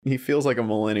He feels like a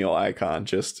millennial icon,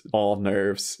 just all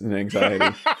nerves and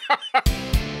anxiety.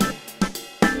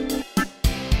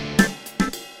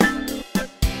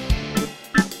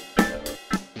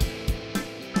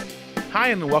 Hi,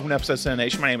 and welcome to episode of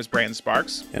Cinenation. My name is Brandon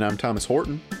Sparks. And I'm Thomas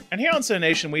Horton. And here on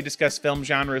Cinenation, we discuss film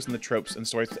genres and the tropes and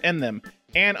stories within them.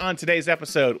 And on today's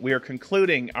episode, we are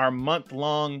concluding our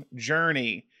month-long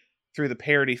journey through the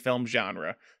parody film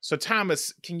genre. So,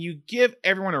 Thomas, can you give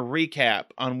everyone a recap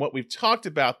on what we've talked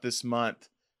about this month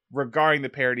regarding the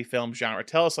parody film genre?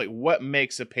 Tell us, what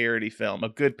makes a parody film, a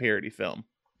good parody film?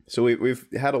 So we've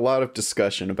had a lot of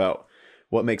discussion about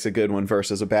what makes a good one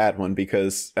versus a bad one,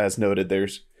 because, as noted,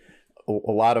 there's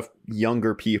a lot of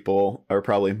younger people are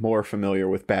probably more familiar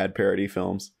with bad parody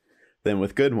films than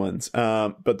with good ones.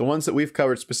 But the ones that we've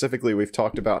covered specifically, we've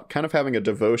talked about kind of having a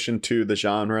devotion to the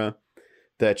genre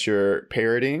that you're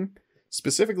parodying.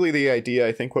 Specifically, the idea,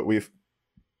 I think what we've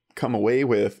come away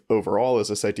with overall is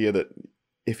this idea that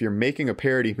if you're making a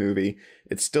parody movie,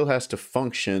 it still has to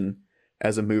function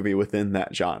as a movie within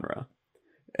that genre.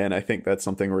 And I think that's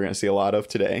something we're going to see a lot of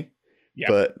today. Yeah.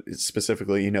 But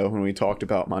specifically, when we talked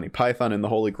about Monty Python and the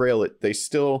Holy Grail, they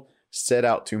still set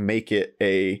out to make it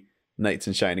a Knights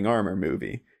in Shining Armor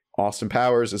movie. Austin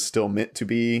Powers is still meant to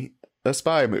be a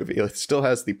spy movie. It still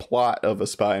has the plot of a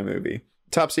spy movie.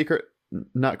 Top Secret,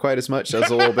 not quite as much. There's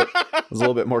a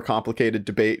little bit more complicated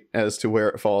debate as to where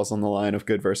it falls on the line of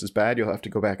good versus bad. You'll have to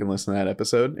go back and listen to that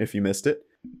episode if you missed it.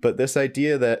 But this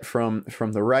idea that from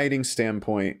the writing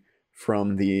standpoint,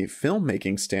 from the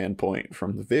filmmaking standpoint,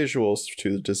 from the visuals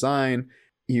to the design,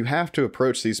 you have to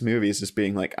approach these movies as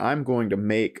being like, I'm going to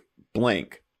make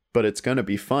blank, but it's going to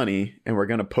be funny, and we're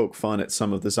going to poke fun at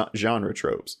some of the genre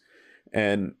tropes.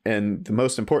 And the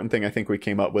most important thing I think we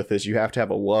came up with is you have to have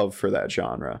a love for that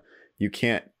genre. You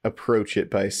can't approach it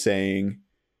by saying,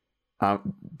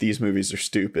 these movies are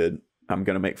stupid, I'm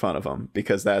going to make fun of them,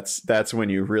 because that's when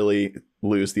you really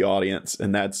lose the audience.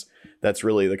 And that's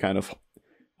really the kind of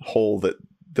hole that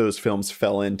those films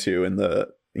fell into in the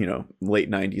late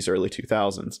 90s, early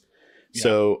 2000s. Yeah.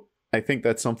 So I think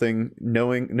that's something,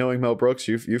 knowing Mel Brooks,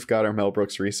 you've got our Mel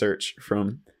Brooks research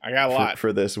I got a lot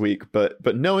for this week, but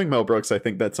knowing Mel Brooks, I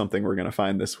think that's something we're going to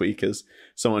find this week, is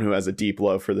someone who has a deep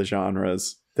love for the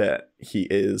genres that he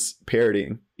is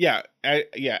parodying. Yeah. As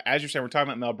you're saying, we're talking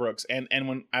about Mel Brooks, and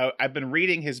when I've been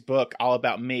reading his book, All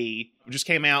About Me, it just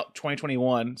came out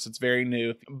 2021, so it's very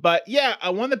new. But yeah,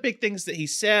 one of the big things that he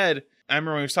said, I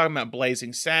remember when he was talking about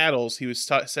Blazing Saddles, he was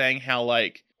saying how,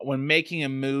 when making a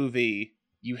movie,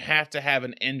 you have to have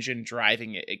an engine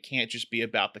driving it. It can't just be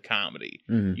about the comedy.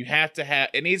 Mm-hmm. You have to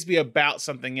it needs to be about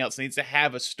something else. It needs to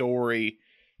have a story,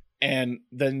 and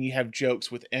then you have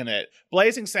jokes within it.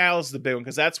 Blazing Saddles is the big one,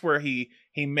 because that's where he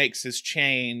makes his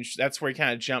change. That's where he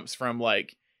kind of jumps from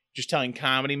just telling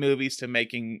comedy movies to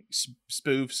making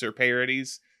spoofs or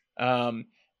parodies. And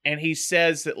he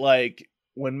says that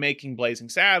when making Blazing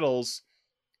Saddles,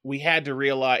 we had to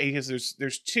realize, because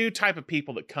there's two type of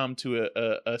people that come to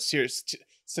a serious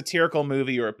satirical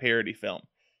movie or a parody film.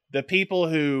 The people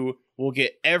who will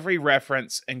get every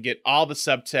reference and get all the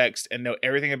subtext and know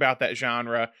everything about that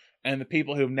genre, and the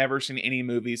people who've never seen any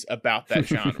movies about that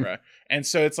genre. And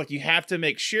so it's you have to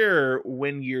make sure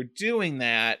when you're doing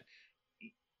that,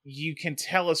 you can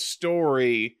tell a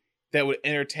story that would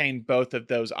entertain both of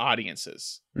those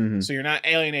audiences. Mm-hmm. So you're not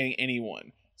alienating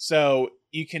anyone. So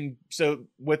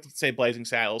with, say, Blazing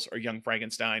Saddles or Young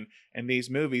Frankenstein and these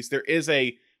movies, there is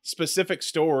a specific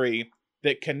story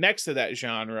that connects to that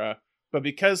genre, but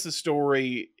because the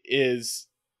story is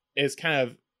kind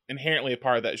of inherently a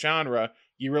part of that genre,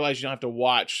 you realize you don't have to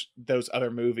watch those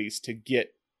other movies to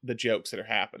get the jokes that are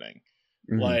happening.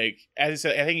 Mm-hmm. As he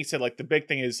said, I think he said, the big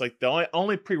thing is, the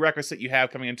only prerequisite you have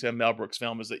coming into a Mel Brooks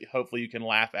film is that hopefully you can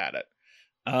laugh at it.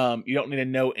 You don't need to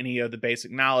know any of the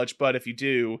basic knowledge, but if you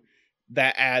do,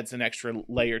 that adds an extra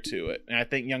layer to it. And I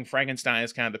think Young Frankenstein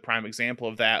is kind of the prime example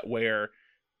of that, where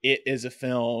it is a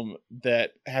film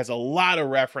that has a lot of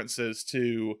references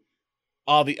to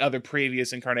all the other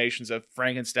previous incarnations of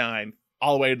Frankenstein,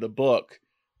 all the way to the book.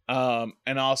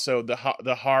 And also the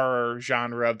horror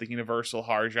genre of the Universal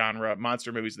horror genre,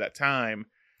 monster movies at that time.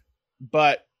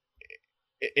 But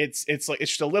it's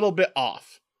just a little bit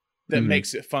off that mm-hmm.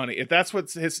 makes it funny. If that's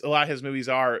what a lot of his movies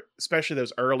are, especially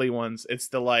those early ones, it's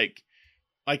the like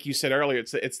you said earlier,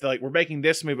 it's the we're making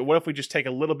this movie, but what if we just take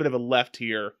a little bit of a left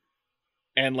here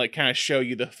and kind of show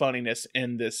you the funniness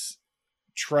in this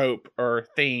trope or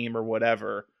theme or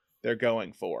whatever they're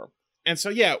going for. And so,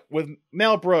 yeah, with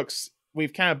Mel Brooks,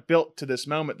 we've kind of built to this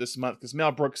moment this month, because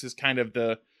Mel Brooks is kind of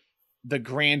the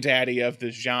granddaddy of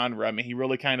this genre. I mean, he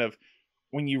really kind of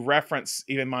when you reference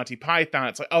even Monty Python,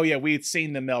 it's like, oh yeah, we had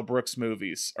seen the Mel Brooks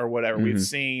movies or whatever. We'd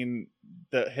seen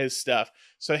his stuff.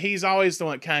 So he's always the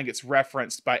one that kind of gets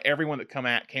referenced by everyone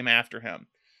that came after him.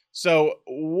 So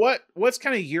what's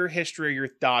kind of your history or your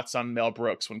thoughts on Mel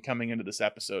Brooks when coming into this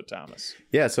episode, Thomas?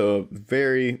 Yeah, so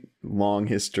very long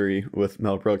history with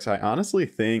Mel Brooks. I honestly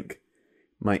think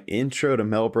my intro to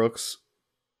Mel Brooks,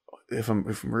 if I'm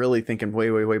really thinking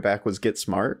way back, was Get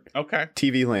Smart. Okay.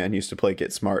 TV Land used to play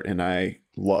Get Smart, and I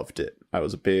loved it. I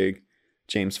was a big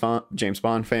James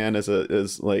Bond fan as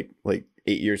like 8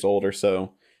 years old or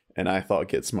so, and I thought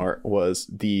Get Smart was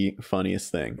the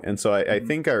funniest thing. And so I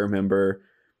think I remember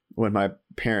when my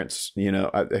parents,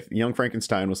 Young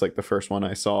Frankenstein was like the first one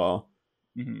I saw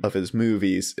of his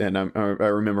movies, and I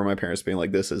remember my parents being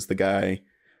like, "This is the guy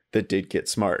that did Get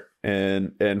Smart,"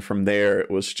 and from there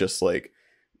it was just like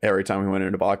every time we went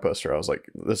into Blockbuster, I was like,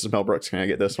 "This is Mel Brooks. Can I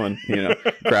get this one?"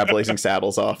 Grab Blazing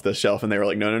Saddles off the shelf, and they were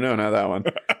like, "No, not that one.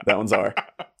 That one's our."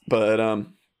 But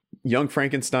Young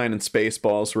Frankenstein and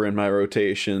Spaceballs were in my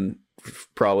rotation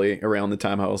probably around the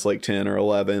time I was like 10 or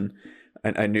 11.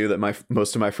 And I knew that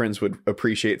most of my friends would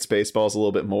appreciate Spaceballs a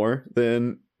little bit more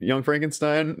than Young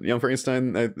Frankenstein. Young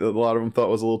Frankenstein, a lot of them thought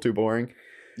was a little too boring.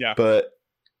 Yeah. But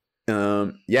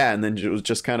and then it was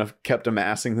just kind of kept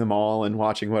amassing them all and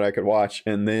watching what I could watch.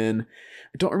 And then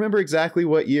I don't remember exactly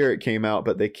what year it came out,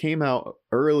 but they came out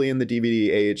early in the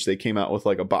DVD age. They came out with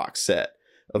like a box set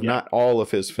of not all of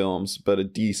his films, but a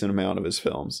decent amount of his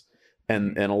films.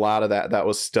 And a lot of that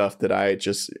was stuff that I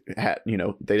just had,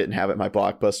 they didn't have at my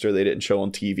Blockbuster. They didn't show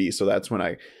on TV. So that's when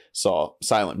I saw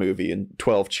Silent Movie and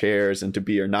 12 Chairs and To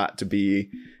Be or Not to Be,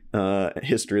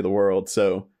 History of the World.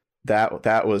 So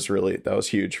that was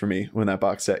huge for me when that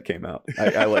box set came out.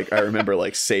 I remember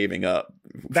like saving up.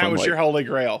 That was your holy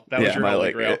grail. That was your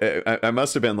holy grail. I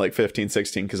must have been like 15,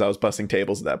 16 because I was busting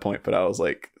tables at that point, but I was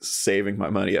like saving my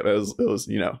money up. It was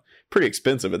pretty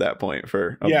expensive at that point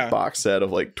for a box set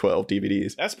of like 12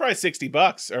 DVDs. That's probably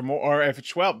 $60 or more, or if it's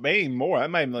 12, maybe more. That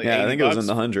might be like I think it was in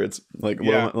the hundreds, like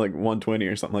 120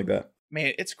 or something like that.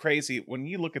 Man, it's crazy when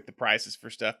you look at the prices for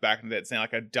stuff back in the day. It's now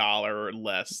like $1 or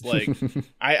less. Like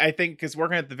I think because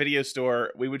working at the video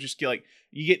store, we would just get like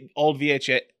you get old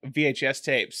VHS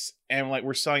tapes, and like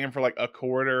we're selling them for like a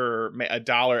quarter or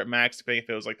 $1 at max, depending if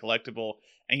it was like collectible.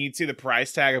 And you'd see the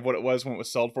price tag of what it was when it was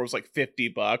sold for. It was like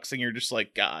 $50, and you're just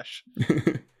like, gosh.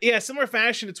 Yeah, similar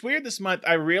fashion. It's weird this month.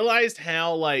 I realized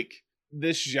how like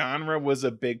this genre was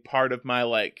a big part of my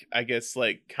like, I guess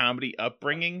like comedy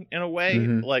upbringing in a way.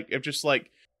 Like if just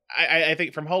like I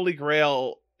think from Holy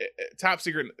Grail, Top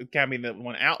Secret can be the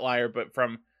one outlier, but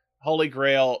from Holy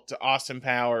Grail to Austin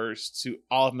Powers to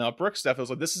all of Mel Brooks stuff, it was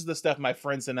like this is the stuff my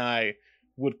friends and I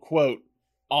would quote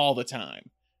all the time.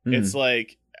 It's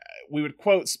like we would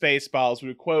quote Spaceballs, we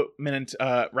would quote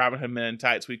Robin Hood Men in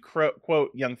Tights, we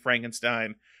quote Young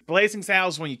Frankenstein. Blazing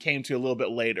Saddles when you came to a little bit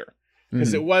later.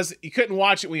 Because you couldn't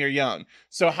watch it when you're young.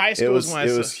 So high school was when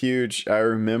it was huge. I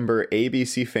remember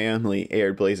ABC Family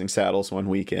aired Blazing Saddles one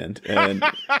weekend, and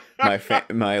my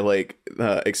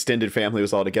extended family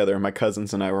was all together, and my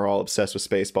cousins and I were all obsessed with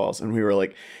Spaceballs, and we were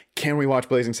like, "Can we watch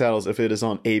Blazing Saddles if it is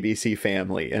on ABC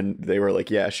Family?" And they were like,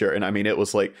 "Yeah, sure." And I mean, it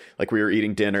was like we were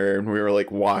eating dinner, and we were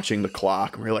like watching the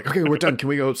clock, and we were like, "Okay, we're done. Can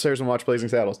we go upstairs and watch Blazing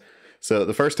Saddles?" So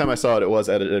the first time I saw it, it was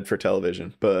edited for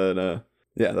television, but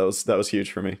that was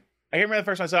huge for me. I can't remember the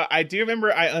first time I saw it. I do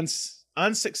remember I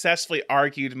unsuccessfully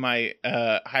argued my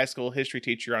high school history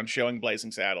teacher on showing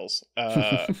Blazing Saddles.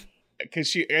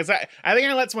 Because I think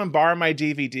I let someone borrow my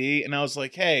DVD, and I was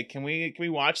like, "Hey, can we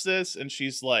watch this?" And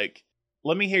she's like,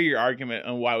 "Let me hear your argument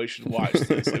on why we should watch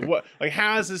this.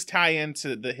 How does this tie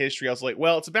into the history?" I was like,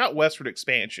 "Well, it's about westward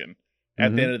expansion."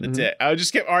 At the end of the day, I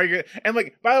just kept arguing, and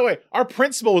like, by the way, our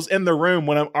principal was in the room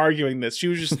when I'm arguing this. She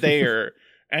was just there.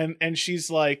 And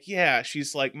she's like, I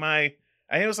think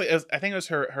it was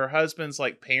her husband's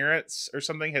like parents or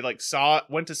something had like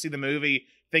went to see the movie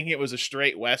thinking it was a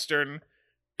straight Western,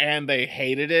 and they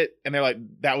hated it, and they're like,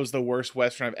 that was the worst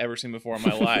Western I've ever seen before in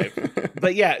my life.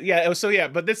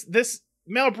 But but this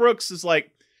Mel Brooks is like,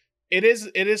 it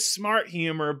is smart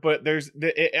humor, but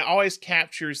it always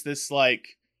captures this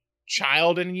like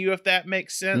child in you, if that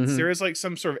makes sense. There is like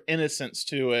some sort of innocence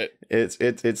to it. It's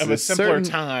of a simpler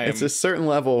time. It's a certain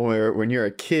level where when you're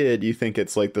a kid, you think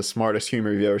it's like the smartest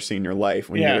humor you've ever seen in your life.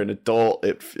 When you're an adult,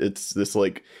 it's this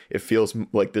like, it feels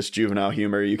like this juvenile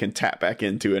humor you can tap back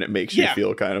into, and it makes you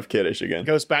feel kind of kiddish again. It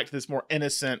goes back to this more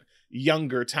innocent,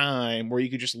 younger time where you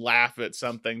could just laugh at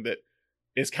something that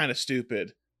is kind of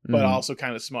stupid, but also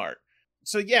kind of smart.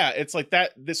 So it's like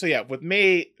that. So with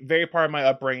me, very part of my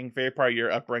upbringing, very part of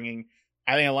your upbringing.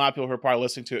 I think a lot of people who are probably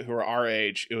listening to it who are our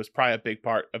age, it was probably a big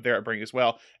part of their upbringing as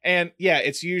well. And yeah,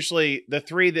 it's usually the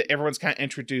three that everyone's kind of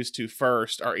introduced to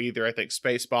first are either, I think,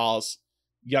 Spaceballs,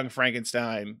 Young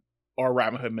Frankenstein, or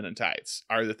Robin Hood Men in Tights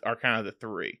are kind of the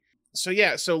three. So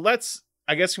yeah, so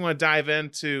I guess we want to dive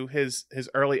into his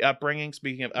early upbringing.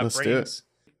 Speaking of upbringings,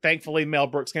 thankfully Mel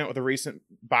Brooks came out with a recent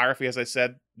biography, as I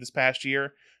said, this past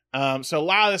year. So a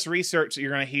lot of this research that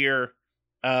you're going to hear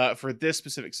for this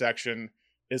specific section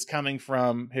is coming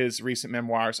from his recent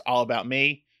memoirs, All About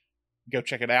Me. Go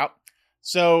check it out.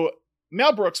 So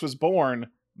Mel Brooks was born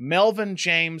Melvin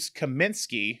James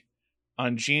Kaminsky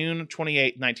on June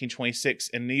 28, 1926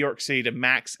 in New York City to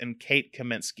Max and Kate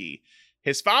Kaminsky.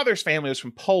 His father's family was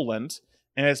from Poland,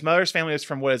 and his mother's family was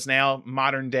from what is now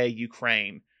modern-day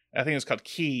Ukraine. I think it was called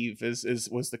Kyiv,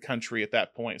 was the country at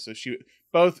that point. So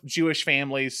both Jewish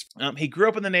families. He grew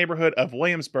up in the neighborhood of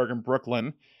Williamsburg in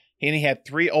Brooklyn, and he had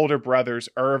three older brothers,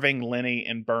 Irving, Lenny,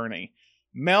 and Bernie.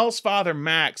 Mel's father,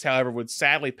 Max, however, would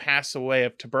sadly pass away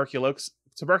of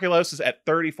tuberculosis at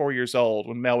 34 years old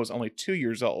when Mel was only 2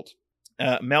 years old.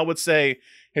 Mel would say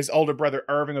his older brother,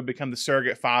 Irving, would become the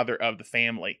surrogate father of the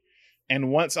family. And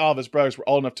once all of his brothers were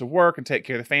old enough to work and take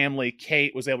care of the family,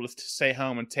 Kate was able to stay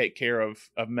home and take care of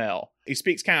Mel. He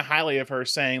speaks kind of highly of her,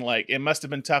 saying, like, it must have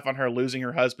been tough on her losing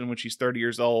her husband when she's 30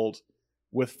 years old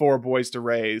with 4 boys to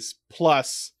raise.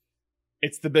 Plus,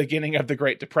 it's the beginning of the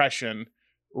Great Depression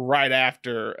right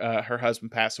after her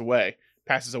husband passes away.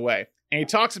 And he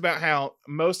talks about how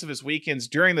most of his weekends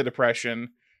during the Depression,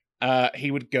 he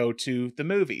would go to the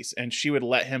movies, and she would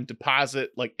let him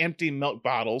deposit like empty milk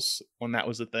bottles when that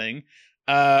was a thing,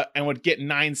 and would get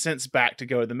 9 cents back to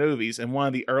go to the movies. And one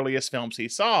of the earliest films he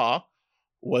saw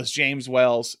was James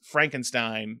Welles'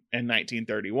 Frankenstein in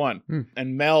 1931.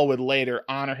 And Mel would later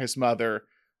honor his mother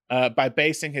by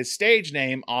basing his stage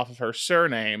name off of her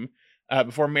surname.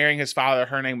 Before marrying his father,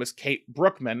 her name was Kate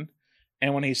Brookman.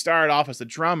 And when he started off as a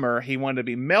drummer, he wanted to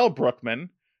be Mel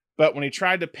Brookman. But when he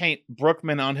tried to paint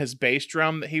Brookman on his bass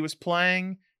drum that he was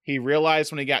playing, he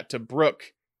realized when he got to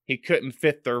Brook, he couldn't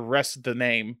fit the rest of the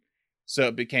name. So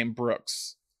it became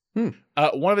Brooks. One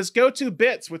of his go-to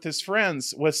bits with his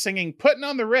friends was singing Puttin'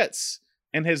 on the Ritz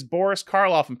in his Boris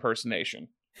Karloff impersonation.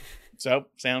 So,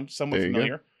 sounds somewhat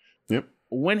familiar. Yep.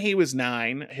 When he was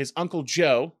 9, his Uncle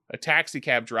Joe, a taxi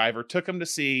cab driver, took him to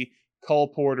see Cole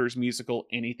Porter's musical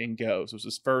Anything Goes. It was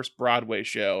his first Broadway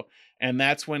show, and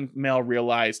that's when Mel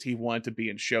realized he wanted to be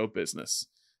in show business.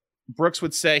 Brooks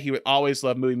would say he would always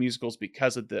love movie musicals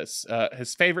because of this.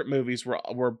 His favorite movies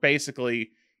were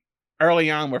basically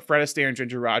early on were Fred Astaire and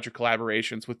Ginger Rogers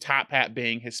collaborations, with Top Hat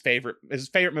being his favorite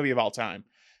movie of all time.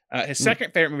 His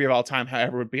second favorite movie of all time,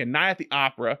 however, would be A Night at the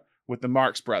Opera with the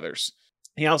Marx Brothers.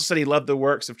 He also said he loved the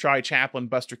works of Charlie Chaplin,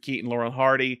 Buster Keaton, Laurel and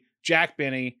Hardy, Jack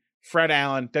Benny, Fred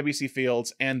Allen, W.C.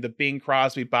 Fields, and the Bing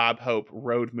Crosby, Bob Hope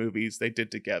road movies they did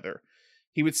together.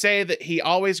 He would say that he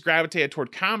always gravitated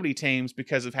toward comedy teams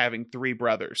because of having 3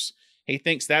 brothers. He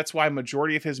thinks that's why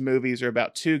majority of his movies are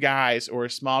about 2 guys or a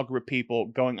small group of people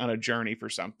going on a journey for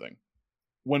something.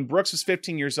 When Brooks was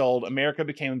 15 years old, America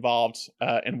became involved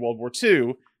in World War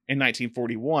II in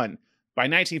 1941. By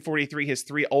 1943, his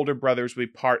 3 older brothers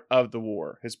would be part of the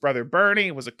war. His brother Bernie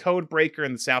was a code breaker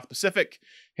in the South Pacific.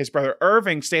 His brother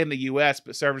Irving stayed in the U.S.,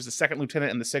 but served as the 2nd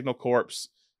lieutenant in the Signal Corps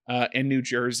in New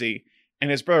Jersey. And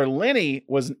his brother Lenny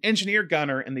was an engineer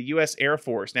gunner in the U.S. Air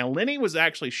Force. Now, Lenny was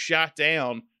actually shot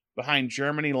down behind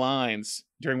Germany lines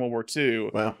during World War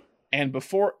II. Wow. And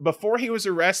before he was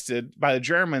arrested by the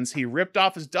Germans, he ripped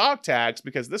off his dog tags,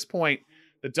 because at this point,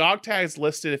 the dog tags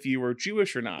listed if you were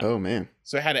Jewish or not. Oh, man.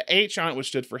 So it had an H on it, which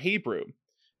stood for Hebrew.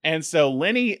 And so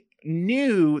Lenny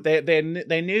knew they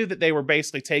knew that they were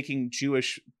basically taking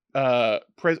Jewish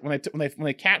when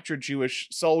they captured Jewish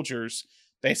soldiers,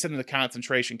 they sent them to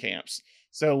concentration camps.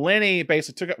 So Lenny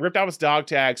basically ripped out his dog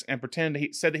tags and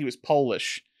said that he was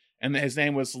Polish, and that his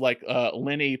name was like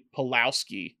Lenny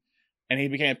Pulowski, and he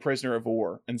became a prisoner of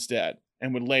war instead,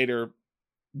 and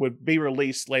would be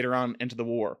released later on into the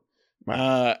war.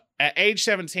 Wow. At age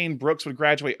 17, Brooks would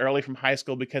graduate early from high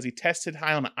school because he tested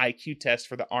high on an IQ test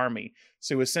for the Army.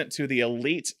 So he was sent to the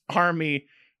Elite Army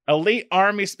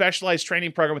Specialized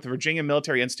Training Program with the Virginia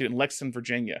Military Institute in Lexington,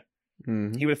 Virginia.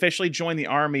 Mm-hmm. He would officially join the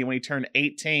Army when he turned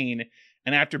 18,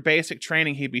 and after basic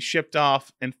training, he'd be shipped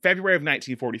off in February of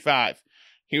 1945.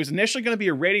 He was initially going to be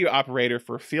a radio operator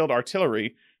for field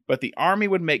artillery, but the Army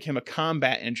would make him a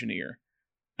combat engineer.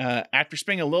 After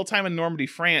spending a little time in Normandy,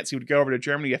 France, he would go over to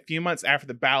Germany a few months after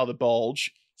the Battle of the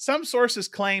Bulge. Some sources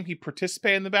claim he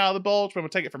participated in the Battle of the Bulge, but I'm going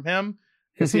to take it from him,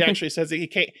 because he actually says that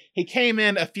he came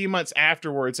in a few months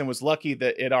afterwards and was lucky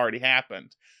that it already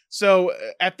happened. So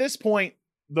at this point,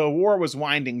 the war was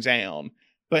winding down,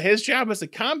 but his job as a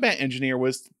combat engineer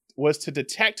was to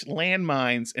detect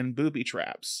landmines and booby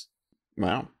traps.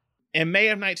 Wow. In May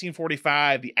of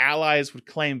 1945, the Allies would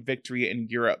claim victory in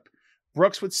Europe.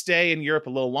 Brooks would stay in Europe a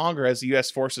little longer as the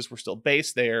U.S. forces were still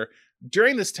based there.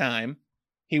 During this time,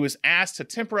 he was asked to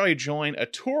temporarily join a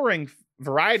touring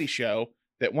variety show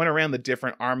that went around the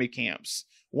different army camps.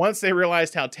 Once they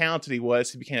realized how talented he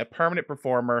was, he became a permanent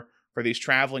performer for these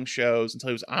traveling shows until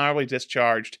he was honorably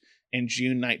discharged in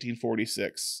June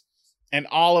 1946. And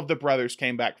all of the brothers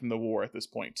came back from the war at this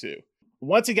point, too.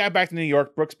 Once he got back to New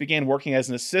York, Brooks began working as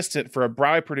an assistant for a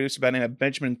Broadway producer by the name of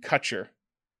Benjamin Kutcher.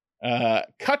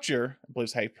 Kutcher, I believe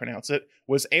is how you pronounce it,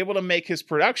 was able to make his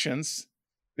productions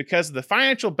because of the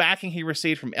financial backing he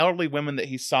received from elderly women that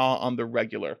he saw on the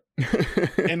regular.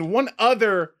 And one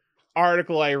other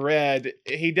article I read,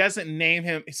 he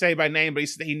doesn't say by name, but he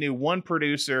said he knew one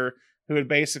producer who would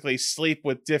basically sleep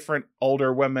with different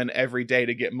older women every day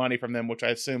to get money from them, which I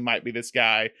assume might be this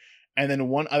guy. And then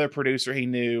one other producer he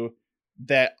knew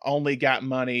that only got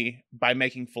money by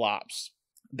making flops.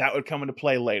 That would come into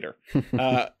play later.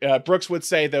 Brooks would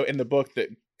say, though, in the book that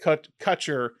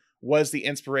Kutcher was the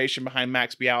inspiration behind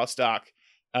Max Bialystock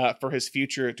for his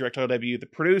future directorial debut, The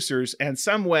Producers, and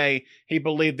some way he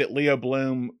believed that Leo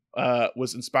Bloom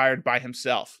was inspired by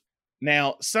himself.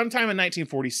 Now, sometime in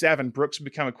 1947, Brooks would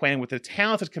become acquainted with a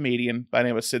talented comedian by the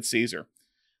name of Sid Caesar.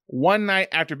 One night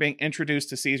after being introduced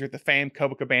to Caesar at the famed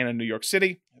Copacabana in New York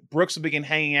City, Brooks would begin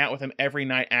hanging out with him every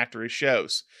night after his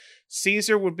shows.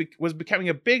 Caesar was becoming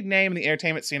a big name in the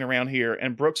entertainment scene around here,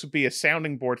 and Brooks would be a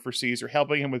sounding board for Caesar,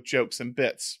 helping him with jokes and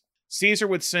bits. Caesar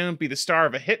would soon be the star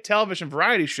of a hit television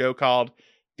variety show called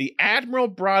The Admiral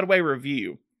Broadway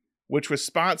Review, which was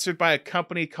sponsored by a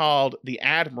company called The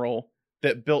Admiral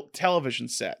that built television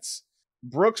sets.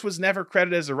 Brooks was never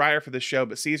credited as a writer for the show,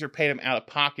 but Caesar paid him out of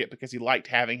pocket because he liked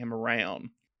having him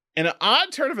around. In an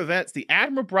odd turn of events, the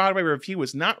Admiral Broadway Review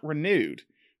was not renewed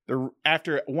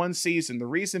after one season. The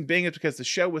reason being is because the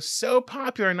show was so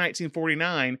popular in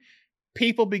 1949,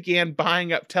 people began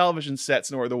buying up television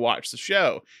sets in order to watch the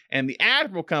show. And the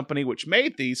Admiral Company, which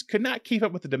made these, could not keep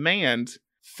up with the demand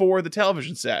for the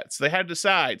television sets. They had to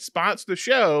decide, sponsor the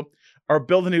show or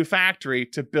build a new factory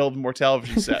to build more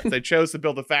television sets. They chose to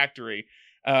build a factory.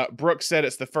 Brooks said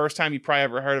it's the first time you probably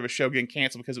ever heard of a show getting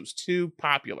canceled because it was too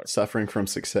popular. Suffering from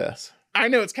success. I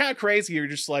know, it's kind of crazy. You're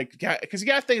just like, because you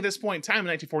got to think at this point in time in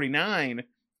 1949,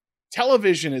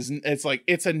 television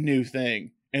it's a new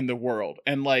thing in the world.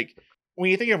 And like, when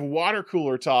you think of water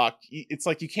cooler talk, it's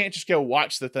like you can't just go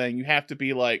watch the thing. You have to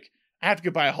be like, I have to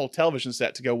go buy a whole television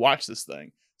set to go watch this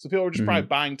thing. So people were just probably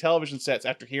buying television sets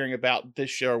after hearing about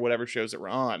this show or whatever shows that were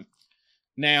on.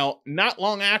 Now, not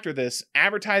long after this,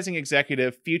 advertising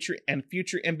executive, future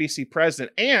NBC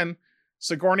president, and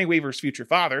Sigourney Weaver's future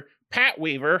father, Pat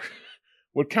Weaver,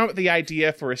 would come up with the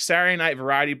idea for a Saturday night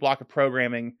variety block of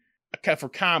programming for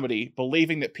comedy,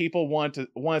 believing that people wanted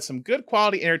some good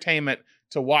quality entertainment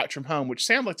to watch from home, which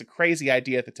sounded like a crazy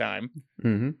idea at the time.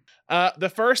 Mm-hmm. The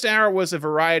first hour was a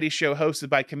variety show hosted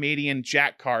by comedian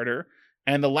Jack Carter,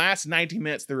 and the last 90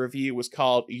 minutes of the review was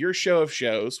called Your Show of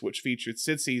Shows, which featured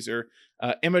Sid Caesar,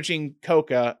 Imogen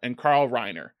Coca, and Carl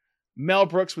Reiner. Mel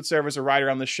Brooks would serve as a writer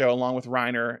on the show, along with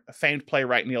Reiner, famed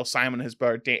playwright Neil Simon, and his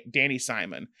brother Danny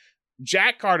Simon.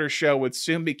 Jack Carter's show would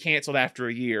soon be canceled after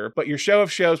a year, but Your Show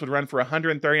of Shows would run for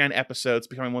 139 episodes,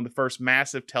 becoming one of the first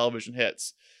massive television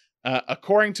hits.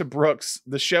 According to Brooks,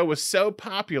 the show was so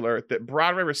popular that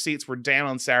Broadway receipts were down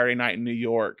on Saturday night in New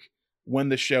York when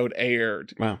the show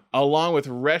aired. Wow. Along with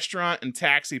restaurant and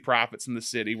taxi profits in the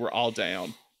city were all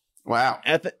down. Wow.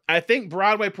 I think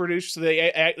Broadway producers,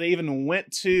 they even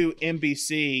went to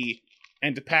NBC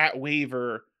and to Pat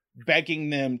Weaver, begging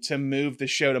them to move the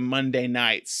show to Monday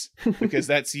nights because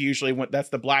that's usually that's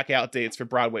the blackout dates for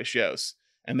Broadway shows,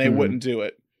 and they wouldn't do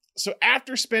it. So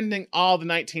after spending all the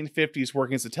 1950s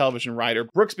working as a television writer,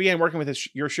 Brooks began working with his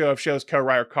Your Show of Shows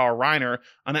co-writer Carl Reiner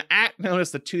on an act known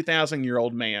as The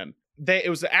 2,000-Year-Old Man. It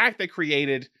was the act they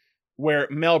created where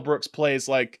Mel Brooks plays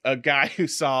like a guy who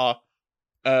saw,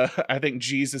 I think,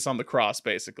 Jesus on the cross,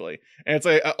 basically. And it's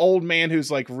like an old man who's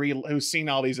like who's seen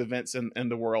all these events in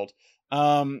the world.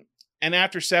 And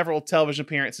after several television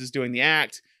appearances doing the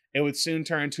act, it would soon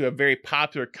turn into a very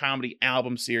popular comedy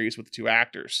album series with the two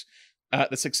actors.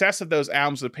 The success of those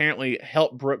albums apparently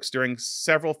helped Brooks during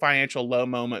several financial low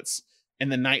moments in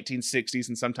the 1960s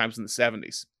and sometimes in the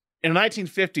 70s. In the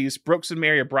 1950s, Brooks would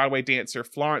marry a Broadway dancer,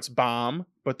 Florence Baum,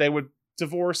 but they would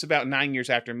divorce about 9 years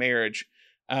after marriage.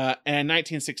 And in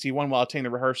 1961, while attending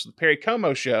the rehearsal of the Perry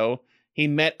Como show, he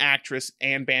met actress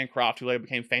Anne Bancroft, who later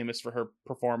became famous for her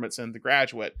performance in The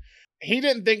Graduate. He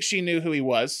didn't think she knew who he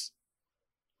was,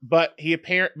 but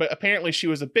apparently she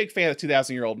was a big fan of the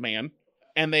 2,000-year-old man,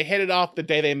 and they hit it off the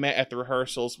day they met at the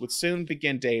rehearsals, would soon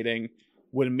begin dating,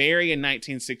 would marry in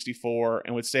 1964,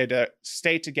 and would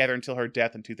stay together until her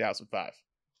death in 2005.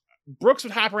 Brooks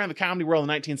would hop around the comedy world in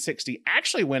 1960,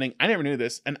 actually winning, I never knew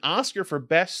this, an Oscar for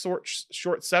Best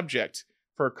Short Subject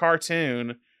for a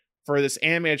cartoon for this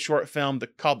animated short film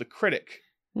called The Critic,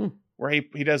 where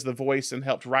he does the voice and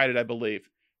helped write it, I believe.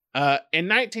 In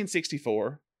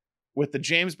 1964, with the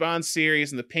James Bond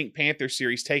series and the Pink Panther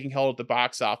series taking hold at the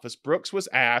box office, Brooks was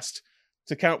asked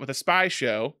to come up with a spy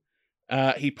show.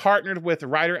 He partnered with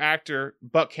writer-actor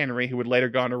Buck Henry, who would later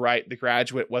go on to write The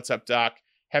Graduate, What's Up, Doc?,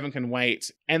 Heaven Can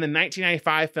Wait, and the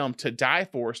 1995 film To Die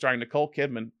For, starring Nicole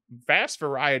Kidman. Vast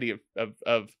variety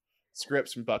of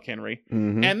scripts from Buck Henry.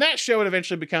 Mm-hmm. And that show would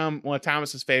eventually become one of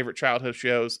Thomas's favorite childhood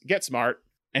shows, Get Smart,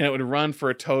 and it would run for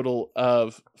a total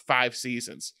of 5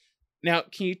 seasons. Now,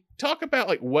 can you talk about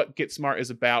like what Get Smart is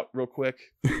about real quick,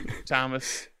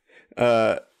 Thomas?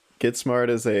 Get Smart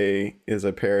is a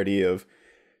parody of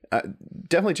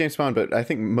definitely James Bond, but I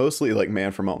think mostly like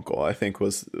Man from U.N.C.L.E. I think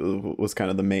was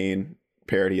kind of the main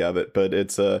parody of it. But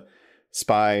it's a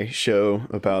spy show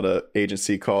about a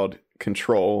agency called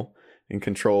Control, and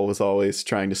Control was always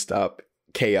trying to stop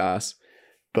chaos.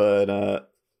 But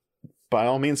by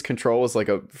all means, Control was like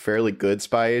a fairly good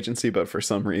spy agency, but for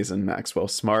some reason, Maxwell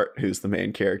Smart, who's the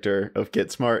main character of Get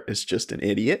Smart, is just an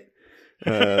idiot.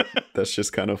 That's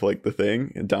just kind of like the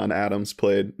thing. And Don Adams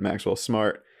played Maxwell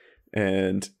Smart.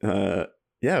 And it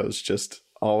was just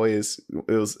always,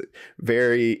 it was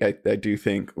very, I do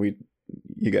think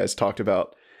you guys talked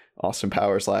about Austin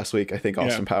Powers last week. I think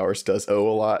Austin Powers does owe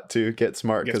a lot to Get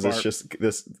Smart, because it's just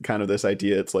this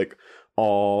idea. It's like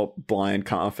all blind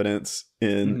confidence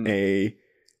in a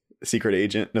secret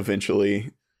agent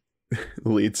eventually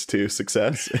leads to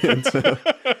success. And so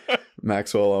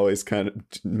Maxwell always kind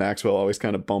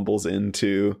of bumbles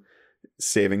into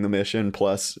saving the mission,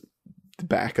 plus the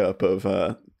backup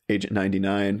of Agent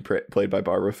 99, played by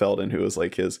Barbara Feldon, who was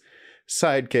like his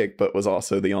sidekick, but was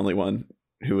also the only one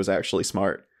who was actually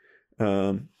smart.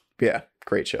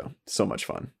 Great show. So much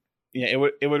fun. Yeah,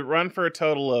 it would run for a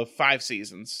total of 5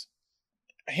 seasons.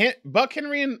 Buck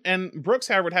Henry and Brooks,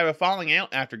 however, would have a falling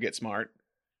out after Get Smart,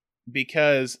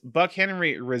 because Buck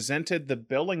Henry resented the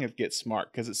billing of Get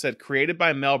Smart because it said created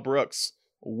by Mel Brooks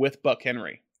with Buck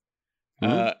Henry.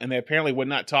 And they apparently would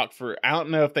not talk for, I don't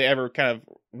know if they ever kind of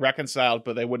reconciled,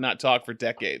 but they would not talk for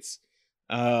decades.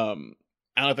 I don't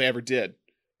know if they ever did,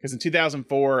 because in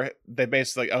 2004, they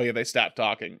basically, they stopped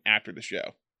talking after the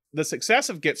show. The success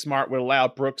of Get Smart would allow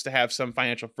Brooks to have some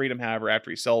financial freedom, however, after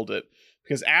he sold it,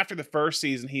 because after the first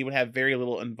season, he would have very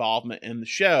little involvement in the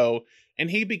show,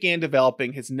 and he began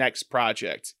developing his next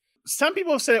project. Some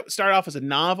people have said it started off as a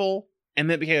novel, and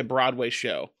then it became a Broadway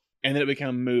show, and then it became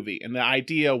a movie. And the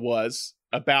idea was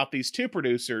about these 2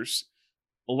 producers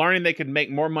learning they could make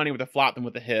more money with a flop than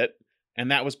with a hit, and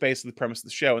that was basically the premise of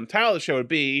the show. And the title of the show would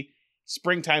be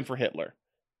Springtime for Hitler.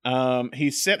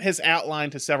 He sent his outline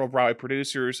to several Broadway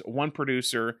producers. One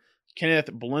producer,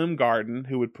 Kenneth Bloomgarden,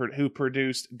 who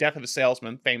produced Death of a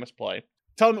Salesman, famous play,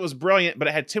 told him it was brilliant, but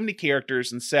it had too many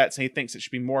characters and sets, and he thinks it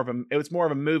should be more of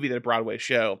a movie than a Broadway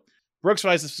show. Brooks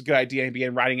realized this was a good idea and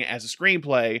began writing it as a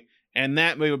screenplay, and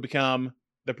that movie would become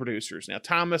The Producers. Now,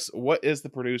 Thomas, what is The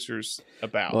Producers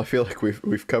about? Well, I feel like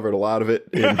we've covered a lot of it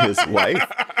in his life,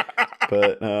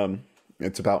 but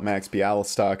it's about Max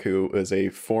Bialystock, who is a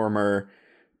former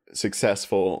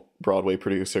successful Broadway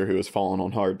producer who has fallen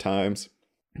on hard times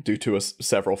due to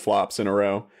several flops in a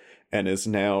row, and is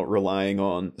now relying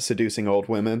on seducing old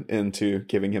women into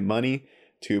giving him money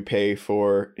to pay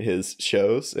for his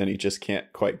shows, and he just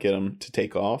can't quite get them to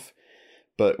take off.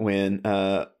 But when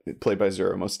played by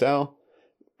Zero Mostel,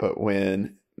 but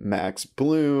when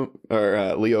Leo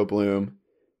Bloom,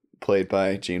 played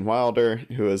by Gene Wilder,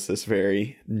 who is this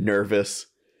very nervous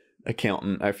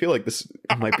accountant. I feel like this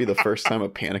might be the first time a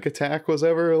panic attack was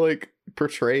ever like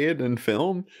portrayed in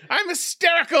film. I'm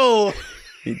hysterical.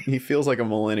 He feels like a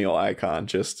millennial icon,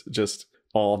 just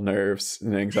all nerves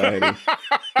and anxiety.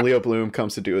 Leo Bloom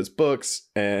comes to do his books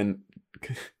and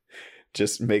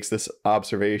just makes this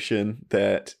observation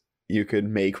that you could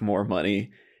make more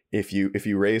money if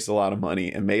you raised a lot of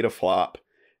money and made a flop.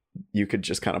 You could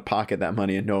just kind of pocket that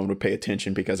money and no one would pay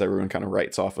attention, because everyone kind of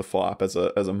writes off a flop as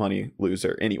a money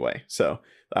loser anyway. So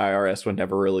the IRS would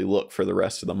never really look for the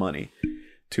rest of the money.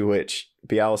 To which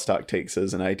Bialystock takes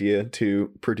as an idea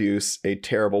to produce a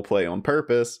terrible play on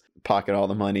purpose, pocket all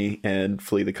the money, and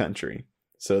flee the country.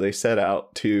 So they set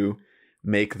out to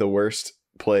make the worst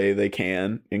play they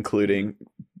can, including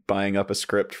buying up a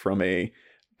script from a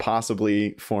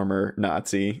possibly former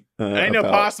Nazi. I know,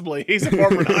 possibly. He's a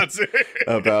former Nazi.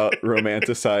 About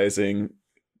romanticizing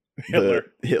the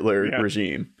Hitler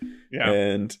regime. Yeah.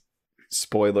 And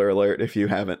spoiler alert, if you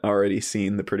haven't already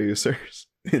seen The Producers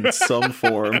in some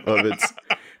form of its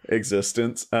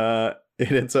existence,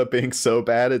 it ends up being so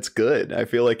bad it's good. I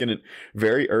feel like a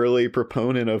very early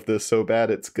proponent of the so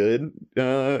bad it's good,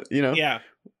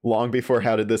 long before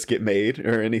How Did This Get Made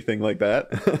or anything like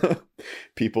that.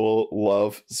 People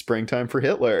love Springtime for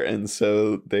Hitler, and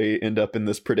so they end up in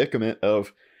this predicament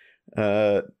of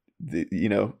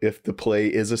if the play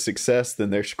is a success, then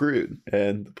they're screwed,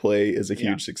 and the play is a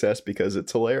huge success because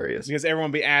it's hilarious, because everyone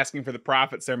will be asking for the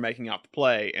profits they're making off the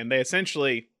play. And they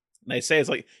say it's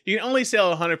like, you can only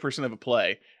sell 100% of a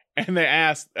play. And they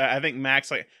asked, I think Max,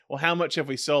 like, well, how much have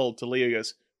we sold? To Leo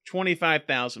goes,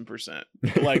 25,000%.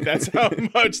 Like, that's how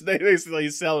much they basically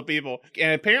sell to people.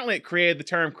 And apparently it created the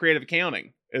term creative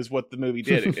accounting, is what the movie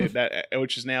did,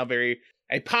 which is now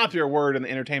a popular word in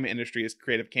the entertainment industry, is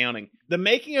creative accounting. The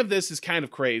making of this is kind of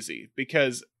crazy,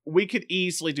 because we could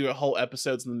easily do a whole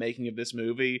episodes in the making of this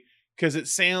movie, because it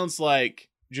sounds like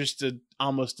just a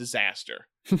almost disaster,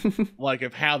 like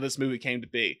of how this movie came to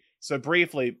be. So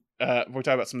briefly, we'll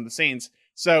talk about some of the scenes.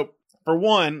 So for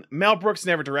one, Mel Brooks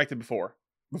never directed before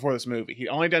this movie. He'd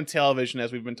only done television,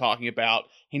 as we've been talking about.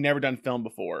 He never done film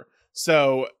before.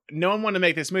 So no one wanted to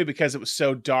make this movie because it was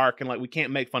so dark, and like, we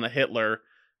can't make fun of Hitler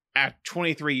at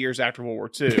 23 years after World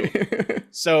War II.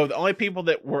 So the only people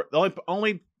that were the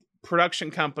only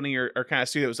production company or kind of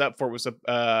studio that was up for it was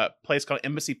a place called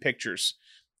Embassy Pictures.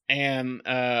 And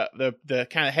the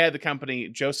kind of head of the company,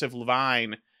 Joseph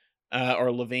Levine,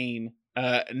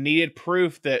 needed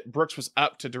proof that Brooks was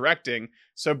up to directing.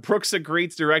 So Brooks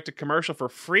agreed to direct a commercial for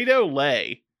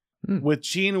Frito-Lay with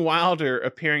Gene Wilder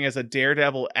appearing as a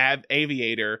daredevil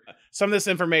aviator. Some of this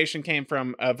information came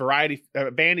from a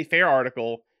Vanity Fair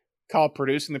article called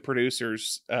Producing the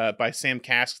Producers by Sam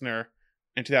Kastner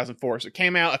in 2004. So it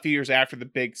came out a few years after the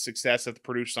big success of The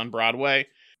Producers on Broadway.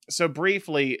 So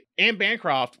briefly, Anne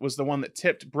Bancroft was the one that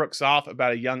tipped Brooks off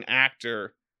about a young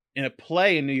actor in a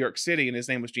play in New York City, and his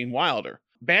name was Gene Wilder.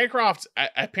 Bancroft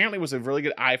apparently was a really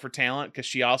good eye for talent, because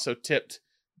she also tipped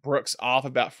Brooks off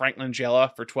about Frank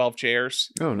Langella for 12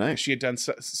 Chairs. Oh, nice. She had done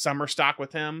summer stock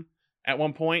with him at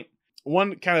one point.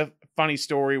 One kind of funny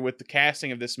story with the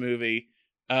casting of this movie,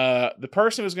 the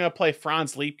person who was going to play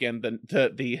Franz Liebken,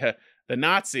 the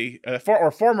Nazi,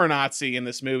 former Nazi in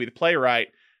this movie, the playwright,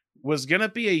 was going to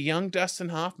be a young Dustin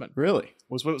Hoffman. Really?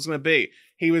 Was what it was going to be.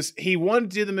 He wanted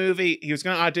to do the movie. He was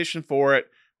going to audition for it,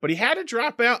 but he had to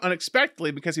drop out unexpectedly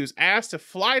because he was asked to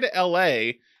fly to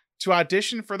LA to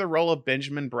audition for the role of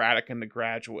Benjamin Braddock in The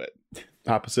Graduate.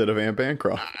 Opposite of Anne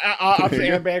Bancroft. Opposite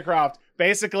Anne Bancroft.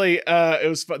 Basically,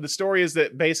 the story is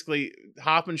that basically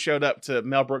Hoffman showed up to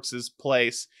Mel Brooks's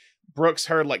place. Brooks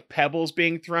heard like pebbles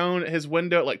being thrown at his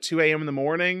window at like 2 a.m. in the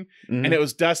morning, and it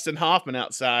was Dustin Hoffman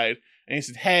outside. And he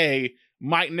said, "Hey,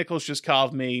 Mike Nichols just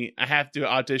called me. I have to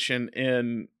audition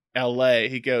in LA."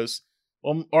 He goes,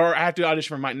 "Well, or I have to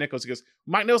audition for Mike Nichols." He goes,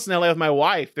 "Mike Nichols in LA with my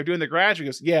wife. They're doing The Graduate." He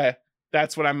goes, "Yeah,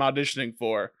 that's what I'm auditioning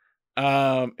for."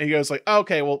 He goes like,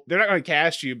 "Okay, well, they're not going to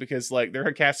cast you because like they're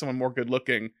going to cast someone more good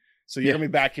looking. So you're going to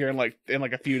be back here in like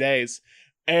a few days."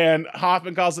 And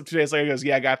Hoffman calls up 2 days later. He goes,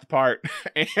 "Yeah, I got the part."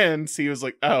 And he was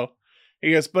like, "Oh."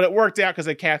 He goes, "But it worked out because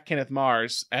they cast Kenneth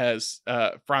Mars as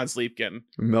Franz Liebken."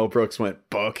 Mel Brooks went,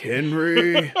 "Buck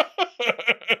Henry."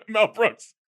 Mel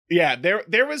Brooks. Yeah,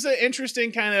 there was an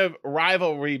interesting kind of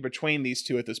rivalry between these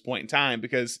two at this point in time,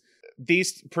 because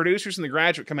these Producers and The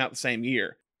Graduate come out the same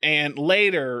year. And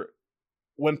later,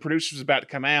 when Producers was about to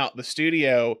come out, the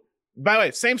studio, by the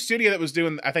way, same studio that was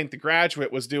doing, I think, The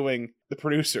Graduate was doing The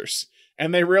Producers.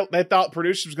 And they thought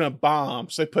Producers was going to bomb,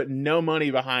 so they put no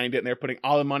money behind it, and they're putting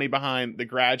all the money behind The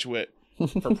Graduate for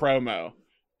promo.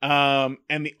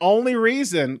 And the only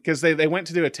reason, because they went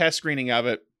to do a test screening of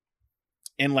it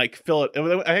in like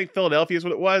Philadelphia, I think Philadelphia is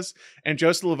what it was, and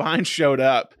Joseph Levine showed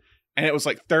up, and it was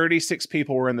like 36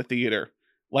 people were in the theater.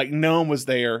 Like, no one was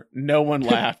there, no one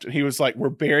laughed. He was like, "We're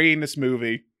burying this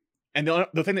movie." And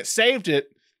the thing that saved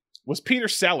it was Peter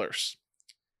Sellers.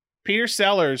 Peter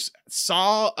Sellers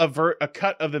saw a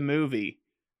cut of the movie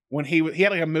when he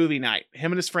had like a movie night.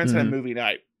 Him and his friends had a movie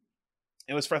night.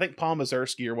 It was for, I think, Paul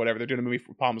Mazursky or whatever. They're doing a movie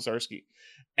for Paul Mazursky.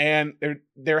 And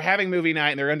they're having movie night,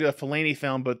 and they're going to do a Fellini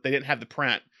film, but they didn't have the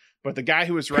print. But the guy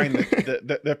who was running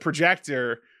the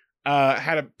projector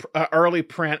had a early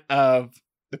print of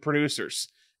The Producers.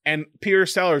 And Peter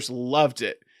Sellers loved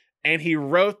it. And he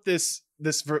wrote this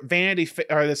this variety.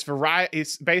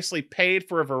 It's basically paid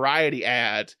for a variety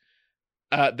ad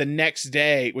the next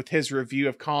day with his review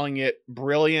of calling it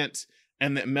brilliant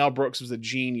and that Mel Brooks was a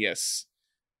genius.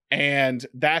 And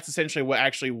that's essentially what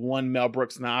actually won Mel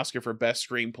Brooks an Oscar for best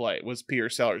screenplay, was Peter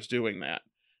Sellers doing that.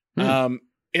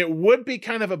 It would be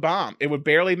kind of a bomb. It would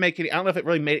barely make any. I don't know if it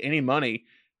really made any money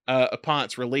upon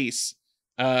its release.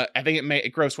 I think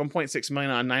it grossed $1.6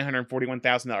 million on a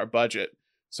 $941,000 budget.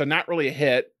 So not really a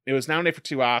hit. It was nominated for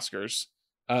 2 Oscars,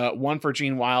 one for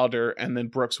Gene Wilder, and then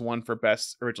Brooks won for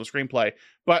best original screenplay.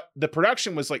 But the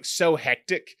production was like so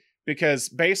hectic because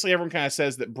basically everyone kind of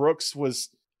says that Brooks was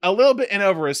a little bit in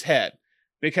over his head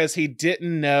because he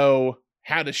didn't know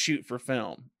how to shoot for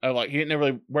film. Like he didn't know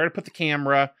really where to put the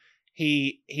camera.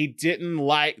 He didn't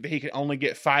like that he could only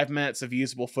get 5 minutes of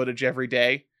usable footage every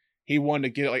day. He wanted to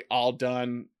get it like all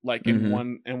done like in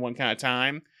one kind of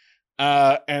time.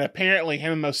 And apparently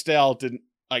him and Mostel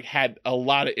had a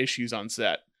lot of issues on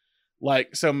set.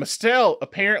 Like, so Mostel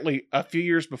apparently a few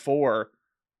years before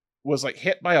was like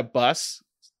hit by a bus.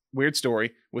 Weird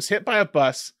story. Was hit by a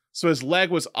bus. So his leg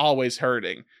was always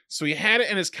hurting. So he had it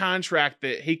in his contract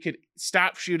that he could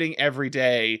stop shooting every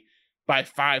day by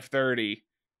 5:30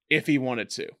 if he wanted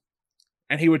to.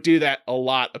 And he would do that a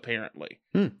lot, apparently.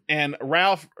 And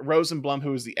Ralph Rosenblum,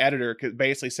 who was the editor,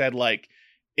 basically said, like,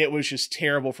 it was just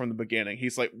terrible from the beginning.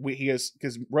 He's like, because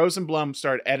Rosenblum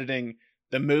started editing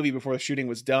the movie before the shooting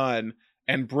was done,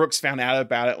 and Brooks found out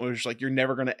about it and was like, you're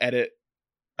never going to edit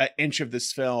an inch of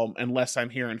this film unless I'm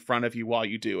here in front of you while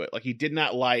you do it. Like, he did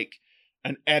not like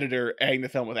an editor editing the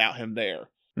film without him there.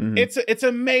 It's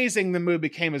amazing the movie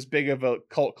became as big of a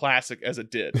cult classic as it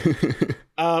did.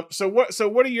 So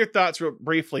what are your thoughts real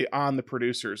briefly on the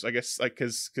producers? I guess like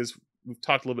because we've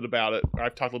talked a little bit about it. Or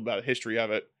I've talked a little about the history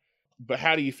of it. But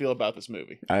how do you feel about this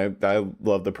movie? I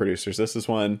love the producers. This is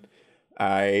one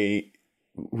my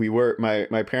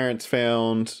parents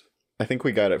found. I think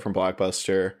we got it from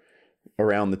Blockbuster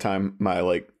around the time my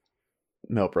like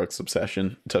Mel Brooks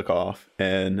obsession took off,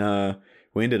 and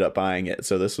we ended up buying it.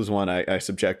 So this was one I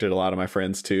subjected a lot of my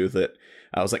friends to, that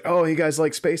I was like, oh, you guys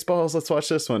like Spaceballs? Let's watch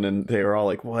this one. And they were all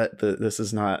like, what? This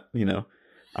is not,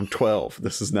 I'm 12.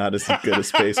 This is not as good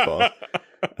as Spaceballs.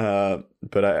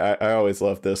 But I always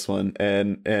loved this one.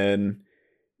 And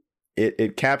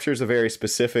it captures a very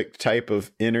specific type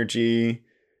of energy.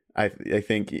 I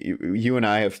think you and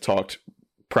I have talked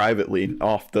privately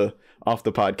off the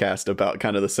podcast about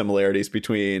kind of the similarities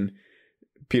between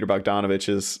Peter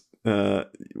Bogdanovich's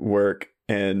work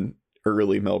and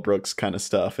early Mel Brooks kind of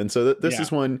stuff. And so this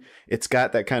is one, it's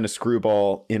got that kind of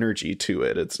screwball energy to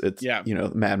it. It's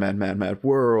mad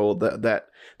world,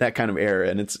 that kind of era.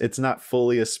 And it's not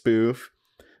fully a spoof,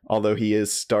 although he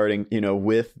is starting,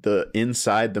 with the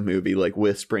inside the movie, like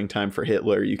with Springtime for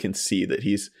Hitler, you can see that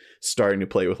he's starting to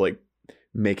play with like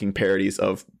making parodies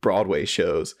of Broadway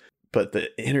shows. But the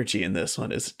energy in this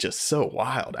one is just so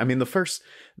wild. I mean,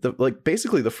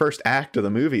 basically the first act of the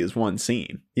movie is one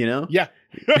scene, Yeah.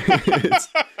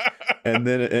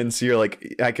 and so you're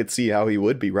like, I could see how he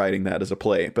would be writing that as a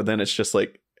play. But then it's just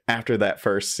like, after that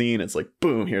first scene, it's like,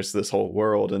 boom, here's this whole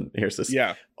world. And here's this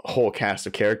whole cast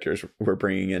of characters we're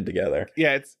bringing in together.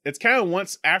 Yeah. It's kind of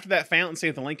once after that fountain scene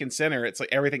at the Lincoln Center, it's like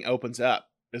everything opens up.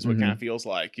 Is what it kind of feels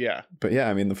like. Yeah. But yeah,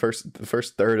 I mean, the first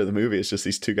third of the movie is just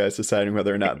these two guys deciding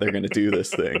whether or not they're going to do this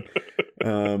thing.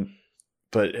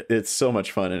 But it's so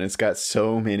much fun, and it's got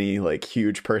so many like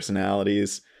huge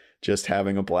personalities just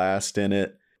having a blast in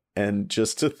it. And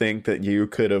just to think that you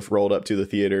could have rolled up to the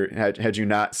theater had you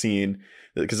not seen,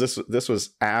 because this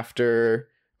was after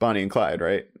Bonnie and Clyde,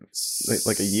 right?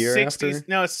 Like a year 60s, after?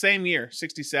 No, it's same year,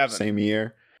 67. Same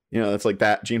year. It's like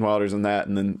that, Gene Wilder's in that,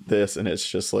 and then this, and it's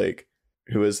just like,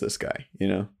 who is this guy?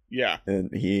 Yeah.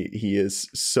 And he is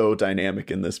so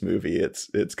dynamic in this movie.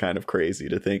 It's kind of crazy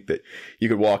to think that you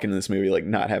could walk into this movie like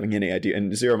not having any idea.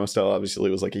 And Zero Mostel obviously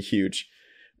was like a huge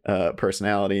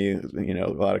personality, a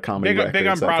lot of comedy records, big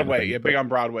on Broadway. Kind of thing, big on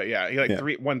Broadway. Yeah.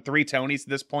 He won 3 Tonys at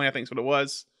this point, I think is what it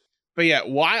was. But yeah,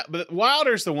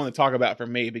 Wilder's the one to talk about for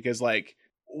me, because like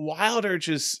Wilder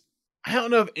just, I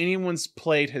don't know if anyone's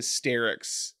played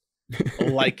hysterics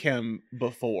like him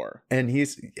before. And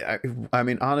he's, I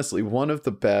mean, honestly, one of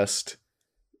the best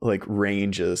like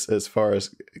ranges as far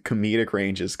as comedic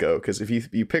ranges go. Because if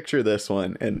you picture this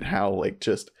one and how like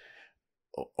just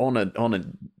on a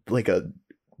like a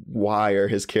wire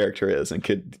his character is and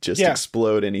could just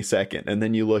explode any second, and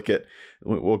then you look at,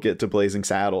 we'll get to Blazing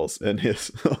Saddles, and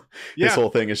his whole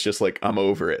thing is just like, I'm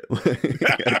over it.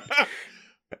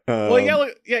 Well, you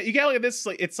gotta look at this.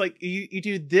 Like, it's like you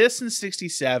do this in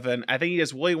 67. I think he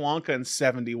does Willy Wonka in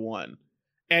 71,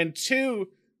 and 2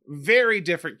 very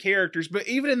different characters. But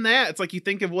even in that, it's like you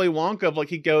think of Willy Wonka, of like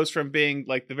he goes from being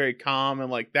like the very calm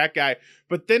and like that guy,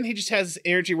 but then he just has this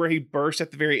energy where he bursts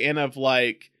at the very end of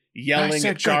like yelling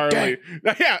at Charlie.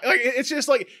 Yeah, like it's just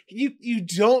like you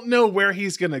don't know where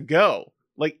he's gonna go,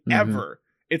 like ever.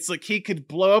 It's like he could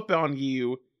blow up on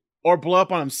you or blow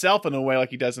up on himself in a way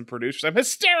like he does in Producers. I'm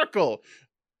hysterical.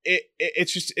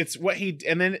 It's just it's what he,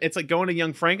 and then it's like going to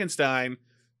Young Frankenstein,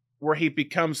 where he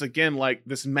becomes again like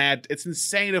this mad. It's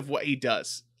insane of what he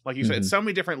does. Like you said, it's so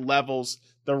many different levels.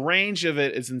 The range of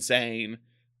it is insane.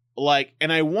 Like,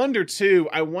 and I wonder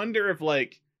if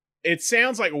like, it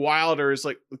sounds like Wilder is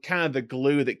like kind of the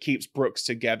glue that keeps Brooks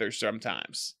together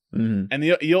sometimes. And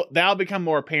that'll become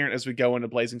more apparent as we go into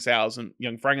Blazing Saddles and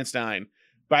Young Frankenstein.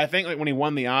 But I think like when he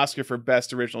won the Oscar for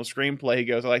Best Original Screenplay, he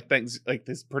goes, I like thanks like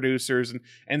his producers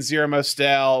and Zero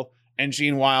Mostel and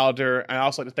Gene Wilder. I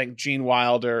also like to thank Gene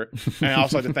Wilder. And I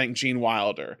also like to thank Gene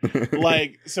Wilder.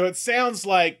 Like, so it sounds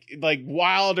like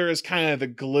Wilder is kind of the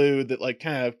glue that like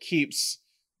kind of keeps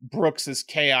Brooks's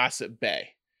chaos at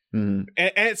bay. And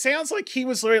it sounds like he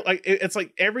was literally like, it's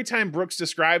like every time Brooks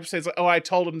describes it, it's like, oh, I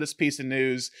told him this piece of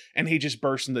news and he just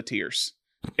burst into tears.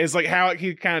 It's like how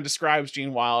he kind of describes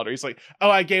Gene Wilder. He's like, oh,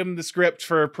 I gave him the script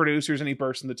for Producers and he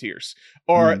burst into tears.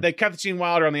 Or they cut the Gene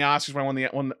Wilder on the Oscars when he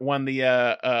won the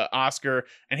Oscar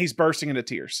and he's bursting into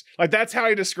tears. Like that's how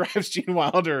he describes Gene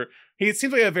Wilder. He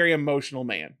seems like a very emotional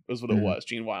man was what it was,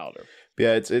 Gene Wilder.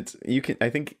 Yeah, I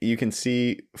think you can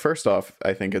see, first off,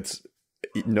 I think it's,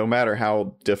 no matter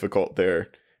how difficult their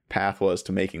path was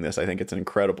to making this, I think it's an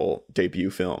incredible debut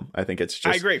film. I think it's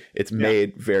just, I agree. It's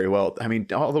made very well. I mean,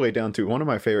 all the way down to one of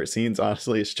my favorite scenes,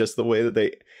 honestly, is just the way that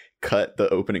they cut the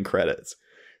opening credits.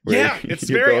 Yeah, it's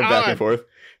very going back odd. and forth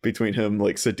between him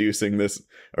like seducing this,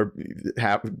 or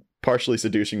partially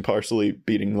seducing, partially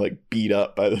beat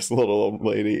up by this little old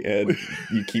lady, and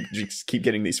you keep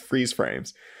getting these freeze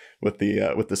frames with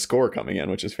the score coming in,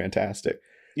 which is fantastic.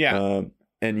 Yeah.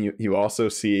 And you also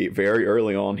see very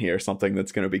early on here something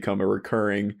that's going to become a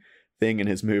recurring thing in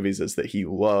his movies is that he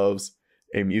loves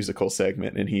a musical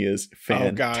segment, and he is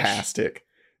fantastic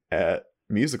at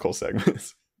musical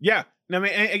segments. Yeah. I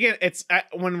mean, again, it's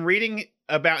when reading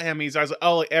about him, he's always like,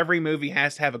 oh, like, every movie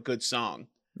has to have a good song.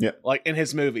 Yeah. Like in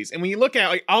his movies. And when you look at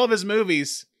like all of his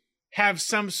movies have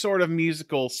some sort of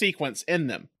musical sequence in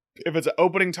them. If it's an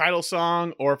opening title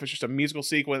song or if it's just a musical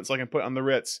sequence like I put on the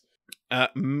Ritz.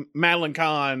 Madeline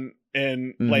Kahn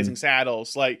in Blazing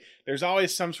Saddles, like there's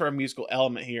always some sort of musical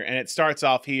element here, and it starts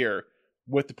off here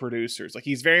with the Producers. Like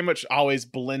he's very much always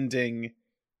blending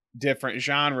different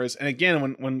genres, and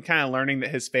again, when kind of learning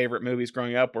that his favorite movies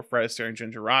growing up were Fred Astaire and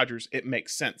Ginger Rogers, it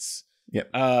makes sense. Yep.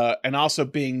 And also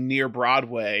being near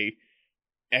Broadway,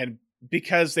 and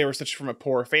because they were such from a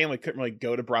poor family, couldn't really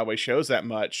go to Broadway shows that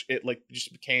much. It like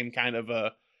just became kind of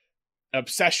a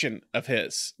obsession of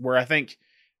his, where I think.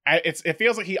 It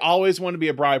feels like he always wanted to be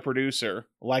a Broadway producer,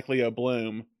 like Leo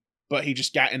Bloom, but he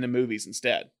just got into movies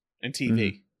instead, and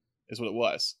TV is what it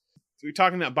was. So we're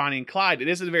talking about Bonnie and Clyde. It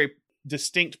is a very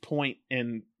distinct point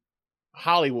in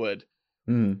Hollywood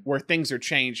where things are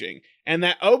changing, and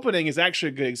that opening is actually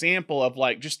a good example of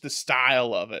like just the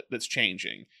style of it that's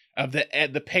changing, of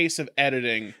the pace of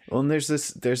editing. Well, and there's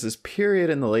this period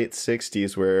in the late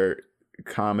 '60s where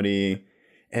comedy,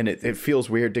 and it feels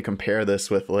weird to compare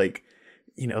this with like.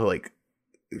 You know, like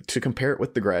to compare it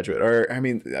with The Graduate, or I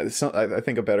mean, I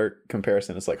think a better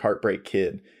comparison is like Heartbreak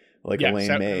Kid, like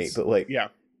Elaine May, but like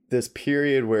this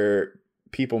period where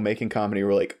people making comedy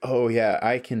were like, oh yeah,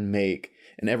 I can make,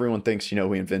 and everyone thinks, you know,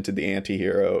 we invented the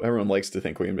anti-hero. Everyone likes to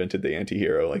think we invented the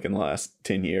anti-hero like in the last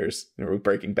 10 years, you know, with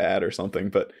Breaking Bad or something.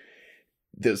 But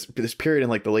this period in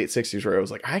like the late '60s where I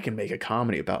was like, I can make a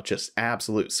comedy about just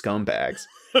absolute scumbags.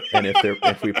 And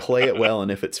if we play it well and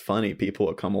if it's funny, people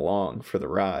will come along for the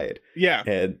ride. Yeah.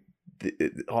 And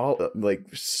all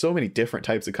like so many different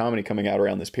types of comedy coming out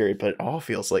around this period, but it all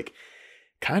feels like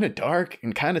kind of dark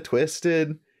and kind of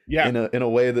twisted. Yeah. In a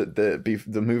way that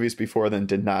the movies before then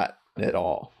did not at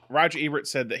all. Roger Ebert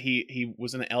said that he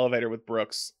was in an elevator with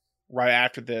Brooks right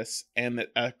after this, and that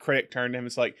a critic turned to him and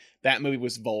was like, that movie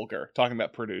was vulgar, talking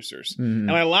about Producers. And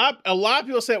a lot of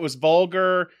people say it was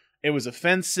vulgar. It was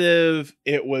offensive.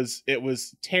 It was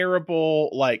terrible.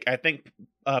 Like, I think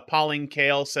Pauline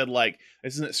Kael said, like,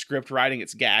 this isn't script writing,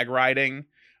 it's gag writing.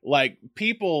 Like,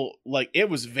 people, like, it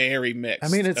was very mixed.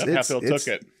 I mean, it's how people took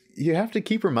it. You have to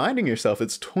keep reminding yourself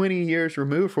it's 20 years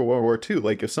removed from World War II.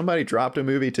 Like, if somebody dropped a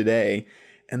movie today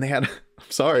and they had,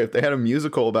 if they had a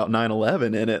musical about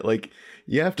 9/11 in it, like,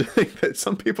 you have to think that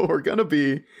some people were going to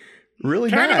be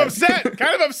really kind mad.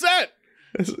 Kind of upset.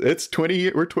 It's 20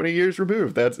 years. We're 20 years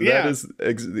removed. That is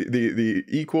the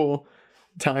equal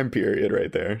time period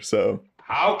right there. So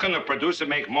How can a producer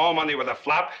make more money with a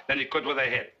flop than he could with a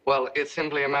hit? Well, it's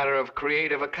simply a matter of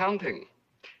creative accounting.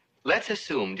 Let's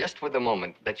assume, just for the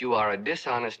moment, that you are a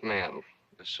dishonest man.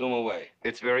 Assume away.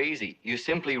 It's very easy. You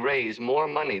simply raise more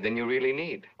money than you really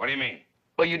need. What do you mean?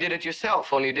 Well, you did it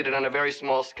yourself, only you did it on a very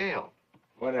small scale.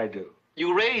 What did I do?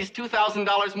 You raised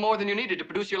 $2,000 more than you needed to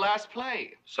produce your last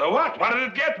play. So what? What did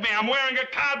it get me? I'm wearing a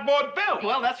cardboard belt.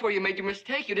 Well, that's where you made your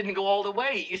mistake. You didn't go all the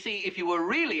way. You see, if you were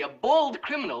really a bold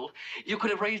criminal, you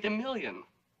could have raised $1 million.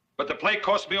 But the play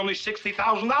cost me only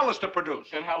 $60,000 to produce.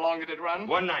 And how long did it run?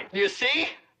 One night. Do you see?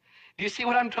 Do you see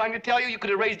what I'm trying to tell you? You could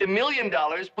have raised $1 million,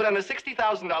 put on a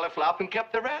 $60,000 flop, and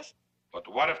kept the rest. But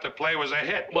what if the play was a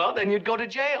hit? Well, then you'd go to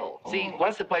jail. See,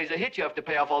 once the play's a hit, you have to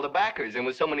pay off all the backers. And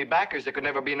with so many backers, there could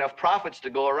never be enough profits to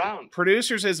go around.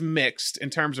 Producers is mixed in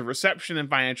terms of reception and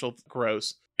financial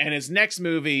gross. And his next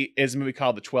movie is a movie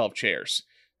called The 12 Chairs.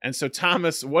 And so,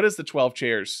 Thomas, what is The 12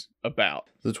 Chairs about?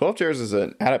 The 12 Chairs is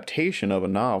an adaptation of a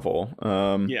novel.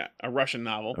 Yeah, a Russian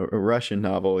novel. A Russian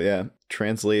novel, yeah.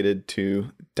 Translated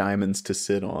to Diamonds to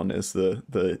Sit On is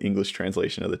the English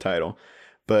translation of the title.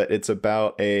 But it's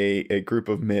about a group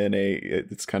of men,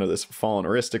 it's kind of this fallen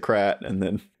aristocrat and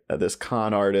then this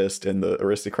con artist, and the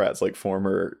aristocrat's like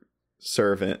former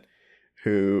servant,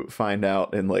 who find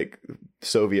out in like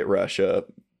Soviet Russia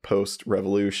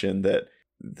post-revolution that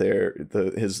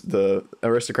the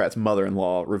aristocrat's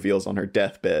mother-in-law reveals on her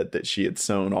deathbed that she had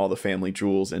sewn all the family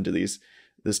jewels into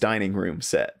this dining room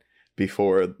set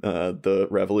before the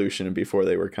revolution and before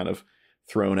they were kind of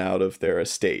thrown out of their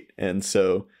estate. And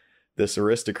so this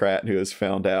aristocrat who has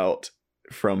found out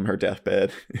from her deathbed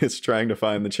is trying to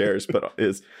find the chairs, but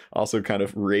is also kind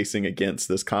of racing against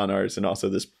this con artist, and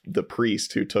also the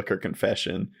priest who took her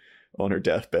confession on her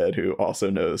deathbed, who also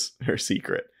knows her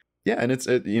secret. Yeah, and it's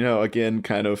again,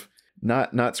 kind of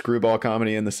not screwball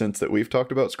comedy in the sense that we've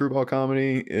talked about screwball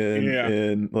comedy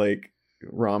in like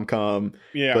rom-com,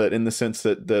 but in the sense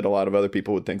that a lot of other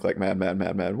people would think like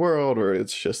Mad World, or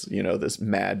it's just this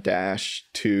mad dash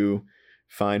to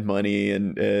find money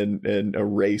and a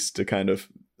race to kind of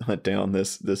hunt down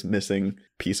this missing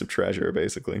piece of treasure,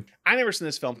 basically. I never seen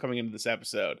this film coming into this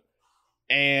episode,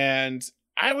 and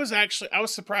I was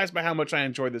surprised by how much I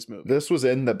enjoyed this movie. This was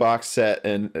in the box set,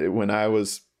 and when I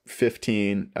was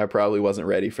 15, I probably wasn't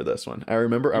ready for this one. I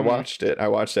remember I watched it. I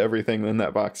watched everything in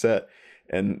that box set,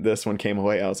 and this one came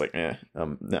away. I was like,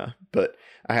 nah. But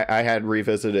I had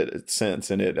revisited it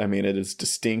since, and it is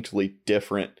distinctly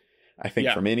different, I think,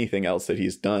 from anything else that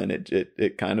he's done.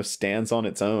 It kind of stands on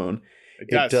its own.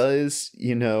 It does,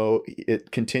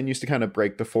 it continues to kind of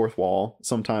break the fourth wall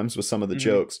sometimes with some of the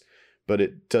jokes, but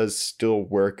it does still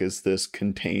work as this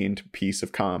contained piece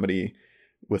of comedy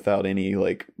without any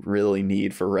like really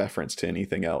need for reference to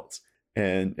anything else.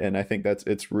 And I think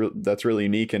that's really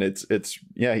unique, and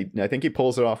I think he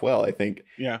pulls it off well. I think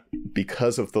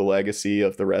because of the legacy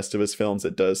of the rest of his films,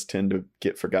 it does tend to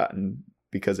get forgotten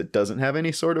because it doesn't have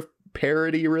any sort of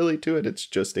parody really to it. It's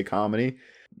just a comedy.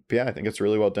 But yeah, I think it's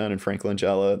really well done. And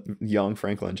young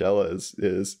Frank Langella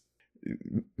is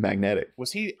magnetic.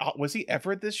 Was he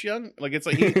ever this young? Like, it's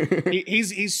like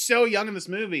he's so young in this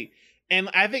movie. And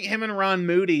I think him and Ron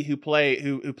Moody, who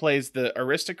plays the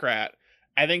aristocrat,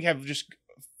 I think have just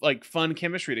like fun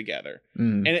chemistry together.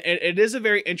 And it is a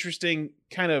very interesting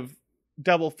kind of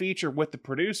double feature with the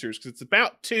producers, because it's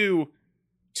about two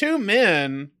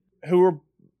men who were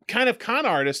kind of con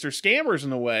artists or scammers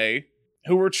in a way,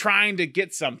 who were trying to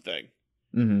get something.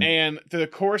 And through the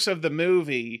course of the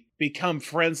movie become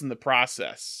friends in the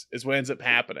process is what ends up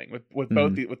happening with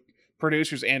both with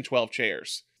producers and 12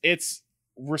 Chairs. It's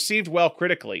received well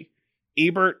critically.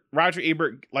 Roger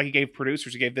Ebert, like he gave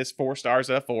producers, he gave this 4 stars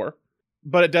out of 4,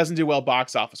 but it doesn't do well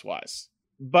box office wise.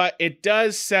 But it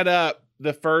does set up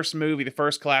the first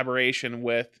collaboration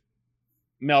with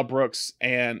Mel Brooks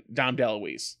and Dom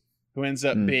DeLuise, who ends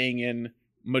up being in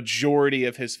majority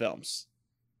of his films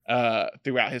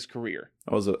throughout his career.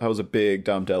 I was a big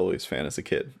Dom DeLuise fan as a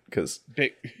kid, because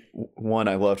one,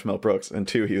 I loved Mel Brooks, and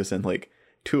 2, he was in like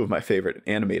 2 of my favorite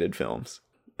animated films,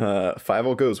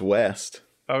 Fievel Goes West.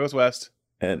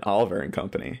 And Oliver and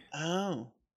Company. Oh,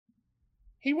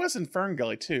 he was in Fern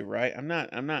Gully too, right? I'm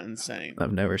not insane.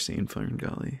 I've never seen Fern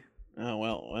Gully. Oh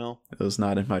well. It was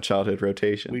not in my childhood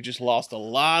rotation. We just lost a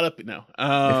lot of if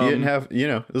you didn't have,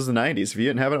 it was the 90s. If you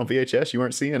didn't have it on VHS, you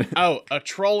weren't seeing it. Oh, A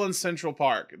Troll in Central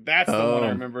Park. That's the one I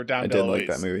remember. I did like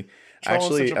that movie.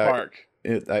 Troll in Central Park.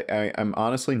 I'm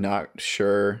honestly not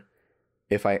sure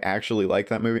if I actually like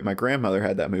that movie. My grandmother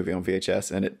had that movie on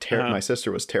VHS, and my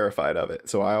sister was terrified of it.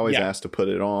 So I always asked to put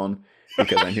it on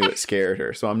because I knew it scared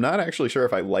her. So I'm not actually sure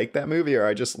if I liked that movie or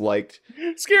I just liked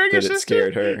Scaring your that sister.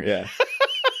 it scared her. Yeah.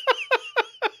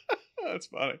 That's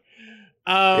funny.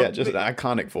 Yeah, just an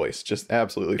iconic voice. Just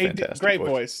absolutely fantastic. Great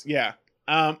voice. Yeah.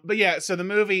 But yeah, so the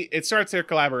movie, it starts their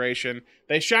collaboration.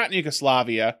 They shot in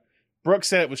Yugoslavia. Brooks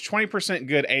said it was 20%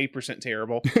 good, 80%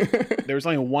 terrible. There was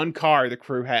only one car the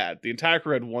crew had. The entire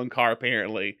crew had one car,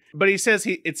 apparently. But he says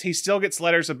he still gets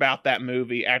letters about that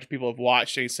movie after people have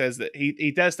watched it. He says that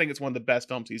he does think it's one of the best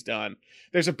films he's done.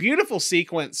 There's a beautiful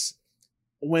sequence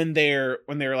when they're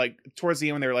like towards the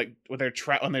end,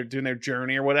 when they're doing their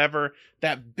journey or whatever.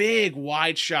 That big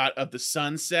wide shot of the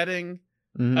sun setting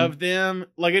of them,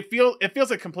 like it feels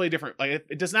like completely different. Like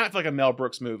it does not feel like a Mel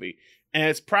Brooks movie. And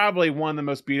it's probably one of the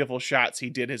most beautiful shots he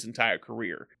did his entire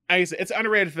career. It's an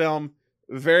underrated film,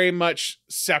 very much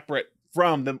separate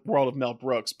from the world of Mel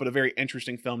Brooks, but a very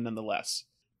interesting film nonetheless.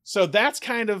 So that's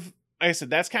kind of, like I said,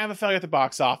 that's kind of a failure at the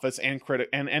box office and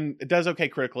it does okay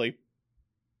critically.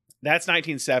 That's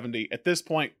 1970. At this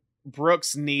point,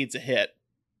 Brooks needs a hit.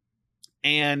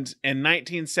 And in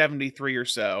 1973 or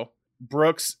so,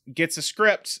 Brooks gets a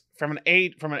script from an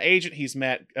agent he's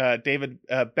met, David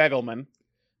Begelman.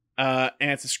 And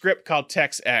it's a script called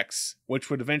Tex X,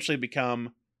 which would eventually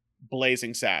become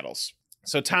Blazing Saddles.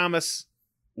 So, Thomas,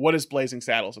 what is Blazing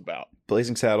Saddles about?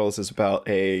 Blazing Saddles is about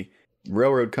a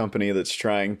railroad company that's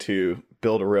trying to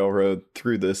build a railroad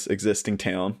through this existing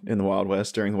town in the Wild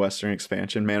West during the Western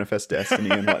expansion, Manifest Destiny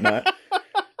and whatnot.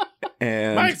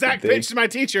 And my exact pitch to my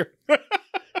teacher.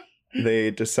 They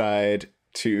decide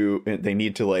they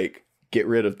need to like get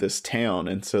rid of this town.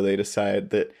 And so they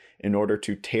decide that in order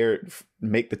to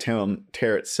make the town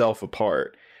tear itself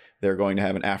apart, they're going to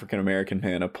have an African-American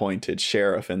man appointed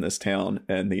sheriff in this town.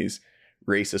 And these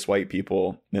racist white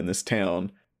people in this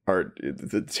town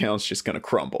the town's just going to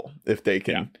crumble if they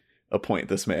can appoint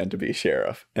this man to be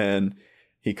sheriff. And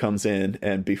he comes in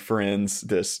and befriends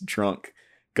this drunk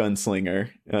gunslinger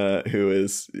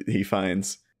he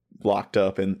finds locked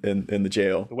up in the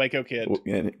jail. The Waco Kid.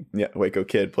 Waco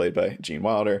Kid, played by Gene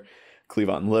Wilder.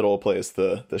 Cleavon Little plays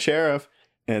the sheriff,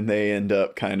 and they end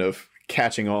up kind of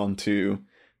catching on to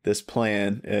this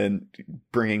plan and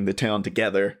bringing the town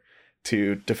together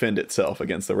to defend itself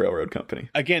against the railroad company.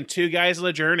 Again, two guys on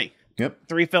a journey. Yep.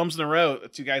 3 films in a row,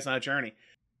 2 guys on a journey.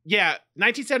 Yeah,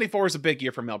 1974 is a big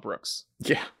year for Mel Brooks.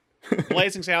 Yeah.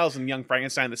 Blazing Saddles and Young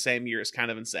Frankenstein the same year is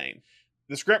kind of insane.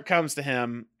 The script comes to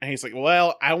him, and he's like,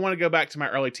 well, I want to go back to my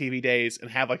early TV days and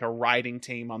have like a writing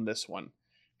team on this one.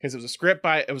 Because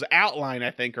it was outline, I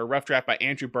think, or rough draft by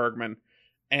Andrew Bergman.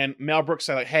 And Mel Brooks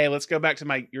said, like, hey, let's go back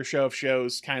to your show of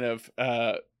shows kind of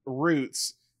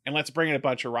roots, and let's bring in a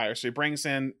bunch of writers. So he brings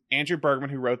in Andrew Bergman,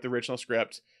 who wrote the original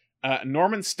script,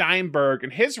 Norman Steinberg,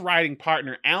 and his writing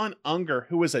partner, Alan Unger,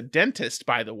 who was a dentist,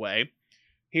 by the way.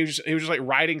 He was just like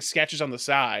writing sketches on the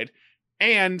side,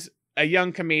 and a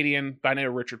young comedian by the name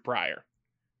of Richard Pryor.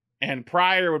 And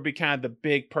Pryor would be kind of the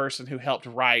big person who helped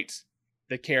write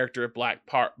the character of Black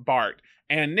Bart.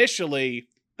 And initially,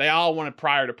 they all wanted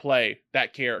Pryor to play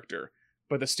that character,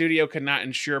 but the studio could not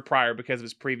insure Pryor because of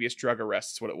his previous drug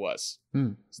arrests. That's what it was.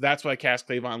 So that's why I cast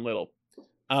Cleavon Little.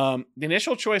 The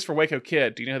initial choice for Waco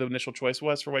Kid, do you know who the initial choice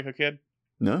was for Waco Kid?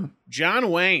 No. John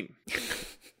Wayne.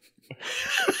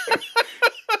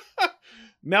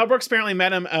 Mel Brooks apparently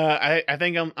met him, I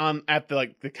think on at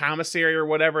the commissary or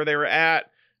whatever they were at.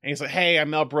 And he's like, hey,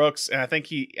 I'm Mel Brooks. And I think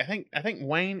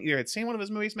Wayne either had seen one of his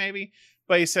movies maybe,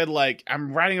 but he said like,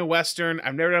 I'm writing a Western.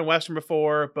 I've never done a Western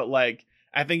before, but like,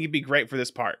 I think you'd be great for this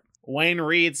part. Wayne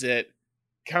reads it,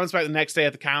 comes back the next day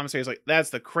at the commissary. He's like, that's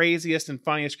the craziest and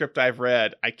funniest script I've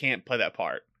read. I can't play that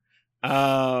part.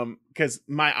 Because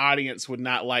my audience would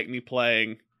not like me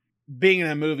being in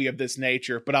a movie of this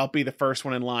nature, but I'll be the first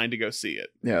one in line to go see it.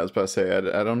 Yeah, I was about to say,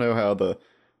 I don't know how the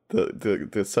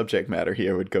subject matter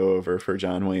here would go over for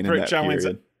John Wayne in that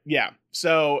period. Yeah.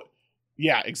 So,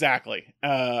 yeah, exactly.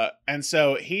 And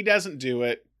so he doesn't do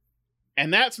it.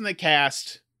 And that's when they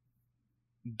cast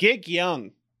Gig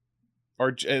Young,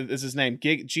 or is his name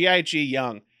G.I.G.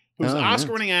 Young, who's an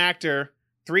Oscar-winning actor,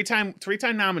 three-time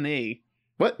nominee.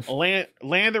 What?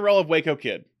 Landed the role of Waco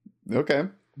Kid. Okay.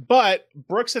 But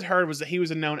Brooks had heard was that he was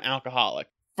a known alcoholic.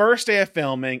 First day of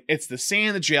filming, it's the scene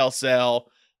in the jail cell,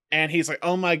 and he's like,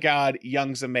 oh my God,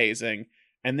 Young's amazing.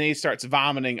 And then he starts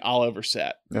vomiting all over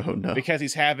set. Oh no. Because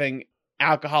he's having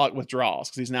alcoholic withdrawals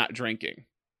because he's not drinking.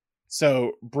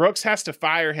 So Brooks has to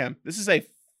fire him. This is a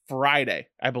Friday,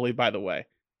 I believe, by the way.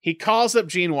 He calls up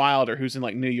Gene Wilder, who's in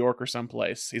like New York or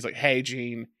someplace. He's like, hey,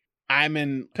 Gene, I'm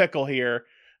in pickle here.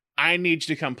 I need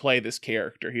you to come play this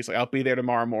character. He's like, I'll be there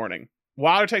tomorrow morning.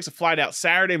 Wilder takes a flight out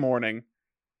Saturday morning,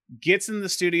 gets in the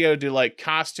studio to like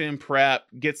costume prep,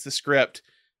 gets the script.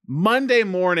 Monday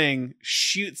morning,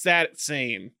 shoots that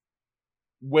scene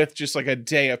with just like a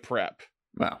day of prep.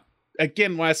 Wow.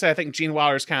 Again, when I say I think Gene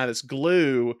Wilder is kind of this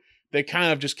glue that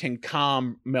kind of just can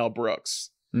calm Mel Brooks.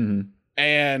 Mm-hmm.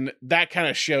 And that kind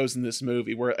of shows in this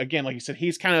movie where, again, like you said,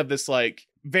 he's kind of this like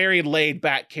very laid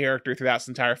back character throughout this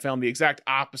entire film, the exact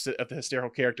opposite of the hysterical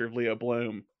character of Leo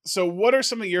Bloom. So what are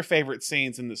some of your favorite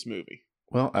scenes in this movie?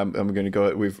 Well, I'm going to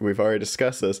go. We've already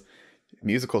discussed this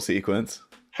musical sequence.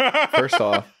 First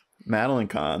off, Madeline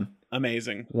Kahn,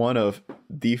 amazing, one of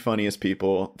the funniest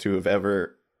people to have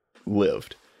ever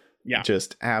lived. Yeah,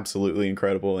 just absolutely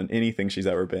incredible in anything she's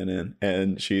ever been in,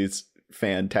 and she's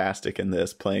fantastic in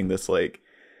this, playing this like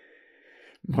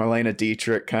Marlene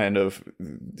Dietrich kind of,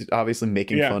 obviously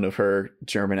making fun of her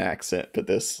German accent, but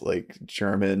this like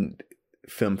German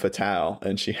femme fatale,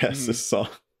 and she has this song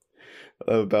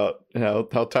about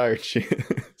how tired she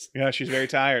is. Yeah, she's very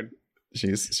tired.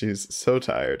 She's so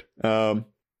tired.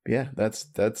 Yeah, that's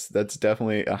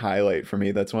definitely a highlight for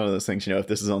me. That's one of those things, if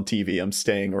this is on TV,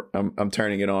 I'm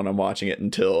turning it on, I'm watching it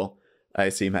until I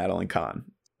see Madeline Kahn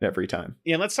every time.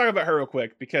 Yeah, let's talk about her real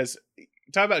quick, because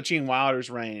talk about Gene Wilder's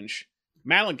range.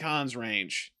 Madeline Kahn's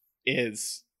range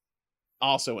is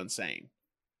also insane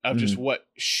of just what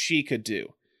she could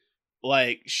do.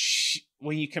 Like,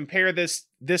 when you compare this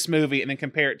movie and then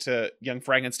compare it to Young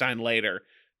Frankenstein later,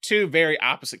 two very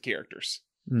opposite characters.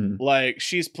 Like,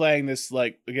 she's playing this,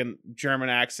 like, again, German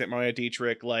accent, Marlene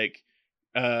Dietrich, like,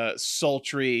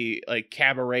 sultry, like,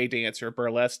 cabaret dancer,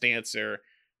 burlesque dancer.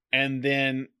 And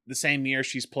then the same year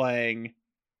she's playing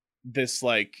this,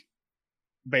 like,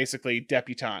 basically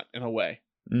debutante in a way,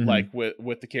 like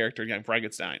with the character Young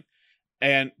Frankenstein.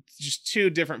 And just two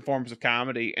different forms of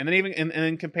comedy. And then and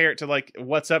then compare it to, like,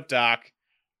 What's Up, Doc?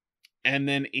 And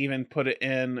then even put it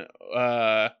in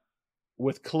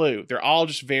with Clue. They're all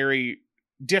just very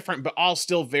different, but all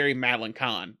still very Madeline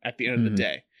Kahn at the end of the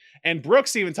day. And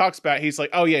Brooks even talks about, he's like,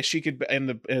 oh yeah, she could,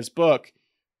 in his book,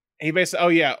 he basically, oh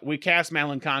yeah, we cast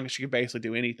Madeline Kahn because she could basically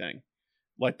do anything.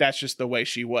 Like, that's just the way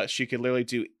she was. She could literally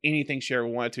do anything she ever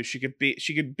wanted to. She could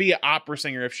be an opera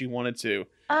singer if she wanted to.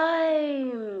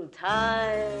 I'm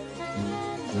tired,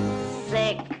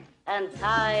 sick and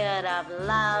tired of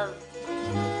love.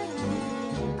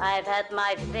 I've had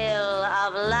my fill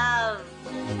of love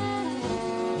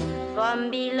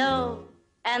from below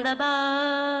and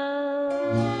above.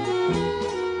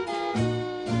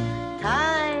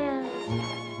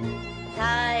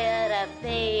 Tired of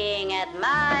being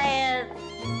admired.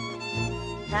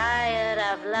 Tired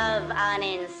of love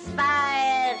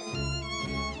uninspired.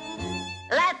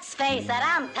 Let's face it,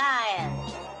 I'm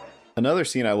tired. Another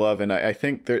scene I love, and I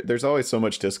think there's always so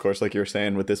much discourse, like you were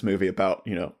saying with this movie, about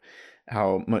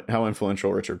how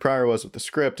influential Richard Pryor was with the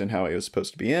script and how he was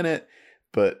supposed to be in it.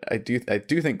 But I do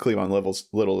think Cleavon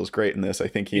Little is great in this. I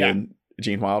think he and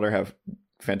Gene Wilder have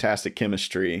fantastic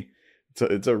chemistry.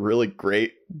 It's a really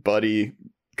great buddy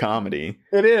comedy.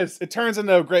 It is. It turns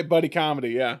into a great buddy comedy.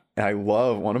 Yeah. I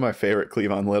love, one of my favorite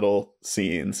Cleavon Little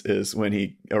scenes is when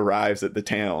he arrives at the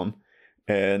town,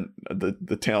 and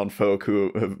the town folk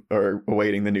who are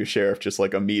awaiting the new sheriff just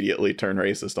like immediately turn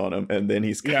racist on him. And then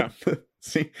he's got the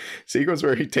sequence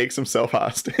where he takes himself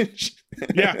hostage.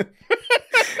 Yeah.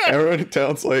 Everyone in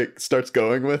town's like starts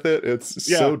going with it. It's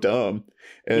so dumb.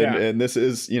 And this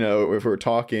is, if we're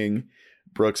talking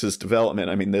Brooks's development,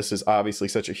 I mean, this is obviously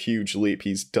such a huge leap.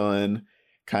 He's done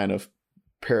kind of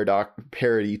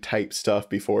parody type stuff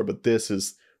before, but this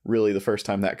is really the first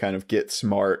time that kind of get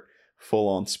smart, full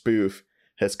on spoof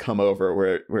has come over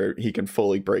where he can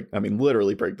fully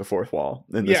literally break the fourth wall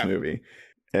in this movie.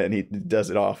 And he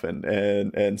does it often.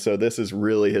 And so this is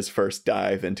really his first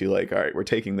dive into, like, all right, we're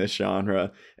taking this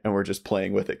genre and we're just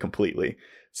playing with it completely.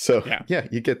 So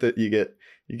you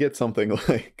get something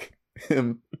like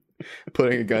him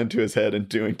putting a gun to his head and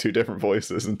doing two different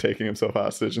voices and taking himself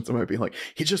hostage, and somebody being like,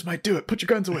 he just might do it. Put your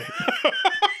guns away.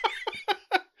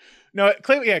 No,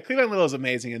 Cleavon Little is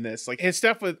amazing in this. Like, his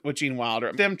stuff with Gene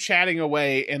Wilder, them chatting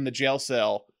away in the jail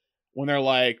cell when they're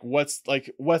like, what's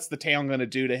the town going to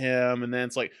do to him? And then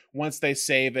it's like, once they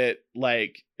save it,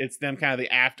 like, it's them kind of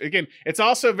the after. Again, it's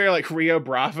also very like Rio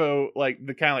Bravo, like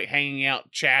the kind of like hanging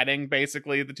out, chatting,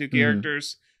 basically, the two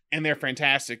characters. And they're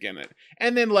fantastic in it.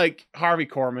 And then, like, Harvey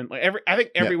Korman, like I think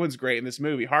everyone's great in this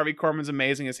movie. Harvey Korman's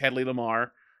amazing as Hedley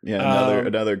Lamar. Yeah,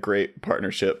 another great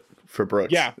partnership for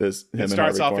Brooks. Yeah, is him. It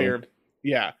starts off here.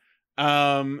 Yeah,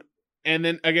 and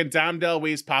then again, Dom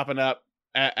DeLuise popping up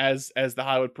as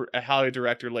the Hollywood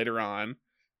director later on.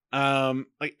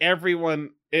 Like,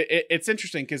 everyone, it's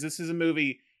interesting because this is a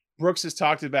movie Brooks has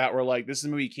talked about where like this is a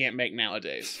movie you can't make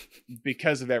nowadays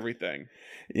because of everything.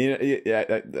 Yeah,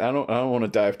 I don't want to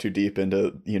dive too deep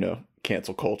into,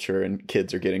 cancel culture and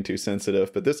kids are getting too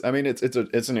sensitive, but this, I mean,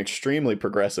 it's an extremely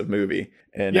progressive movie,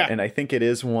 and I think it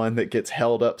is one that gets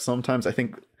held up sometimes. I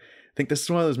think this is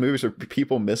one of those movies where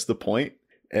people miss the point.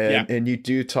 And you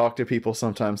do talk to people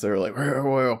sometimes that are like,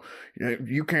 well,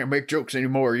 you can't make jokes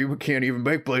anymore. You can't even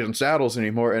make Blazing Saddles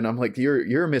anymore. And I'm like,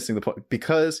 you're missing the point.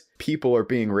 Because people are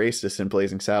being racist in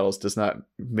Blazing Saddles does not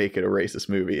make it a racist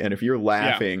movie. And if you're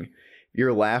laughing,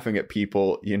 you're laughing at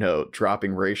people,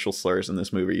 dropping racial slurs in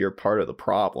this movie. You're part of the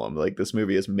problem. Like, this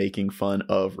movie is making fun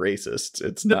of racists.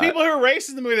 It's the people who are racist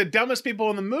in the movie, the dumbest people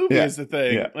in the movie is the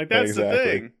thing. Yeah, like, that's exactly the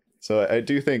thing. So I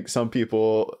do think some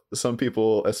people,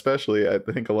 especially, I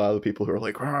think a lot of the people who are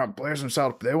like, Blazing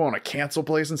Saddles, they want to cancel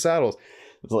Blazing Saddles.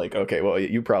 It's like, okay, well,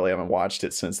 you probably haven't watched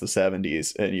it since the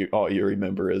 70s, and all you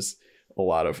remember is a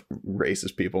lot of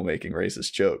racist people making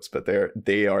racist jokes, but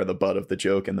they are the butt of the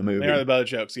joke in the movie. They are the butt of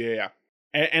jokes, yeah.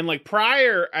 And like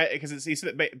Pryor, because he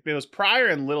said that it was Pryor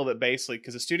and Little that basically,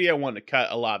 because the studio wanted to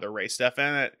cut a lot of the race stuff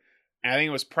in it. I think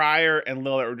it was Pryor and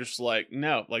Little that were just like,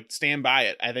 no, like stand by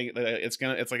it. I think it's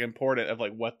like important of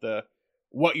like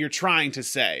what you're trying to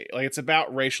say. Like, it's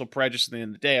about racial prejudice at the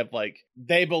end of the day of like,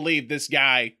 they believe this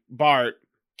guy, Bart,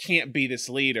 can't be this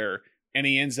leader, and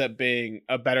he ends up being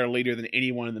a better leader than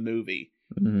anyone in the movie.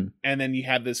 Mm-hmm. And then you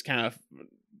have this kind of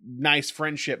nice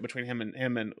friendship between him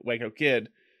and Waco Kid,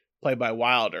 played by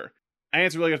Wilder. I think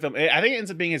it's a really good film. I think it ends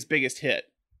up being his biggest hit,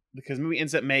 because the movie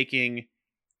ends up making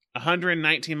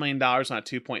 $119 million on a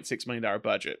 $2.6 million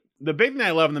budget. The big thing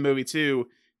I love in the movie too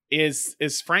is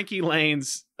Frankie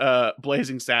Lane's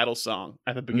Blazing Saddles song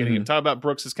at the beginning. Mm-hmm. Talk about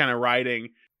Brooks's kind of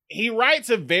writing. He writes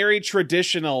a very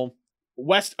traditional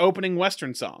opening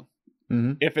Western song.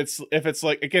 Mm-hmm. If it's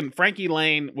like, again, Frankie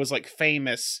Lane was like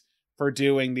famous for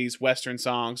doing these Western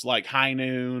songs like High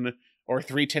Noon or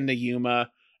 3:10 to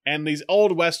Yuma. And these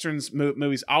old Westerns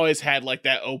movies always had like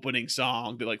that opening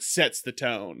song that like sets the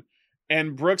tone.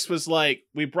 And Brooks was like,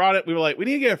 we were like, we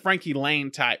need to get a Frankie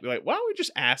Lane type. We're like, why don't we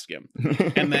just ask him?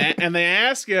 and they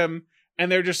ask him,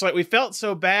 and they're just like, we felt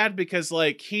so bad because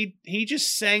like he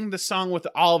just sang the song with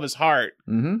all of his heart.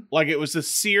 Mm-hmm. Like it was a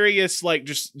serious, like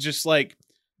just like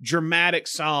dramatic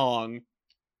song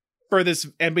for this,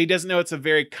 but he doesn't know it's a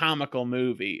very comical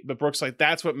movie. But Brooks like,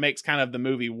 that's what makes kind of the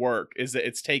movie work, is that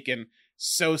it's taken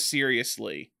so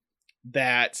seriously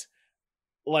that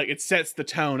like it sets the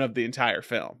tone of the entire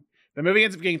film. The movie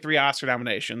ends up getting 3 Oscar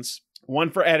nominations,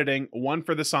 1 for editing, 1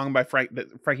 for the song by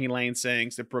that Frankie Lane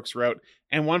sings that Brooks wrote,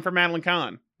 and 1 for Madeline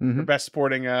Kahn for Best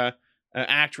Supporting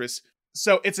Actress.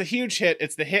 So it's a huge hit.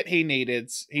 It's the hit he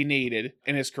needed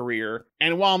in his career.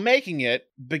 And while making it,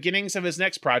 beginnings of his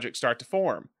next project start to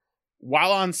form.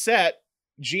 While on set,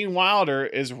 Gene Wilder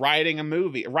is writing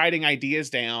ideas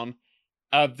down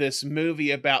of this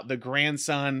movie about the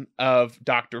grandson of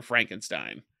Dr.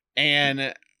 Frankenstein.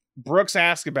 And Brooks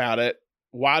asks about it.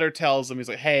 Wilder tells him, he's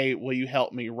like, hey, will you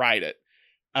help me write it?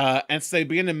 And so they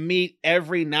begin to meet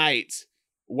every night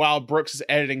while Brooks is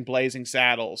editing Blazing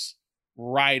Saddles,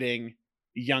 writing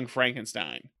Young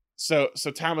Frankenstein. So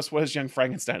Thomas, what is Young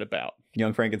Frankenstein about?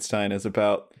 Young Frankenstein is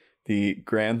about the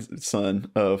grandson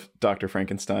of Dr.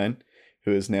 Frankenstein,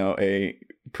 who is now a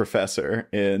professor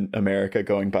in America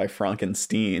going by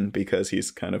Frankenstein because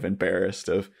he's kind of embarrassed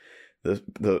of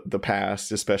the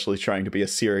past, especially trying to be a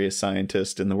serious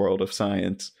scientist in the world of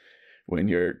science when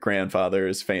your grandfather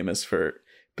is famous for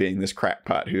being this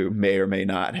crackpot who may or may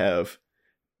not have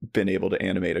been able to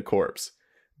animate a corpse.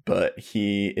 But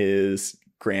he is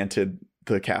granted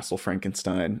the Castle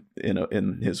Frankenstein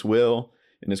in his will,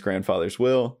 in his grandfather's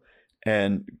will,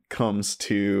 and comes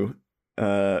to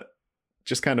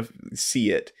just kind of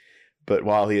see it. But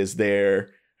while he is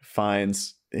there,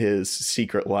 finds his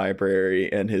secret library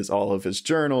and all of his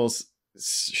journals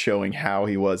showing how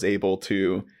he was able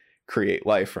to create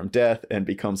life from death, and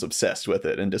becomes obsessed with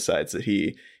it and decides that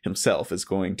he himself is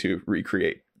going to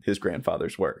recreate his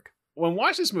grandfather's work. When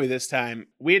watching this movie this time,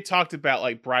 we had talked about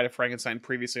like Bride of Frankenstein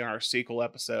previously on our sequel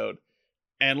episode.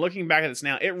 And looking back at this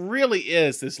now, it really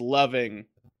is this loving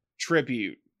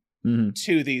tribute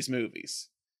to these movies.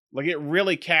 Like, it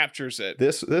really captures it.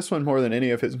 This one, more than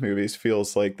any of his movies,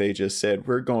 feels like they just said,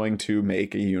 we're going to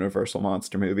make a Universal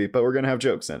monster movie, but we're going to have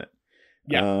jokes in it.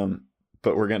 Yeah.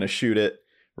 But we're going to shoot it.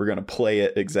 We're going to play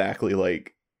it exactly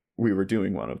like we were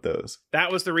doing one of those. That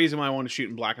was the reason why I wanted to shoot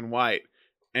in black and white.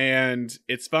 And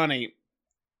it's funny.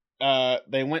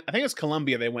 They went, I think it was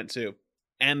Columbia they went to.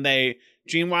 And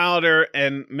Gene Wilder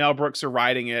and Mel Brooks are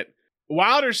writing it.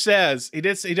 Wilder says, he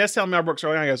does tell Mel Brooks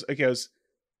early on, he goes,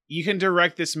 you can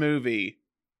direct this movie,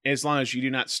 as long as you do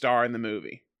not star in the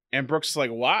movie. And Brooks is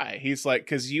like, why? He's like,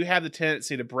 because you have the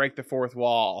tendency to break the fourth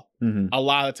wall a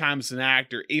lot of the times as an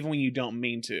actor, even when you don't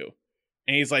mean to.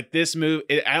 And he's like, this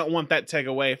movie, I don't want that to take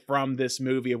away from this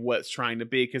movie of what it's trying to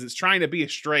be, because it's trying to be a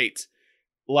straight,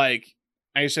 like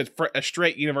I said, a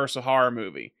straight Universal horror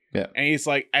movie. Yeah. And he's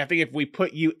like, I think if we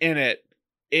put you in it,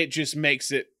 it just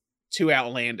makes it too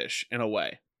outlandish in a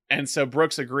way. And so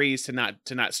Brooks agrees to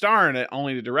not star in it,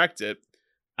 only to direct it.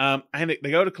 And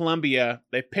they go to Columbia.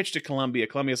 They pitch to Columbia.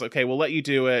 Columbia's like, okay, we'll let you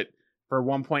do it for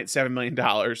 $1.7 million.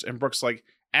 And Brooks like,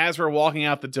 as we're walking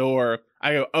out the door,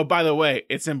 I go, oh, by the way,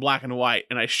 it's in black and white.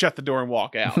 And I shut the door and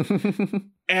walk out.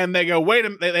 And they go, wait a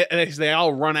minute. They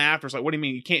all run after. It's like, what do you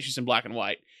mean you can't shoot in black and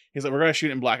white? He's like, we're going to shoot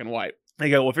it in black and white. They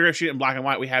go, well, if you're going to shoot it in black and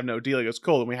white, we have no deal. He goes,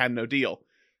 cool, then we had no deal.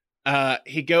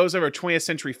 He goes over 20th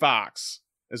Century Fox,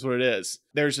 is what it is.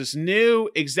 There's this new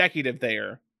executive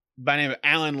there by the name of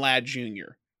Alan Ladd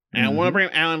Jr. And I want to bring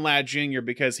up Alan Ladd Jr.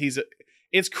 because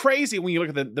it's crazy when you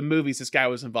look at the movies this guy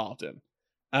was involved in.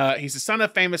 He's the son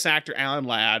of famous actor Alan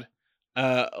Ladd.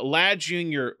 Ladd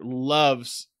Jr.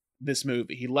 loves this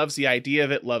movie. He loves the idea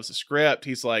of it, loves the script.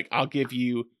 He's like, I'll give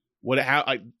you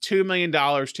 $2 million,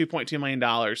 $2.2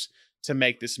 million to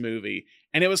make this movie.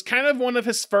 And it was kind of one of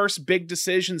his first big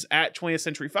decisions at 20th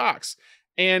Century Fox.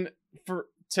 And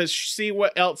to see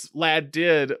what else Ladd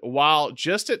did while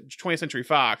just at 20th Century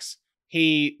Fox,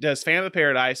 he does Phantom of the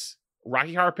Paradise,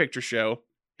 Rocky Horror Picture Show,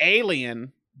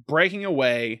 Alien, Breaking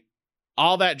Away,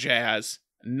 all that jazz,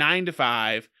 9 to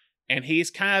 5, and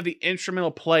he's kind of the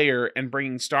instrumental player in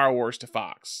bringing Star Wars to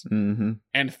Fox,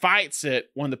 and fights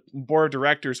it when the board of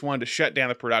directors wanted to shut down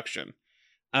the production.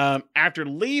 After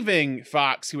leaving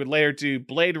Fox, he would later do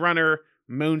Blade Runner,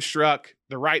 Moonstruck,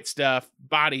 The Right Stuff,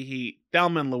 Body Heat,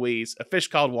 Thelma and Louise, A Fish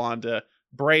Called Wanda,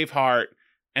 Braveheart,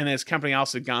 and then his company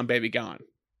also Gone Baby Gone.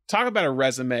 Talk about a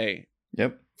resume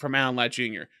from Alan Ladd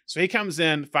Jr. So he comes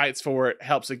in, fights for it,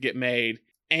 helps it get made.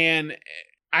 And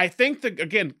I think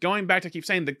again, going back to keep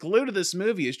saying, the glue to this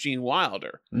movie is Gene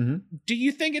Wilder. Do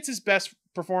you think it's his best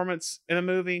performance in a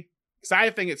movie? Because I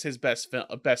think it's his best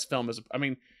film. I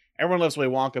mean, everyone loves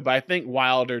Willy Wonka, but I think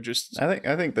Wilder just I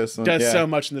think this one does so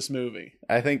much in this movie.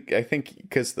 I think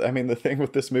because I mean the thing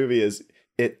with this movie is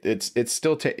it's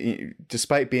still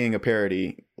despite being a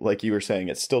parody, like you were saying,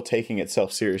 it's still taking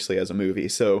itself seriously as a movie.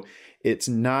 So it's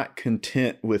not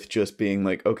content with just being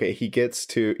like, okay, he gets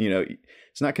to,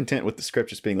 it's not content with the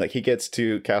script just being like, he gets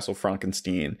to Castle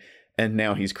Frankenstein and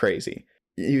now he's crazy.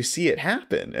 You see it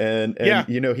happen. And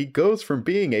he goes from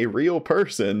being a real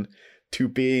person to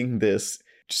being this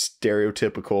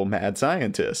stereotypical mad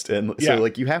scientist, and so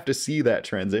like you have to see that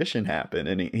transition happen,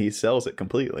 and he sells it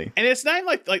completely. And it's not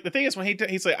like the thing is when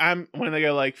he's like, when they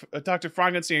go like Dr.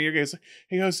 Frankenstein,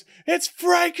 he goes it's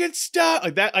Frankenstein,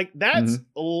 like that, like that's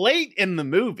late in the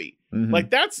movie, like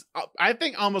that's I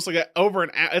think almost like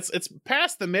it's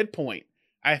past the midpoint.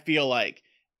 I feel like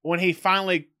when he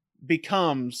finally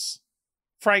becomes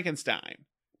Frankenstein,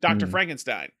 Dr.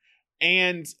 Frankenstein,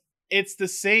 and it's the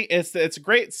same. It's a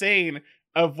great scene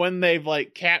of when they've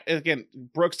like again,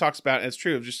 Brooks talks about it, and it's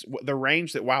true of just the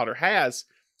range that Wilder has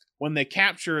when they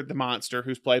capture the monster,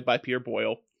 who's played by Peter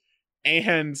Boyle,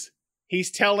 and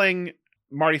he's telling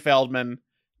Marty Feldman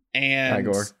and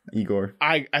Igor,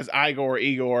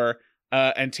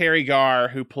 and Terry Garr,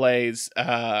 who plays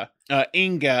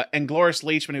Inga, and Gloris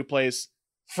Leachman, who plays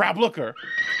Frau Blucher.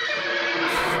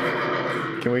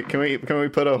 Can we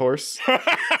put a horse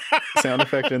sound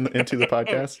effect into the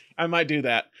podcast? I might do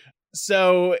that.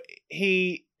 So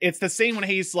it's the scene when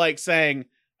he's like saying,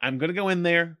 I'm going to go in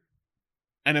there,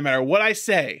 and no matter what I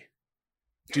say,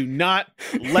 do not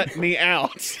let me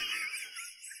out. If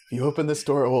you open this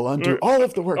door, it will undo all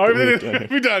of the work that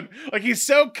we've done. Like, he's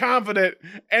so confident.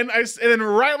 And then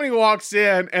right when he walks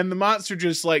in and the monster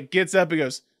just like gets up and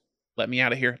goes, let me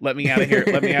out of here. Let me out of here.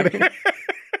 Let me out of here.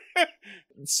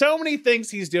 So many things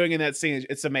he's doing in that scene.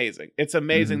 It's amazing. It's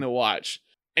amazing to watch.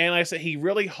 And like I said, he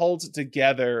really holds it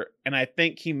together. And I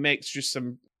think he makes just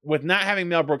with not having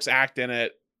Mel Brooks act in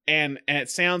it. And it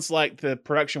sounds like the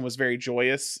production was very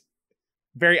joyous,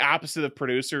 very opposite of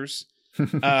producers.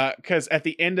 Because at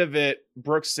the end of it,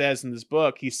 Brooks says in this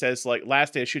book, he says like,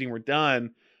 last day of shooting, we're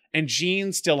done. And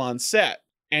Gene's still on set.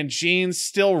 And Gene's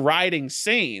still writing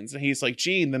scenes. And he's like,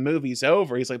 Gene, the movie's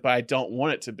over. He's like, but I don't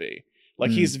want it to be.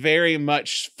 Like, he's very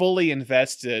much fully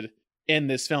invested in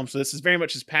this film. So this is very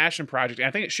much his passion project. And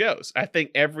I think it shows. I think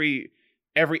every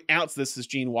ounce of this is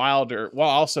Gene Wilder, well,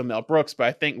 also Mel Brooks, but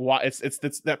I think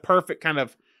it's that perfect kind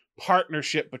of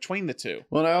partnership between the two.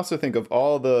 Well, and I also think of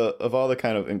all the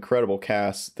kind of incredible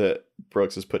casts that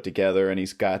Brooks has put together, and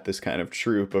he's got this kind of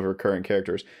troupe of recurring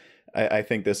characters. I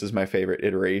think this is my favorite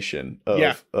iteration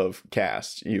Yeah. of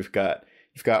cast. You've got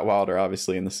Wilder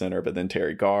obviously in the center, but then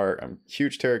Terry Garr. I'm a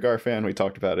huge Terry Garr fan. We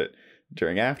talked about it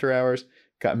during After Hours.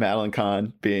 Got Madeline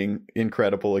Kahn being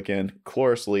incredible again.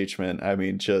 Cloris Leachman, I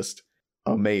mean, just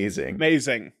amazing.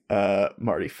 Amazing.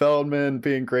 Marty Feldman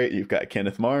being great. You've got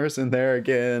Kenneth Mars in there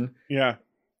again. Yeah.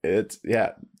 It's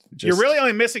You're really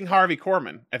only missing Harvey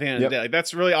Korman at the end of Yep. the day. Like,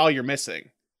 that's really all you're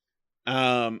missing.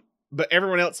 But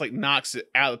everyone else like knocks it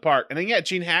out of the park. And then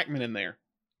Gene Hackman in there.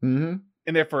 Mm-hmm.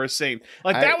 In there for a scene.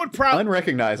 Like that would probably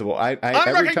unrecognizable. I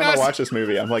every time I watch this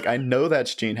movie, I'm like, I know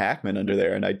that's Gene Hackman under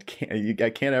there, and I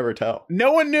can't ever tell.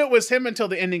 No one knew it was him until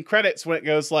the ending credits when it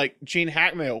goes like Gene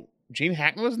Hackman. Gene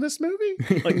Hackman was in this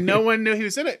movie? Like no one knew he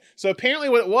was in it. So apparently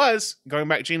what it was, going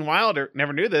back to Gene Wilder,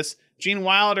 never knew this, Gene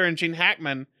Wilder and Gene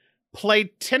Hackman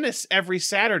played tennis every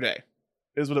Saturday,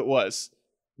 is what it was.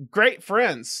 Great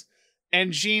friends.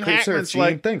 And Gene Great Hackman's serve, Gene.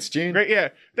 like, thanks, Gene. great, yeah,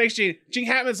 thanks, Gene. Gene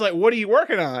Hackman's like, what are you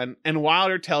working on? And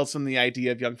Wilder tells him the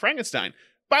idea of Young Frankenstein.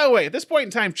 By the way, at this point in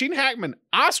time, Gene Hackman,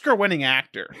 Oscar-winning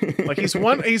actor. Like he's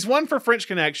won for French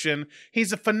Connection.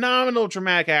 He's a phenomenal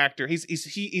dramatic actor.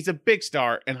 He's a big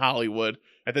star in Hollywood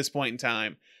at this point in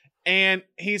time. And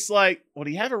he's like, well,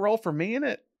 do you have a role for me in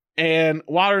it? And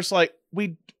Wilder's like,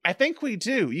 I think we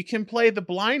do. You can play the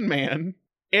blind man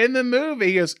in the movie.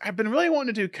 He goes, I've been really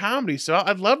wanting to do comedy, so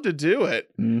I'd love to do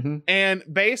it. Mm-hmm. And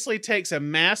basically takes a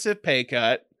massive pay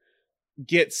cut,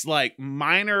 gets like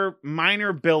minor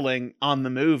billing on the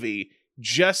movie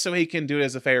just so he can do it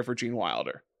as a favor for Gene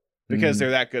Wilder because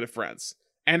they're that good of friends.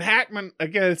 And Hackman,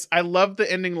 again, I love the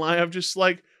ending line of just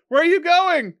like, where are you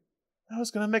going? I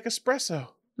was going to make espresso.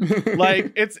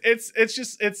 Like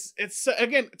it's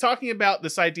again, talking about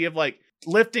this idea of like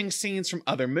lifting scenes from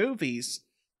other movies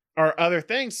or other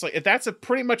things. Like if that's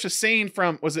pretty much a scene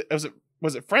from, was it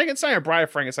Frankenstein or Bride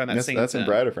of Frankenstein? That's in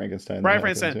Bride of Frankenstein. Bride of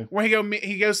Frankenstein, where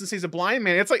he goes and sees a blind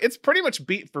man. It's like, it's pretty much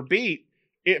beat for beat.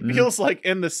 It feels like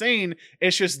in the scene,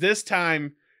 it's just this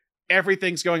time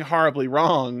everything's going horribly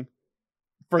wrong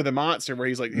for the monster, where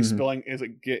he's spilling,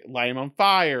 lighting him on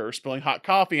fire or spilling hot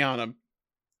coffee on him.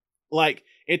 Like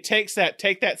it take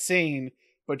that scene,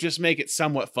 but just make it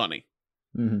somewhat funny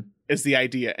is the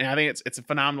idea. And I think it's a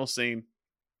phenomenal scene.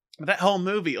 But that whole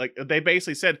movie, like they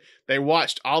basically said, they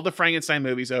watched all the Frankenstein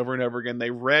movies over and over again. They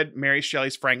read Mary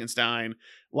Shelley's Frankenstein.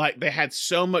 Like they had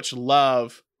so much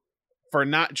love for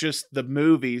not just the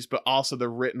movies, but also the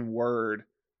written word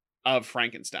of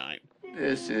Frankenstein.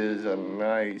 This is a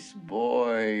nice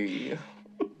boy.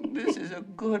 This is a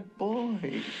good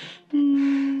boy.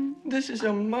 This is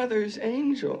a mother's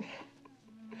angel.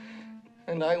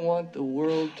 And I want the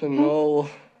world to know,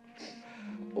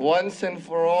 once and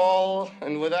for all,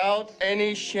 and without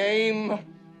any shame,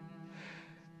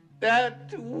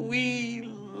 that we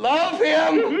love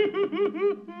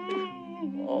him.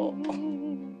 Oh.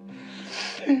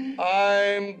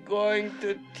 I'm going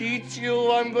to teach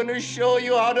you, I'm going to show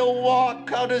you how to walk,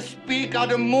 how to speak, how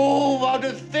to move, how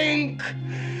to think.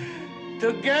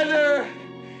 Together,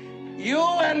 you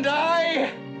and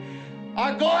I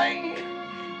are going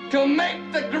to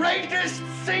make the greatest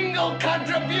single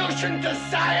contribution to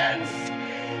science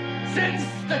since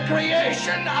the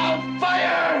creation of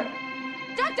fire.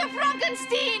 Dr.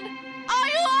 Frankenstein, are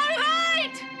you all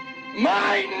right?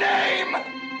 My name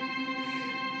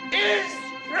is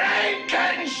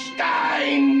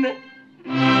Frankenstein.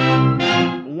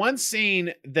 One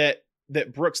scene that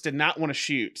Brooks did not want to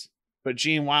shoot, but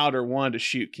Gene Wilder wanted to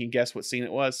shoot. Can you guess what scene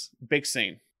it was? Big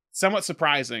scene. Somewhat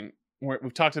surprising.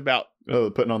 We've talked about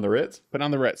putting on the Ritz. Putting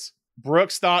on the Ritz.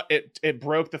 Brooks thought it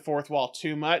broke the fourth wall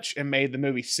too much and made the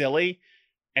movie silly.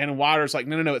 And Wilder's like,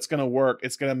 no, it's going to work.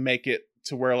 It's going to make it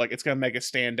to where like it's going to make it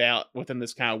stand out within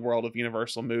this kind of world of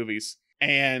Universal movies.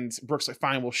 And Brooks like,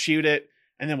 fine, we'll shoot it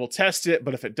and then we'll test it.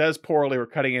 But if it does poorly, we're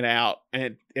cutting it out.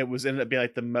 And it was ended up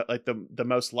being like the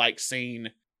most liked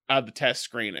scene of the test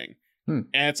screening. And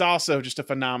it's also just a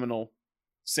phenomenal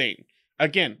scene.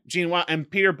 Again, Gene Wilder and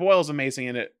Peter Boyle's amazing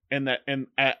in it,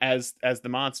 as the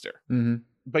monster.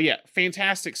 But yeah,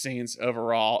 fantastic scenes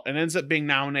overall. It ends up being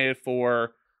nominated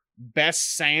for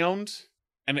Best Sound,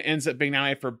 and it ends up being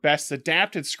nominated for Best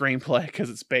Adapted Screenplay because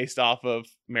it's based off of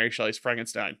Mary Shelley's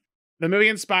Frankenstein. The movie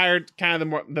inspired kind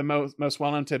of the most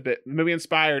well-known tidbit. The movie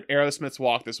inspired Aerosmith's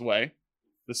 "Walk This Way,"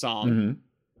 the song,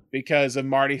 because of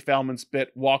Marty Feldman's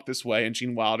bit "Walk This Way," and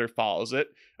Gene Wilder follows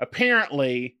it.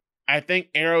 Apparently, I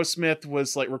think Aerosmith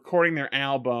was like recording their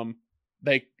album.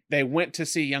 They went to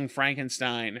see Young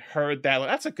Frankenstein, heard that, like,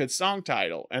 that's a good song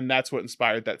title, and that's what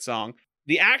inspired that song.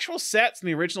 The actual sets in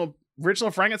the original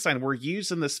Frankenstein were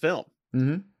used in this film.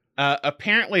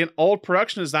 Apparently, an old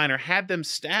production designer had them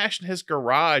stashed in his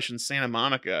garage in Santa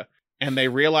Monica And they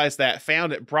realized that,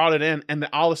 found it, brought it in, and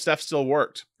all the stuff still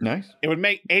worked. Nice. It would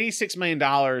make $86 million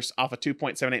off a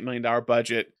 $2.78 million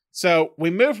budget. So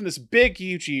we moved from this big,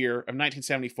 huge year of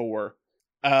 1974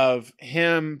 of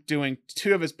him doing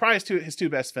his two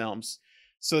best films.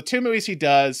 So the two movies he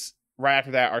does right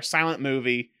after that are Silent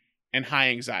Movie and High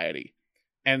Anxiety.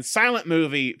 And Silent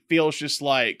Movie feels just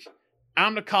like,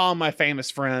 I'm going to call my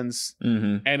famous friends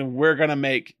and we're going to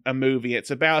make a movie. It's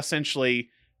about essentially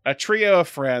a trio of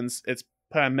friends. It's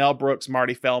Mel Brooks,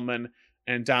 Marty Feldman,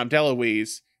 and Dom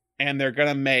DeLuise. And they're going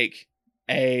to make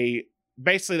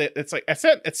basically it's like,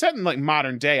 it's set in like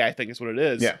modern day, I think is what it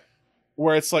is. Yeah.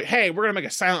 Where it's like, hey, we're going to make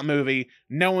a silent movie.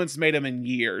 No one's made them in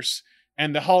years.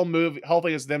 And the whole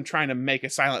thing is them trying to make a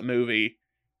silent movie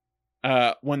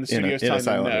when the studio's telling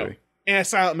them no. In a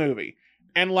silent movie.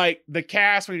 And like the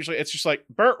cast, it's just like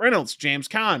Burt Reynolds, James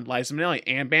Caan, Liza Minnelli,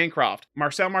 Anne Bancroft,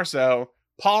 Marcel Marceau,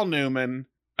 Paul Newman,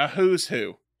 a who's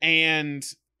who. And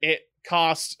it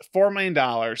costs $4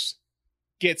 million,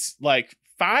 gets like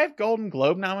 5 Golden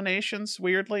Globe nominations,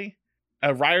 weirdly.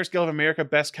 A Writers Guild of America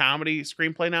Best Comedy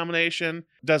Screenplay nomination.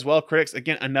 Does well critics.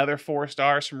 Again, another 4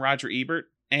 stars from Roger Ebert.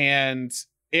 And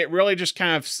it really just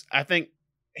kind of, I think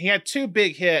he had 2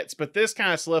 big hits, but this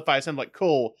kind of solidifies him like,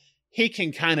 cool, he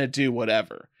can kind of do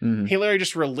whatever. He literally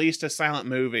just released a silent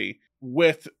movie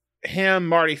with him,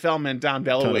 Marty Feldman, Dom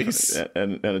DeLuise,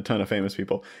 and a ton of famous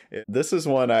people. This is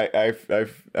one I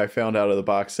found out of the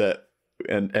box set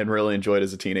and really enjoyed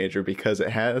as a teenager because it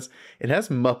has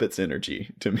Muppets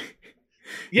energy to me.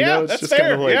 Yeah, it's that's just fair.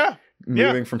 kind of like yeah.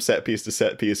 moving from set piece to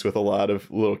set piece with a lot of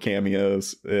little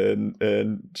cameos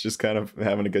and just kind of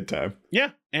having a good time.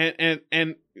 Yeah,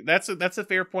 and that's a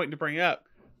fair point to bring up.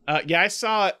 I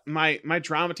saw it. My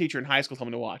drama teacher in high school told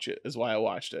me to watch it. Is why I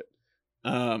watched it.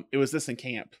 It was this in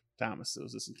camp, Thomas. It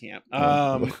was this in camp. They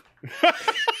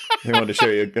wanted to show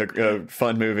you a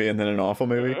fun movie and then an awful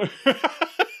movie.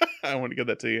 I want to give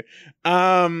that to you.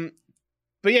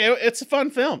 But yeah, it's a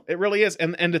fun film. It really is.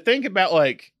 And to think about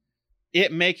like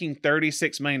it making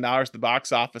 $36 million at the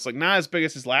box office, like not as big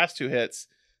as his last 2 hits,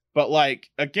 but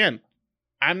like again,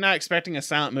 I'm not expecting a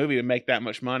silent movie to make that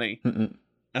much money.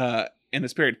 In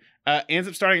this period. Ends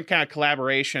up starting a kind of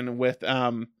collaboration with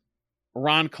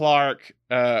Ron Clark,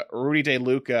 Rudy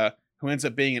DeLuca, who ends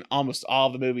up being in almost all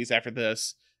of the movies after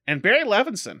this, and Barry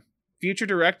Levinson, future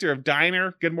director of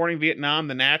Diner, Good Morning Vietnam,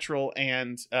 The Natural,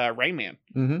 and Rayman.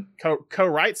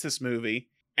 Co-writes this movie,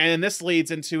 and this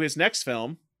leads into his next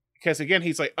film, because again,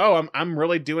 he's like, oh, I'm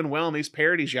really doing well in these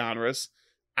parody genres.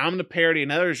 I'm going to parody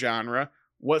another genre.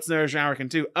 What's another genre can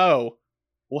do? Oh,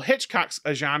 well, Hitchcock's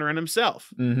a genre in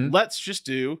himself. Let's just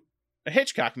do a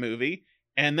Hitchcock movie.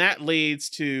 And that leads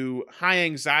to High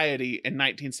Anxiety in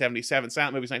 1977.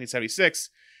 Silent Movie's 1976.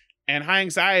 And High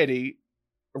Anxiety,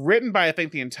 written by, I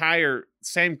think, the entire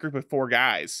same group of 4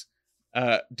 guys,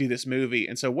 do this movie.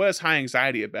 And so what is High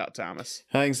Anxiety about, Thomas?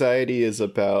 High Anxiety is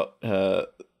about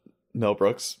Mel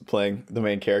Brooks playing the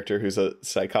main character, who's a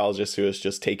psychologist who has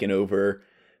just taken over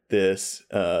this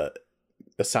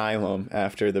asylum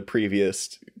after the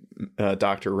previous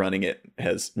doctor running it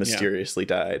has mysteriously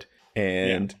died,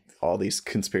 and all these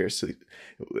conspiracies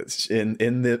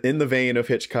in the vein of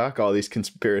Hitchcock, all these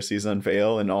conspiracies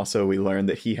unveil, and also we learn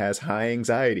that he has high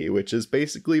anxiety, which is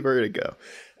basically vertigo,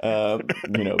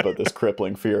 but this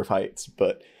crippling fear of heights.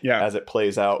 But as it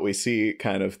plays out, we see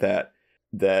kind of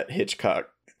that Hitchcock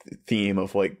theme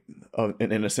of like an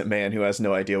innocent man who has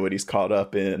no idea what he's caught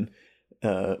up in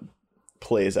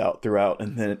plays out throughout,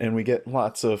 and we get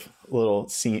lots of little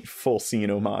full scene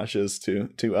homages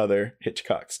to other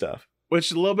Hitchcock stuff, which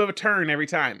is a little bit of a turn every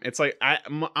time. It's like,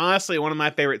 honestly, one of my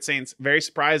favorite scenes, very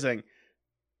surprising,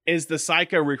 is the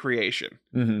Psycho recreation.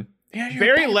 Yeah,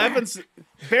 Barry Levinson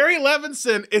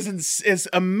is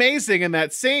amazing in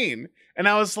that scene, and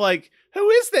I was like, who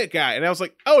is that guy? And I was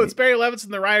like, oh, it's Barry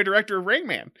Levinson, the writer director of Rain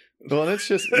Man. Well, and it's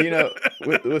just,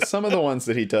 with some of the ones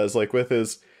that he does, like with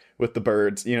the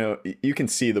birds, you can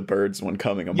see the birds one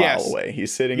coming a mile away.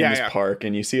 He's sitting in this park,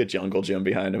 and you see a jungle gym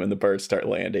behind him, and the birds start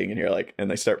landing, and you're like,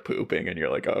 and they start pooping, and you're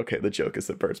like, oh, okay, the joke is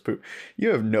that birds poop. You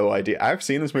have no idea. I've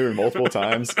seen this movie multiple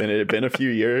times, and it had been a few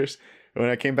years. When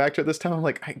I came back to it this time, I'm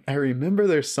like, I remember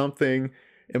there's something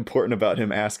important about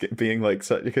him being like,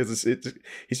 because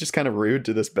he's just kind of rude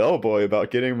to this bellboy about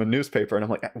getting him a newspaper, and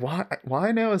I'm like,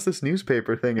 why now is this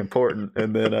newspaper thing important?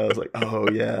 And then I was like,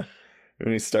 oh yeah.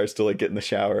 When he starts to like get in the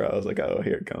shower, I was like, oh,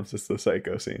 here it comes. It's the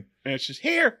Psycho scene. And it's just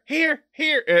here.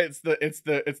 It's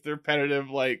the repetitive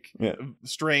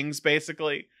strings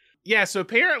basically. Yeah. So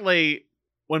apparently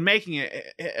when making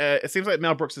it, it seems like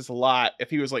Mel Brooks does a lot. If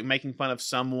he was like making fun of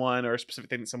someone or a specific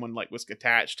thing that someone like was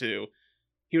attached to,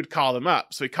 he would call them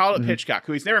up. So he called up Mhm. Hitchcock,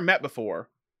 who he's never met before.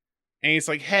 And he's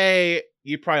like, hey,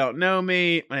 you probably don't know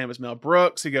me. My name is Mel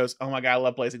Brooks. He goes, oh my God, I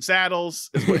love Blazing Saddles,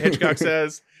 is what Hitchcock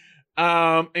says.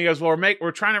 And he goes, well,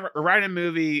 we're trying to write a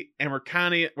movie, and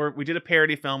we did a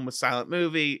parody film with silent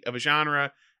movie of a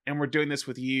genre, and we're doing this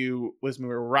with you, was we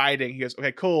were writing. He goes,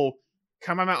 okay, cool.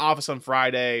 Come by my office on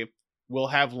Friday. We'll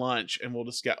have lunch and we'll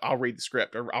discuss. I'll read the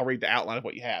script, or I'll read the outline of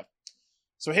what you have.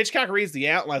 So Hitchcock reads the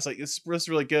outline. It's like, this is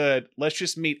really good. Let's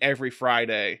just meet every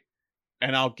Friday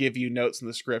and I'll give you notes in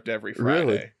the script every Friday.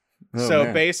 Really? Oh, So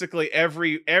man. basically at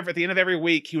the end of every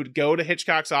week, he would go to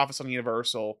Hitchcock's office on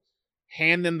Universal,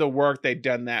 hand them the work they'd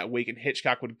done that week, and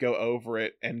Hitchcock would go over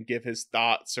it and give his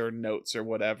thoughts or notes or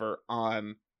whatever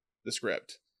on the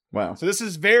script. Wow. So this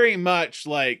is very much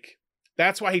like,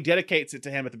 that's why he dedicates it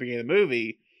to him at the beginning of the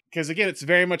movie. Because again, it's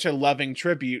very much a loving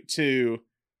tribute to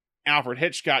Alfred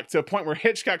Hitchcock, to a point where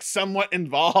Hitchcock's somewhat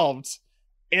involved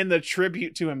in the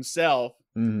tribute to himself.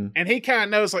 Mhm. And he kind of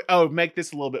knows, like, oh, make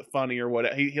this a little bit funny or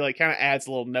what. He like kind of adds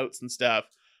little notes and stuff.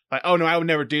 Like, oh no, I would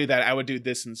never do that. I would do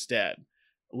this instead.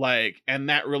 Like, and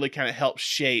that really kind of helps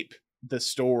shape the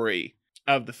story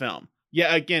of the film.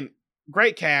 Yeah, again,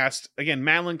 great cast. Again,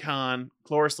 Madeline Kahn,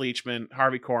 Cloris Leachman,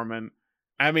 Harvey Korman.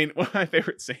 I mean, one of my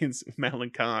favorite scenes with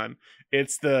Madeline Kahn,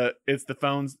 it's the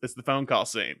phone call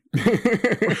scene.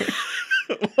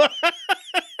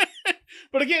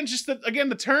 But again,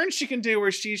 the turn she can do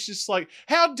where she's just like,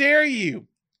 "How dare you?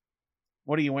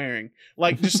 What are you wearing?"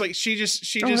 Like, just like she just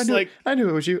I knew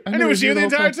it was you. I knew it was you the whole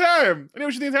entire time. time. I knew it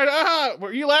was you the entire time. Ah,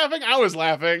 were you laughing? I was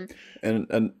laughing.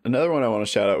 And another one I want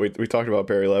to shout out. We talked about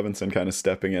Barry Levinson kind of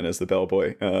stepping in as the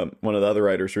bellboy. One of the other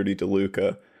writers, Rudy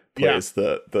DeLuca, plays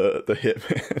the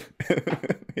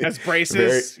hitman. As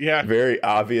braces. Very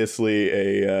obviously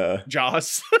a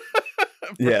Jaws.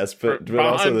 yes, but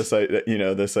also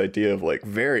Bond. this idea of like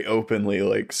very openly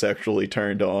like sexually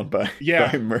turned on by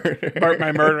murder.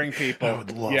 By murdering people. I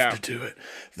would love to do it.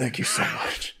 Thank you so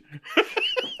much.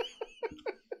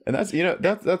 And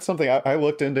that's something I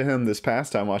looked into him this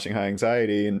past time watching High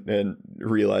Anxiety and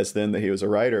realized then that he was a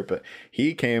writer, but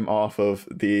he came off of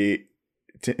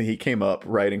he came up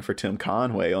writing for Tim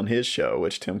Conway on his show,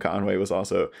 which Tim Conway was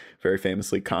also very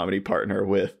famously comedy partner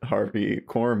with Harvey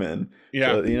Korman.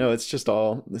 Yeah.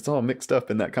 So, it's all mixed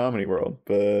up in that comedy world,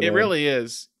 but it really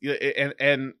is.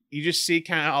 And you just see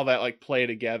kind of all that like play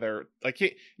together. Like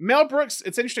Mel Brooks,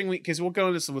 it's interesting because we'll go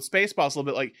into this with Spaceballs a little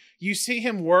bit. Like you see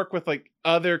him work with like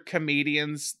other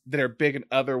comedians that are big in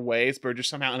other ways, but are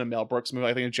just somehow in a Mel Brooks movie.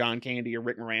 I think of John Candy or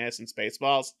Rick Moranis in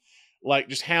Spaceballs. Like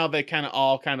just how they kind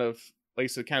of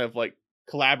like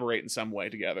collaborate in some way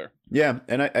together. Yeah,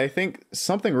 and I think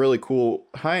something really cool,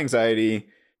 High Anxiety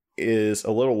is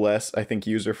a little less, I think,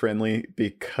 user-friendly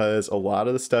because a lot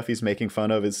of the stuff he's making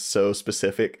fun of is so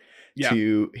specific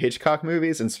to Hitchcock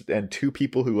movies and to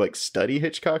people who like study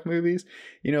Hitchcock movies.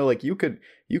 Like you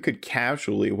could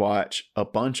casually watch a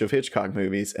bunch of Hitchcock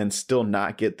movies and still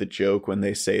not get the joke when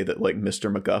they say that like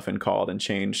Mr. MacGuffin called and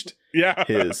changed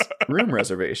his room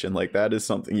reservation. Like that is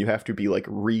something you have to be like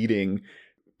reading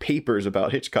papers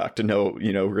about Hitchcock to know,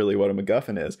 really what a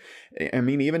MacGuffin is. I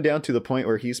mean, even down to the point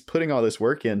where he's putting all this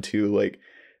work in to like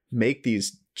make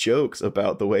these jokes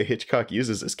about the way Hitchcock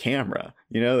uses his camera.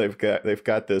 They've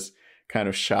got this kind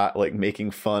of shot like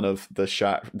making fun of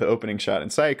the opening shot in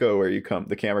Psycho where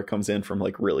the camera comes in from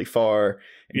like really far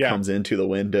and comes into the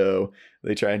window.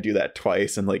 They try and do that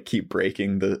twice and like keep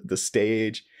breaking the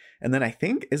stage. And then I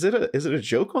think is it a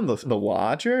joke on the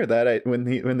lodger that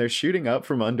when they're shooting up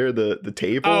from under the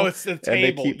table? Oh, it's the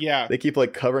table. They keep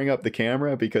like covering up the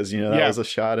camera because that was a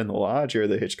shot in the lodger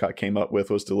that Hitchcock came up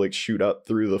with, was to like shoot up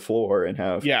through the floor and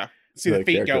have see the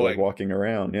feet character, going, like, walking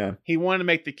around. Yeah, he wanted to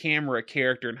make the camera a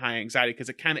character in High Anxiety because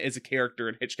it kind of is a character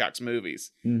in Hitchcock's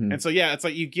movies. Mm-hmm. And so it's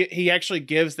like he actually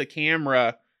gives the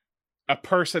camera a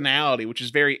personality, which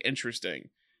is very interesting.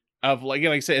 Of like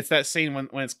I said, it's that scene when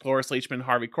it's Cloris Leachman and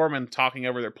Harvey Korman talking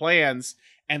over their plans,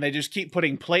 and they just keep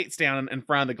putting plates down in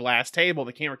front of the glass table.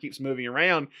 The camera keeps moving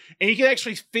around, and you can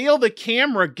actually feel the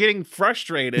camera getting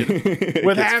frustrated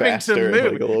with having to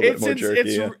move. Like a little bit more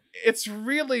jerky, it's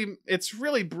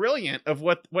really brilliant of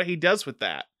what he does with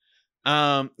that.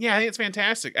 I think it's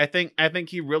fantastic. I think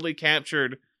he really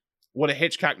captured what a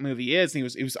Hitchcock movie is. And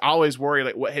he was always worried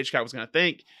like what Hitchcock was going to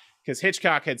think. Because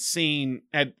Hitchcock had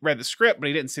read the script, but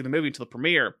he didn't see the movie until the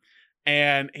premiere.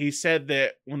 And he said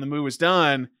that when the movie was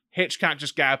done, Hitchcock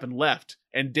just got up and left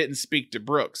and didn't speak to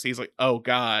Brooks. He's like, oh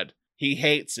God, he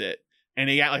hates it. And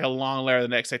he got like a long letter the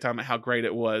next day talking about how great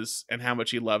it was and how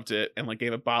much he loved it, and like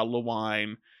gave a bottle of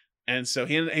wine. And so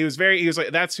he was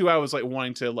like, that's who I was like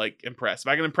wanting to like impress. If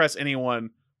I can impress anyone,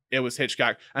 it was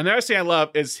Hitchcock. Another thing I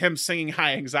love is him singing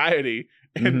High Anxiety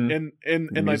in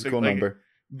like musical number.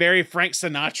 Very Frank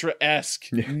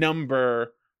Sinatra-esque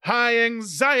number. High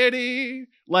Anxiety.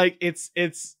 Like it's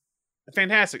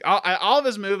fantastic. All of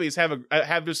his movies have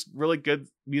just really good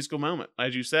musical moment,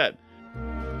 as you said.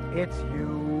 It's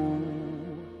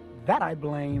you that I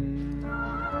blame.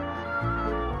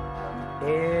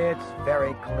 It's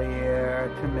very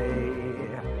clear to me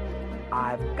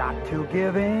I've got to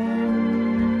give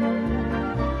in.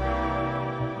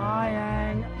 High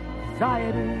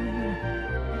anxiety,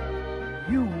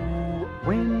 you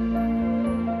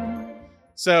win.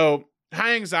 So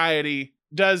High Anxiety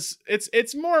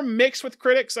it's more mixed with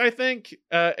critics. I think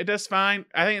it does fine.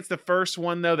 I think it's the first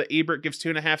one though that Ebert gives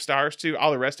 2.5 stars to.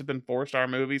 All the rest have been 4-star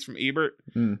movies from Ebert.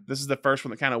 This is the first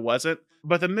one that kind of wasn't.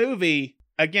 But the movie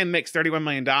again makes $31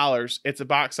 million. It's a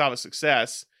box office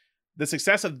success. The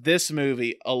success of this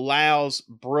movie allows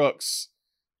Brooks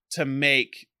to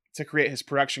create his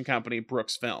production company,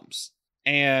 Brooks Films.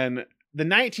 And the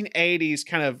 1980s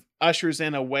kind of ushers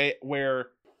in a way where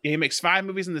he makes 5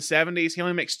 movies in the 70s. He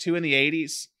only makes 2 in the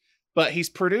 80s, but he's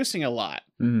producing a lot.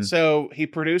 So he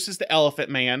produces The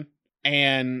Elephant Man,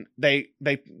 and they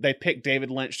pick David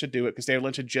Lynch to do it because David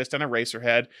Lynch had just done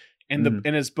Eraserhead. And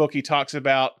in his book, he talks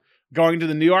about going to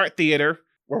the New Art Theater,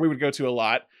 where we would go to a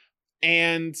lot.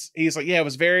 And he's like, yeah, it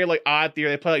was very like odd theater.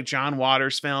 They play like John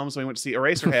Waters films when we went to see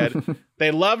Eraserhead.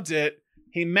 They loved it.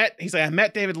 He's like, I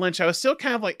met David Lynch. I was still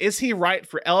kind of like, is he right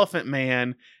for Elephant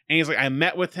Man? And he's like, I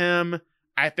met with him.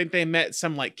 I think they met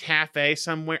some like cafe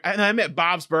somewhere. And I met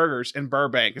Bob's Burgers in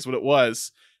Burbank is what it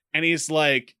was. And he's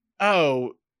like,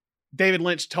 oh, David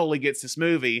Lynch totally gets this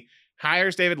movie.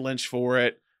 Hires David Lynch for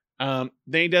it. Then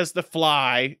he does The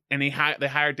Fly, and they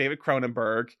hired David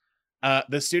Cronenberg.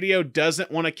 The studio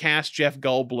doesn't want to cast Jeff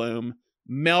Goldblum.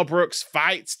 Mel Brooks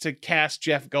fights to cast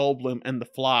Jeff Goldblum in The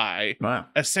Fly. Wow.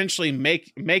 Essentially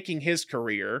making his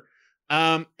career.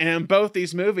 And in both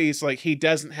these movies, like he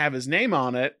doesn't have his name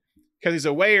on it because he's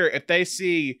aware if they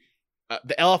see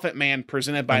The Elephant Man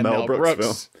presented by Mel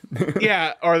Brooks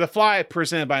or The Fly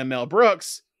presented by Mel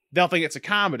Brooks, they'll think it's a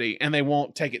comedy and they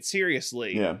won't take it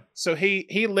seriously. Yeah. So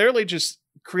he literally just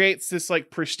creates this like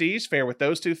prestige fare with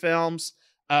those two films,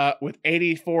 with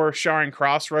 84 Charing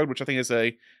Cross Road, which I think is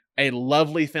a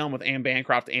lovely film with Anne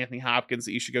Bancroft, Anthony Hopkins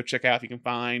that you should go check out if you can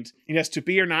find. He has To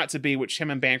Be or Not to Be, which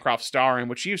him and Bancroft star in,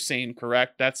 which you've seen,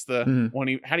 correct? That's the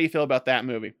one. How do you feel about that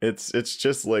movie? It's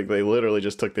just like they literally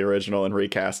just took the original and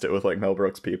recast it with like Mel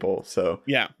Brooks people. So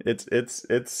yeah, it's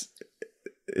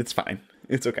fine.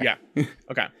 It's okay. Yeah.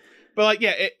 Okay. But like,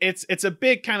 yeah, it's a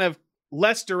big kind of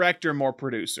less director, more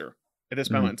producer at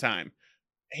this moment in time.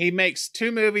 He makes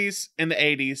 2 movies in the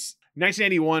 80s,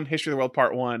 1981, History of the World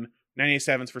Part 1,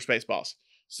 1987 for Spaceballs.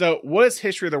 So what is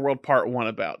History of the World Part 1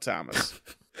 about, Thomas?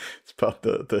 It's about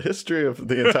the history of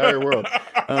the entire world.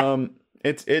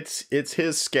 It's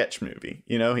his sketch movie.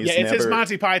 You know, it's his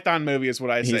Monty Python movie is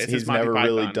what I say. He's never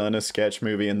really done a sketch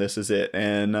movie, and this is it.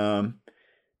 And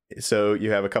so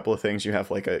you have a couple of things. You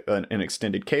have like an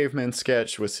extended caveman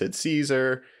sketch with Sid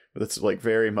Caesar. That's like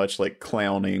very much like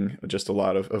clowning, just a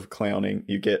lot of clowning.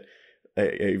 You get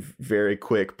a very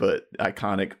quick but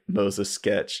iconic Moses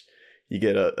sketch. You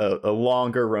get a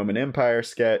longer Roman Empire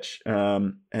sketch.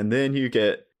 And then you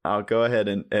get, I'll go ahead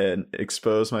and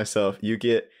expose myself. You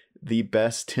get the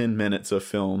best 10 minutes of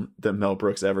film that Mel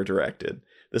Brooks ever directed.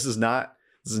 This is not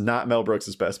Mel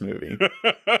Brooks' best movie.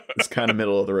 It's kind of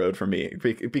middle of the road for me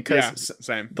because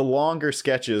same. The longer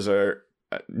sketches are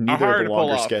neither of the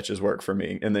longer sketches work for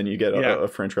me. And then you get a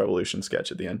French Revolution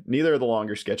sketch at the end. Neither of the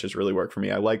longer sketches really work for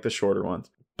me. I like the shorter ones,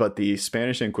 but the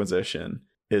Spanish Inquisition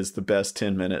is the best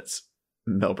 10 minutes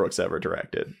Mel Brooks ever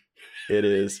directed. It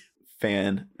is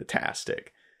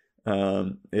fantastic.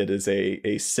 It is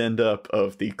a send up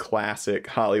of the classic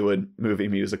Hollywood movie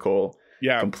musical.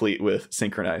 Yeah, complete with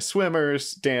synchronized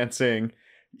swimmers, dancing,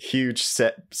 huge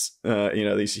sets,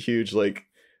 these huge, like,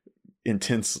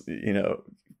 intense,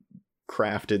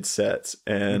 crafted sets.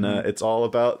 And it's all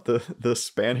about the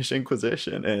Spanish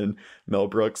Inquisition. And Mel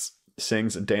Brooks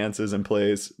sings and dances and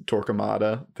plays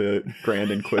Torquemada, the Grand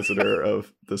Inquisitor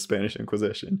of the Spanish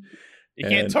Inquisition. You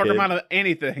can't talk him out of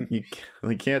anything. You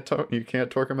can't talk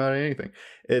him out of anything.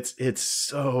 It's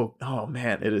so, oh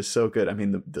man, it is so good. I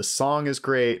mean, the song is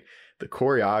great. The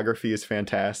choreography is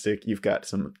fantastic. You've got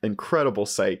some incredible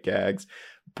sight gags.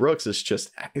 Brooks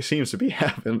seems to be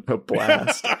having a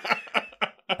blast.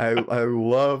 I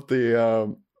love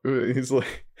he's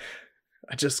like,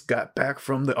 I just got back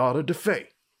from the Auto da Fe.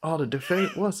 Auto da Fe?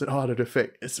 What's an Auto da Fe?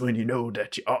 It's when you know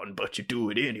that you oughtn't, but you do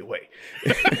it anyway.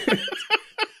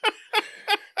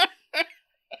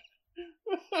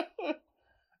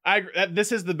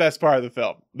 This is the best part of the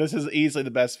film. This is easily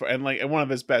the best part, and like one of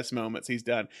his best moments he's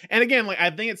done. And again, like I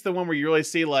think it's the one where you really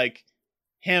see like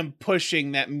him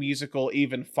pushing that musical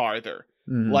even farther.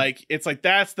 Mhm. Like it's like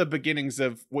that's the beginnings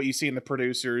of what you see in The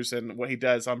Producers and what he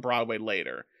does on Broadway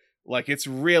later. Like it's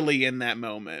really in that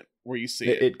moment where you see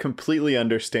it. It completely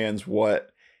understands what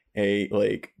a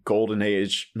like golden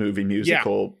age movie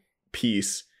musical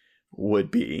piece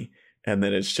would be. And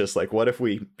then it's just like, what if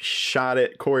we shot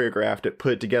it, choreographed it,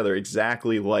 put it together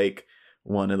exactly like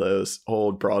one of those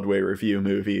old Broadway review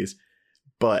movies,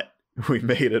 but we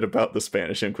made it about the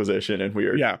Spanish Inquisition and we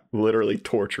are literally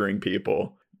torturing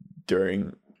people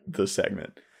during the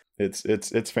segment.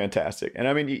 It's fantastic. And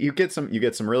I mean, you get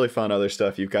some really fun other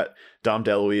stuff. You've got Dom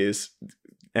DeLuise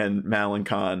and Malin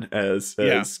Khan as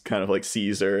kind of like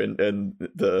Caesar and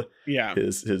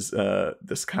his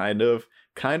this kind of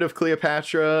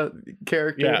Cleopatra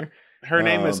character. Yeah. Her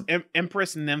name is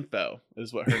Empress Nympho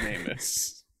is what her name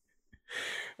is.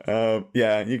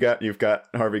 You've got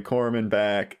Harvey Korman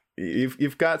back.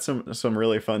 You've got some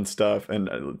really fun stuff,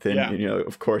 and then you know,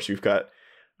 of course, you've got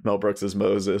Mel Brooks's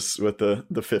Moses with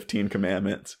the 15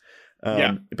 commandments.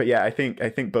 But yeah, I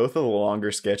think both of the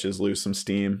longer sketches lose some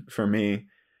steam for me.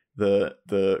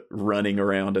 The running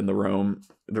around in the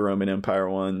Roman Empire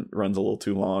one runs a little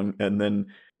too long, and then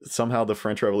somehow the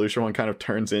French Revolution one kind of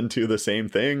turns into the same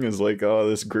thing as like, oh,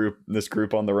 this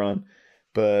group on the run.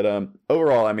 But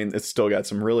overall, I mean, it's still got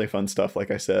some really fun stuff,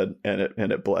 like I said, and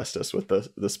it blessed us with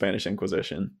the Spanish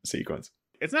Inquisition sequence.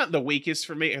 It's not the weakest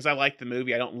for me because I like the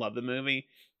movie. I don't love the movie.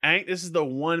 I think this is the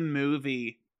one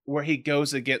movie where he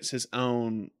goes against his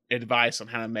own advice on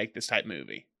how to make this type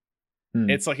movie.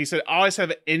 It's like he said, always have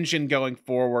an engine going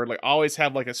forward, like always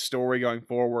have like a story going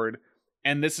forward.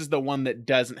 And this is the one that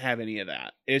doesn't have any of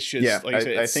that. It's just like I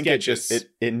said, I think sketches.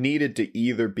 it needed to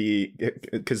either be,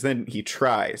 because then he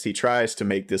tries to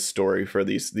make this story for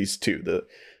these two,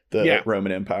 the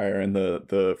Roman Empire and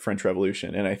the French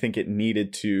Revolution, and I think it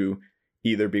needed to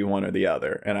either be one or the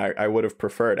other. And I would have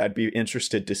preferred. I'd be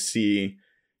interested to see,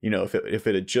 you know, if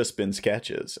it had just been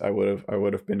sketches, I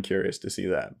would have been curious to see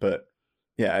that. But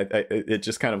yeah, it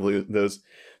just kind of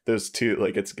those two,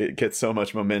 like it gets so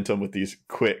much momentum with these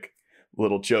quick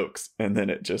little jokes, and then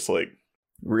it just like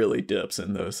really dips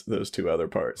in those two other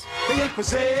parts. The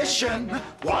Inquisition,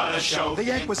 what a show.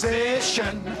 The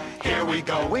Inquisition, here we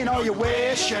go. We know you're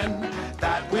wishing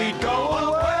that we'd go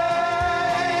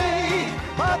away,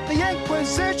 but the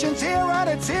Inquisition's here and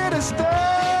it's here to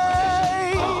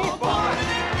stay. Oh boy,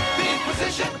 the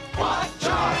Inquisition, what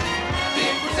joy. The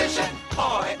Inquisition,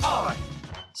 oi, oi.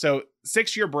 So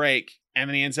 6-year break, and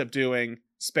then he ends up doing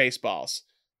Spaceballs.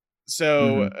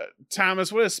 So,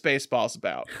 Thomas, what is Spaceballs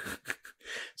about?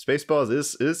 Spaceballs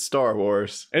is Star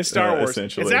Wars. It's Star Wars.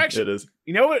 Essentially, it's actually, it is.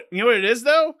 You know what it is,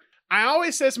 though? I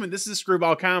always say something, this is a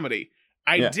screwball comedy.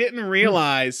 I didn't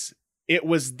realize it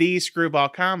was the screwball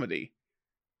comedy.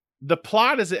 The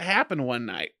plot is it happened one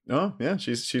night. Oh, yeah.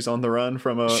 She's on the run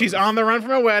from a... She's on the run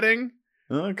from a wedding.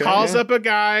 Okay, calls up a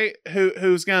guy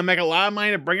who's going to make a lot of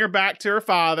money to bring her back to her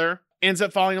father. Ends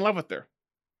up falling in love with her.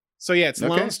 So yeah, it's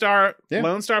Lone Star. Yeah.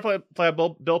 Lone Star played by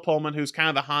Bill Pullman, who's kind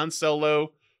of the Han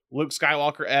Solo, Luke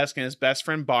Skywalker-esque, and his best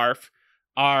friend Barf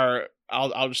are.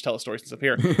 I'll just tell the story since I'm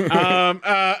here.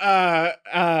 Are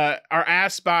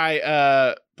asked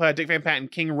by Dick Van Patten,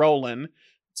 King Roland,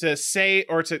 to say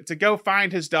or to go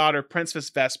find his daughter Princess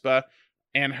Vespa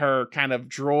and her kind of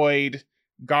droid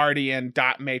guardian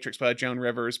dot matrix by Joan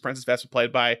Rivers. Princess Vespa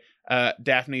played by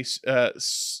Daphne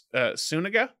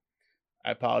Suniga. I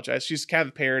apologize. She's kind of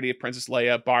a parody of Princess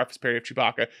Leia. Barf is a parody of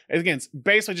Chewbacca. And again, it's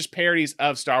basically just parodies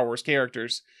of Star Wars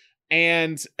characters.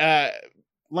 And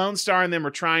Lone Star and them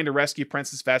are trying to rescue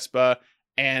Princess Vespa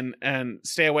and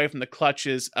stay away from the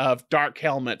clutches of Dark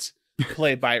Helmet,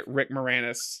 played by Rick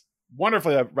Moranis.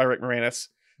 Wonderfully by Rick Moranis.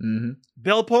 Mm-hmm.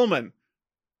 Bill Pullman.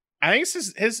 I think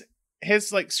it's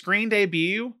his like screen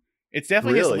debut. It's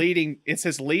definitely his leading. It's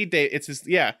his lead.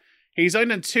 He's only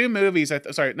done 2 movies. Not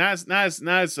his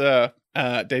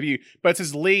debut, but it's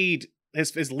his lead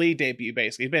debut,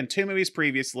 basically. He's been in 2 movies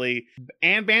previously.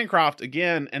 Anne Bancroft,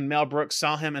 again, and Mel Brooks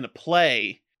saw him in a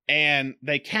play, and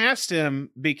they cast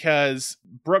him because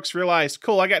Brooks realized,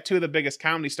 cool, I got 2 of the biggest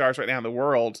comedy stars right now in the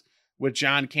world with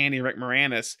John Candy and Rick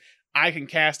Moranis. I can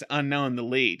cast an unknown in the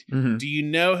lead. Mm-hmm. Do you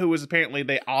know who was apparently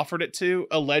they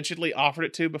allegedly offered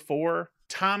it to before?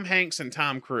 Tom Hanks and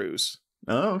Tom Cruise.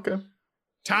 Oh, okay.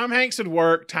 Tom Hanks would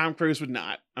work. Tom Cruise would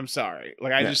not. I'm sorry.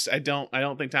 Like I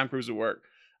don't think Tom Cruise would work.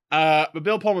 But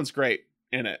Bill Pullman's great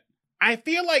in it. I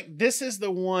feel like this is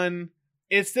the one.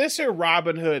 It's this or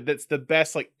Robin Hood that's the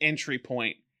best like entry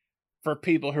point for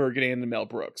people who are getting into Mel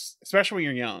Brooks, especially when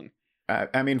you're young.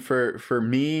 I mean, for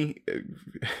me,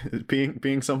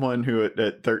 being someone who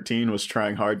at 13 was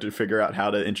trying hard to figure out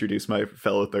how to introduce my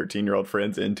fellow 13-year-old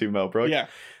friends into Mel Brooks,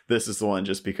 this is the one,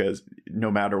 just because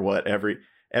no matter what, every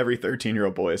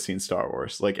 13-year-old boy has seen Star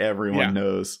Wars. Like, everyone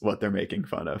knows what they're making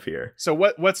fun of here. So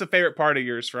what's the favorite part of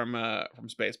yours from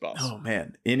Spaceballs? Oh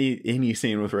man, any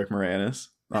scene with Rick Moranis,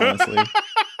 honestly.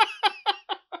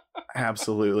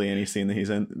 Absolutely any scene that he's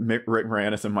in. Rick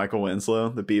Moranis and Michael Winslow,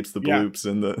 the beeps, the bloops,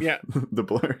 and the the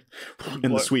blur,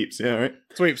 and the sweeps. Yeah, right.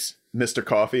 Sweeps. Mr.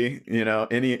 Coffee. You know,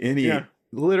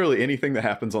 literally anything that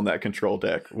happens on that control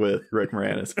deck with Rick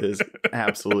Moranis is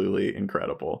absolutely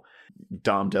incredible.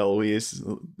 Dom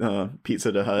DeLuise,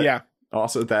 Pizza the Hut. Yeah.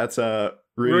 Also, that's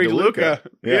Rudy DeLuca.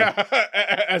 Yeah.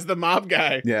 As the mob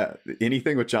guy. Yeah.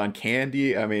 Anything with John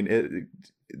Candy. I mean,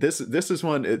 this is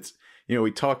one. It's, you know,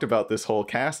 we talked about this whole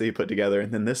cast that he put together,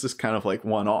 and then this is kind of like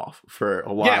one off for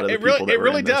a lot of the people that it were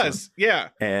really in this does. one. Yeah.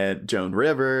 And Joan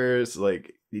Rivers,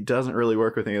 like, he doesn't really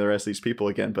work with any of the rest of these people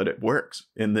again, but it works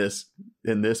in this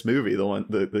movie,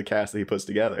 the cast that he puts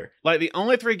together. Like, the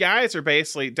only three guys are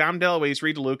basically Dom DeLuise,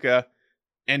 Reed DeLuca,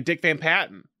 and Dick Van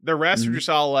Patten. The rest are just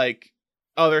all like,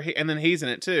 and then he's in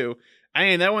it too. I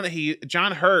mean, that one that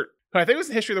John Hurt, who I think was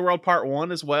in History of the World Part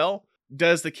 1 as well,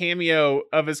 does the cameo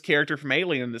of his character from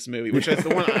Alien in this movie, which is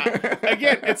the one.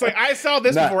 Again, it's like, I saw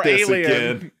this before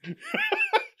Alien.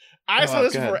 I saw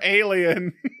this before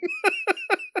Alien.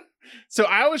 So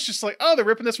I was just like, oh, they're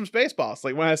ripping this from Spaceballs.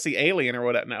 Like, when I see Alien or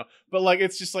whatever now. But like,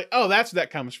 it's just like, oh, that's where that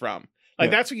comes from.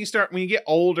 Like, that's when you get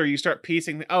older, you start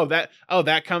piecing,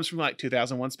 that comes from like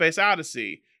 2001 Space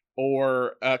Odyssey.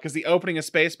 Or, because the opening of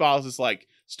Spaceballs is like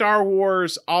Star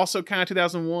Wars, also kind of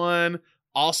 2001.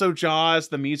 Also Jaws,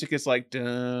 the music is like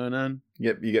dun.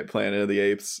 Yep, you get Planet of the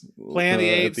Apes. Planet of the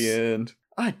Apes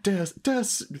at the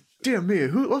end. Dear me,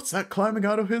 what's that climbing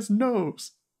out of his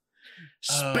nose?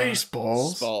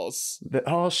 Spaceballs.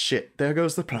 Oh shit! There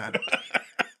goes the planet.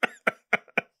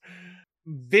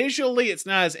 Visually, it's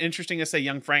not as interesting as say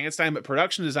Young Frankenstein, but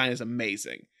production design is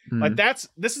amazing. Like,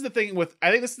 this is the thing with,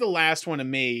 I think this is the last one to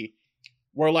me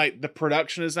where like the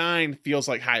production design feels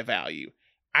like high value.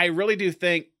 I really do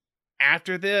think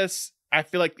after this, I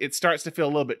feel like it starts to feel a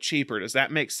little bit cheaper. Does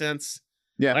that make sense?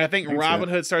 Yeah. Like, I think Robin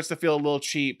Hood starts to feel a little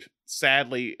cheap,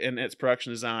 sadly, in its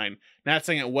production design. Not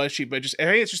saying it was cheap, but I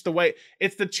think it's just the way,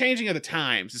 it's the changing of the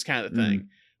times is kind of the thing.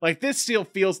 Like, this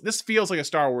feels like a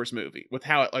Star Wars movie with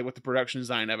how it, like, with the production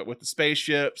design of it, with the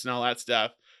spaceships and all that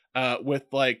stuff, with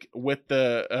the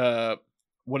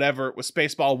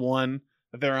Spaceball 1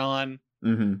 that they're on.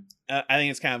 I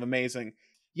think it's kind of amazing.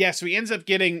 Yeah, so he ends up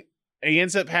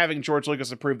having George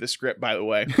Lucas approve the script, by the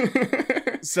way.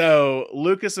 So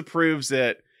Lucas approves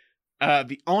it.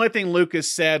 The only thing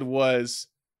Lucas said was,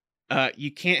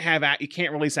 you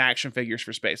can't release action figures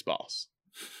for Spaceballs.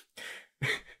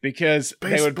 Because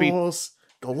they would be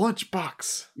the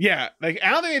lunchbox. Yeah, like, I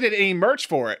don't think they did any merch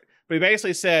for it, but he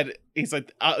basically said, he's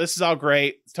like, this is all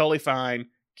great, it's totally fine.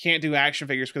 Can't do action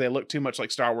figures because they look too much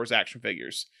like Star Wars action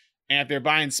figures. And if they're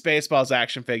buying Spaceballs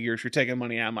action figures, you're taking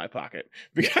money out of my pocket.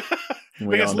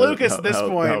 Because Lucas, at this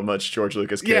point, how much George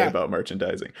Lucas cared about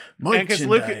merchandising.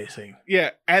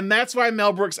 And that's why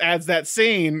Mel Brooks adds that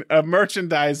scene of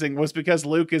merchandising, was because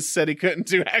Lucas said he couldn't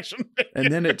do action figures.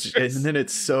 And then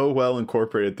it's so well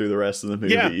incorporated through the rest of the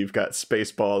movie. You've got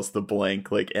Spaceballs, the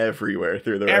blank, like everywhere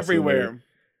through the rest of the movie.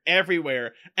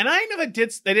 Everywhere. And I know they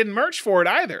didn't merch for it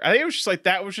either. I think it was just like,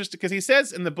 that was just because he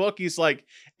says in the book, he's like,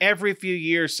 every few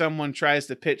years someone tries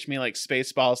to pitch me like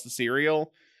Spaceballs the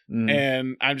cereal.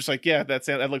 And I'm just like, yeah,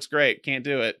 that looks great. Can't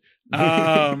do it.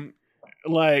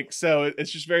 Like, so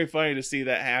it's just very funny to see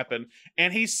that happen.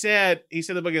 And he said in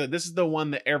the book, this is the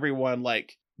one that everyone,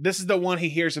 like, this is the one he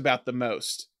hears about the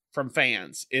most from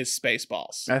fans, is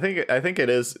Spaceballs. I think it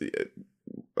is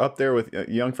up there with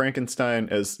Young Frankenstein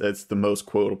as the most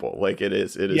quotable. Like, it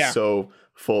is so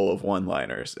full of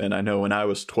one-liners. And I know when I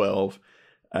was 12,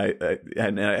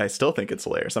 I still think it's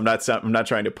hilarious. I'm not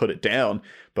trying to put it down,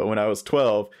 but when I was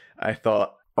 12, I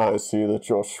thought, I see that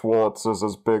your Schwartz is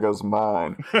as big as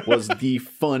mine, was the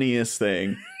funniest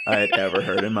thing I had ever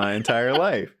heard in my entire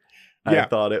life. I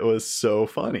thought it was so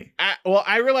funny.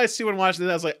 I realized too when watching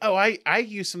this, I was like, oh, I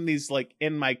use some of these like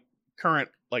in my current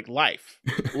like life,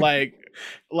 like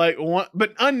one,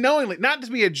 but unknowingly, not to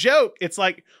be a joke. It's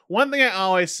like one thing I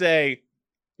always say,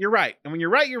 you're right. And when you're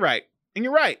right, you're right. And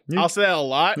you're right. I'll say that a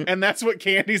lot. And that's what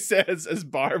Candy says as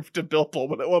Barb to Bill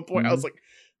Pullman at one point. I was like,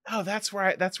 oh, that's where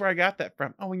I got that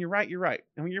from. Oh, when you're right, you're right.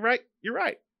 And when you're right, you're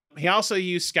right. He also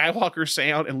used Skywalker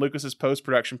sound and Lucas's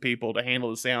post-production people to handle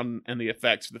the sound and the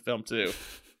effects for the film too.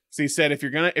 So he said, if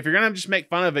you're gonna just make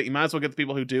fun of it, you might as well get the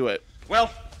people who do it.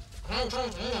 Well,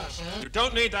 You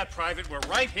don't need that, Private. We're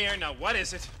right here. Now, what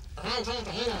is it? Now,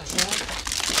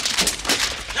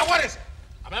 what is it?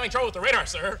 I'm having trouble with the radar,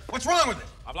 sir. What's wrong with it?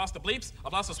 I've lost the bleeps,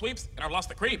 I've lost the sweeps, and I've lost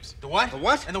the creeps. The what? The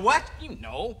what? And the what? You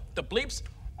know, the bleeps,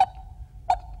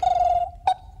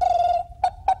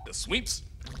 the sweeps,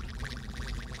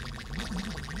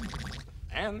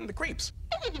 and the creeps.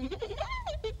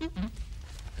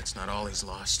 That's not all he's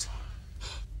lost.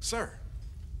 Sir,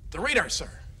 the radar, sir.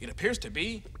 It appears to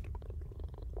be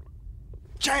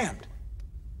jammed.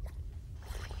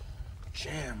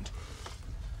 Jammed.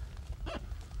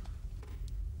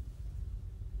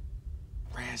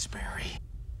 Raspberry.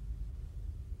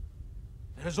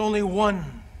 There's only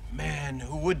one man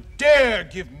who would dare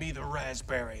give me the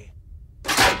raspberry.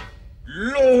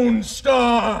 Lone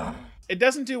Star! It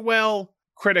doesn't do well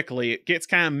critically. It gets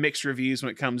kind of mixed reviews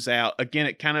when it comes out. Again,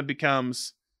 it kind of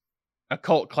becomes a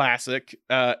cult classic.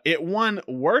 It won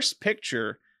Worst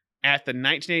Picture at the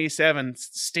 1987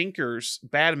 Stinkers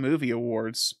Bad Movie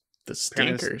Awards. The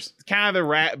Stinkers, kind of the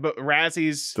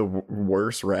Razzies, the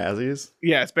worst Razzies.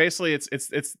 Yeah, it's basically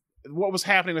it's what was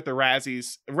happening with the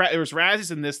Razzies. There was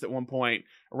Razzies in this at one point.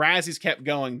 Razzies kept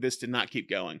going. This did not keep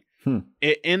going.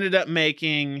 It ended up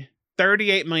making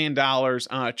 $38 million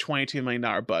on a $22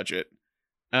 million budget.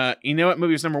 You know what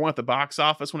movie was number one at the box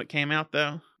office when it came out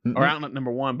though? Mm-mm. Or out not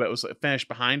number one, but it was finished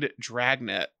behind it.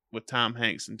 Dragnet with Tom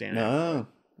Hanks and Dan. No,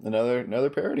 another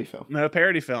parody film. Another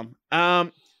parody film.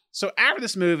 So after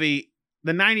this movie,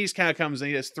 the 90s kind of comes and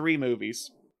he does three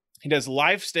movies. He does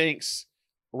Life Stinks,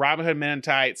 Robin Hood Men in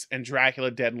Tights, and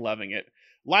Dracula Dead and Loving It.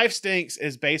 Life Stinks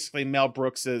is basically Mel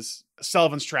Brooks's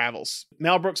Sullivan's Travels.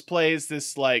 Mel Brooks plays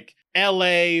this like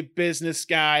LA business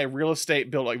guy, real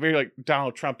estate builder, like very like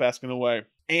Donald Trump-esque in a way.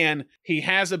 And he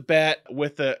has a bet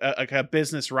with a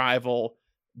business rival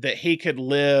that he could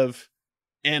live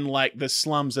in like the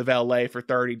slums of LA for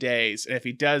 30 days. And if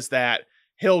he does that,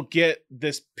 he'll get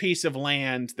this piece of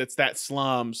land that's that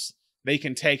slums they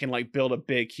can take and like build a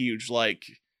big, huge like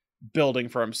building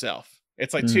for himself.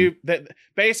 It's like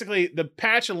basically the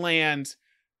patch of land,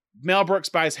 Mel Brooks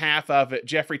buys half of it.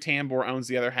 Jeffrey Tambor owns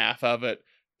the other half of it.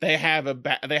 They have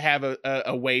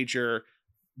a wager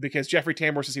because Jeffrey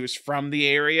Tambor says he was from the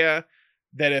area,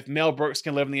 that if Mel Brooks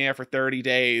can live in the air for 30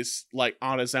 days, like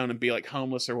on his own and be like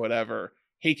homeless or whatever,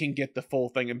 he can get the full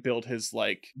thing and build his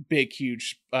like big,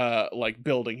 huge, like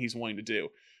building he's wanting to do.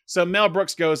 So Mel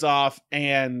Brooks goes off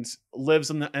and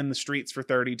lives in the streets for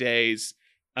 30 days.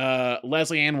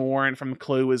 Leslie Ann Warren from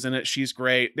Clue is in it. She's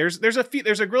great. There's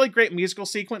a really great musical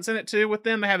sequence in it too with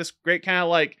them. They have this great kind of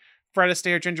like Fred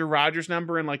Astaire, Ginger Rogers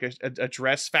number in like a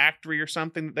dress factory or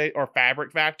something or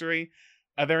fabric factory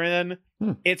they're in.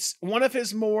 It's one of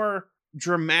his more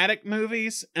dramatic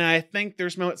movies. And I think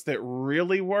there's moments that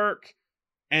really work.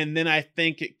 And then I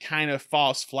think it kind of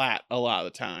falls flat a lot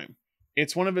of the time.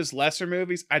 It's one of his lesser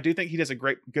movies. I do think he does a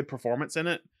good performance in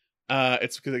it.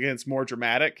 It's because, again, it's more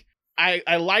dramatic.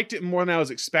 I liked it more than I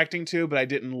was expecting to, but I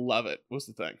didn't love it, was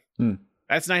the thing.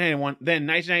 That's 1991. Then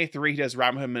 1993, he does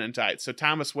Robin Hood Men in Tights. So,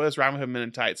 Thomas, what is Robin Hood Men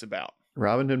in Tights about?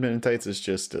 Robin Hood Men in Tights is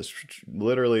just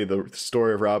literally the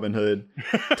story of Robin Hood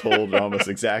told almost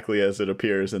exactly as it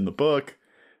appears in the book,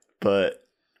 but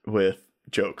with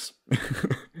jokes.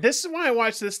 This is when I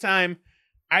watched this time.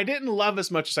 I didn't love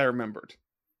as much as I remembered.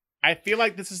 I feel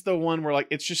like this is the one where like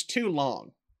it's just too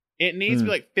long. It needs to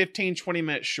be like 15, 20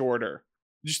 minutes shorter.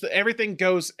 Just everything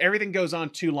goes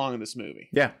on too long in this movie.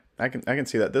 Yeah, I can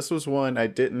see that. This was one I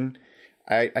don't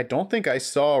think I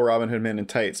saw Robin Hood Men in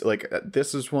Tights. Like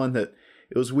this is one that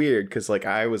it was weird because like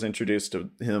I was introduced to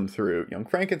him through Young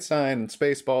Frankenstein and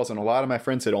Spaceballs, and a lot of my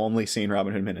friends had only seen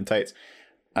Robin Hood Men in Tights.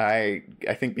 I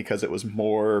think because it was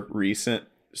more recent,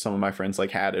 some of my friends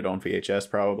like had it on VHS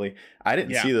probably. I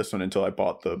didn't see this one until I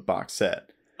bought the box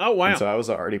set. Oh, wow. And so I was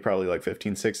already probably like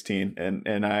 15, 16. And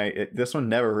this one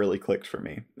never really clicked for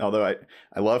me. Although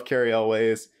I love Cary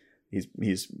Elwes.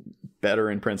 He's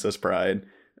better in Princess Bride.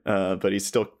 But he's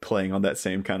still playing on that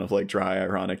same kind of like dry,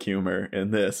 ironic humor in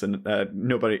this. And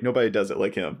nobody does it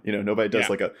like him. You know, nobody does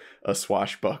like a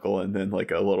swashbuckle and then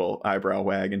like a little eyebrow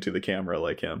wag into the camera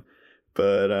like him.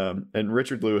 But and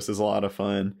Richard Lewis is a lot of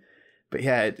fun. But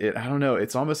yeah, I don't know.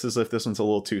 It's almost as if this one's a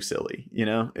little too silly. You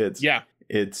know, if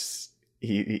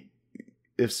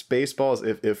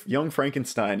Spaceballs, if Young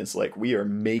Frankenstein is like, we are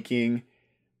making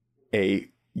a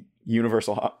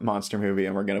Universal monster movie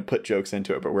and we're going to put jokes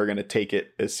into it, but we're going to take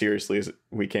it as seriously as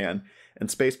we can. And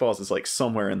Spaceballs is like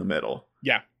somewhere in the middle.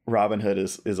 Yeah. Robin Hood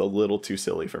is a little too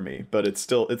silly for me, but it's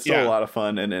still a lot of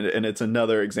fun. And it's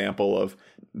another example of,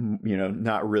 you know,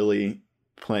 not really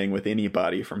playing with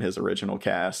anybody from his original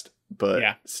cast, but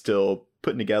still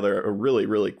putting together a really,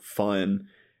 really fun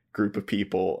group of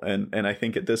people, and I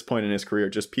think at this point in his career,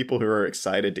 just people who are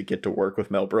excited to get to work with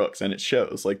Mel Brooks, and it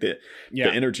shows. Like the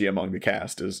energy among the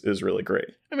cast is really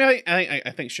great. I mean,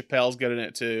 I think Chappelle's good in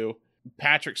it too.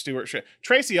 Patrick Stewart,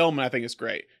 Tracy Ullman, I think is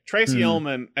great. Tracy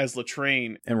Ullman as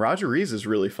Latrine, and Roger Rees is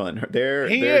really fun. They're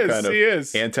kind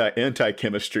of anti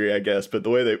chemistry, I guess, but the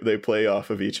way they play off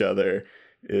of each other.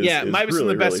 Might be really, some of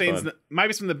the best really scenes. Might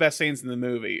be some of the best scenes in the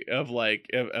movie of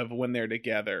when they're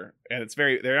together, and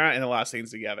they're not in a lot of scenes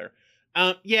together.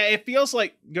 It feels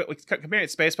like comparing it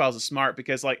to Spaceballs is smart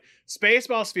because like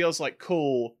Spaceballs feels like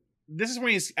cool. This is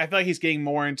when I feel like he's getting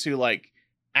more into like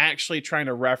actually trying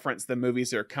to reference the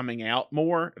movies that are coming out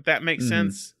more, if that makes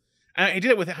sense. He did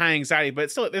it with High Anxiety,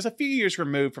 but still, there's a few years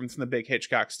removed from some of the big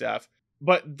Hitchcock stuff.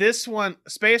 But this one,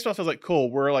 Spaceballs feels like cool.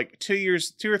 We're like 2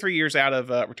 or 3 years out of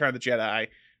Return of the Jedi.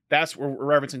 That's where we're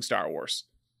referencing Star Wars.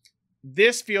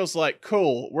 This feels like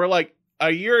cool. We're like a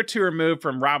year or two removed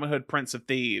from Robin Hood, Prince of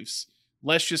Thieves.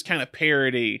 Let's just kind of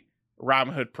parody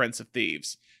Robin Hood, Prince of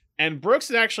Thieves. And Brooks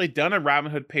had actually done a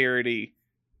Robin Hood parody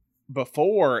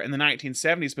before in the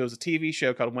 1970s, but it was a TV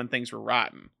show called When Things Were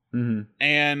Rotten. I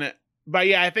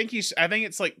think it's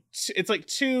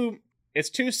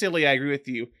too silly. I agree with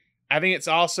you. I think it's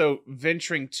also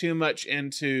venturing too much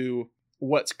into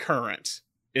what's current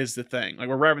is the thing. Like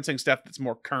we're referencing stuff that's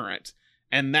more current,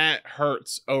 and that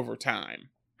hurts over time.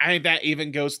 I think that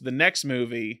even goes to the next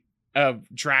movie of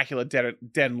Dracula Dead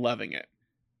and Loving It.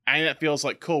 I think that feels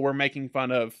like cool. We're making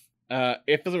fun of.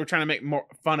 It feels like we're trying to make more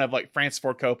fun of like Francis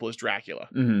Ford Coppola's Dracula.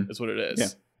 Is what it is. Yeah.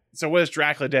 So what is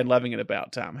Dracula Dead and Loving It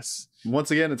about, Thomas? Once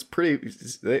again, it's pretty.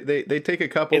 They take a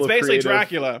couple. It's of basically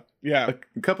Dracula. Yeah,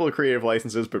 a couple of creative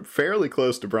licenses, but fairly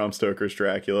close to Bram Stoker's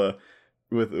Dracula,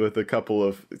 with a couple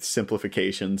of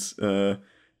simplifications to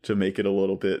make it a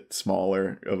little bit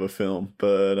smaller of a film.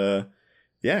 But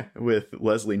with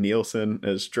Leslie Nielsen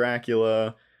as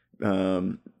Dracula,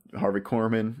 Harvey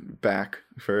Korman back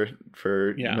for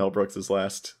Mel Brooks's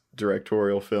last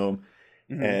directorial film,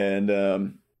 and.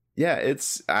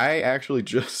 I actually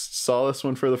just saw this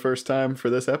one for the first time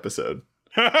for this episode.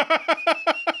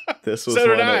 This was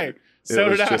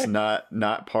just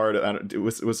not part of.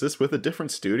 Was this with a different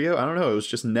studio? I don't know. It was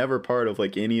just never part of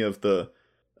like any of the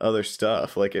other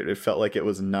stuff. Like it felt like it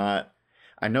was not.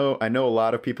 I know a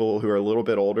lot of people who are a little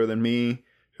bit older than me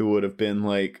who would have been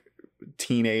like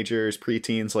teenagers,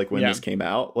 preteens, like when this came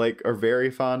out, like are very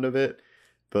fond of it.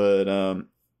 But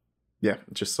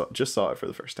just saw it for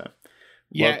the first time.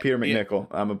 Love Peter McNichol.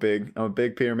 I'm a big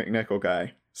Peter McNichol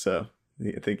guy. So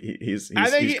I think he's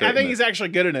he's actually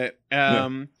good in it.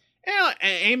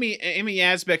 Amy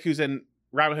Yazbek, who's in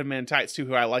Robin Hood Men in Tights too,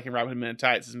 who I like in Robin Hood Men in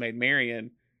Tights, has made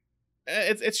Marion.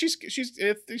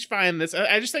 She's fine in this.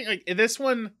 I just think like this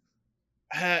one,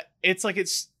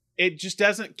 it just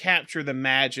doesn't capture the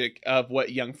magic of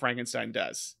what Young Frankenstein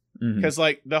does. Because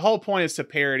like the whole point is to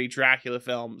parody Dracula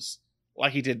films,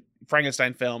 like he did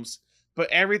Frankenstein films. But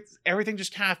everything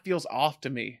just kind of feels off to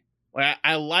me. Like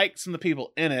I like some of the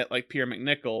people in it, like Peter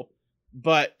McNichol,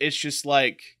 but it's just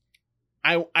like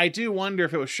I do wonder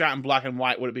if it was shot in black and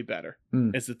white, would it be better?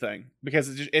 Is the thing, because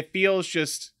it feels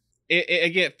just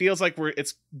it feels like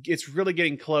it's really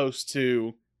getting close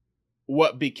to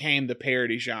what became the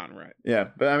parody genre. Yeah,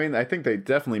 but I mean, I think they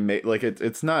definitely made like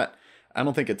it's not. I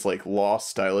don't think it's like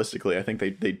lost stylistically. I think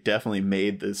they definitely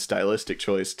made the stylistic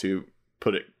choice to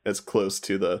put it as close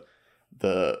to the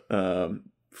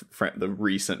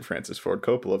recent Francis Ford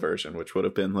Coppola version, which would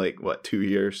have been like 2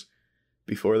 years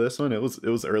before this one. It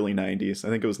was early 90s. I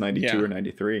think it was 92 or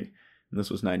 93, and this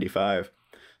was 95.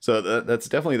 So that's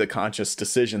definitely the conscious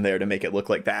decision there to make it look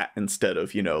like that instead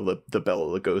of the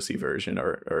Bela Lugosi version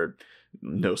or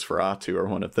Nosferatu or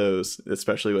one of those,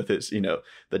 especially with its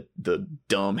the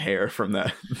dumb hair from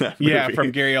that movie.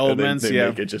 From Gary Oldman's. They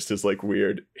make it just this like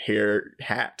weird hair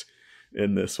hat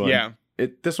in this one.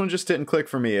 This one just didn't click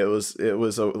for me. It was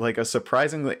a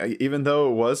surprisingly, even though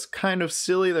it was kind of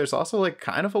silly, there's also like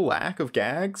kind of a lack of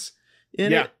gags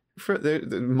in it. For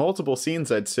the multiple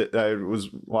scenes I was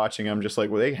watching, I'm just like,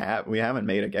 well, we haven't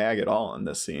made a gag at all in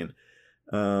this scene.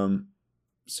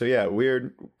 So yeah,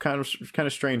 weird, kind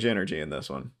of strange energy in this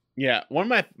one. Yeah,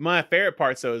 one of my favorite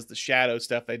parts though is the shadow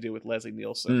stuff they do with Leslie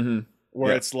Nielsen,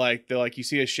 where it's like you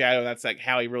see a shadow, and that's like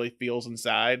how he really feels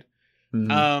inside.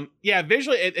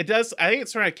 Visually it does. I think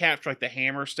it's trying to capture like the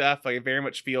Hammer stuff. Like it very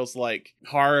much feels like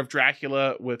Horror of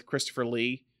Dracula with Christopher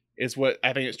Lee is what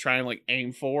I think it's trying to like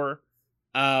aim for.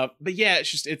 But yeah,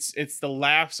 it's just it's the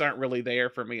laughs aren't really there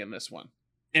for me in this one,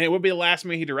 and it would be the last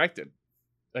movie he directed.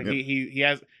 Like he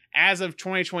has, as of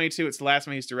 2022, it's the last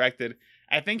movie he's directed.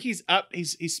 I think he's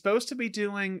supposed to be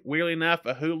doing, weirdly enough,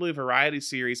 a Hulu variety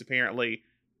series apparently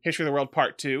History of the World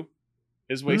Part 2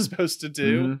 is what he's supposed to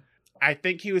do. Mm-hmm. I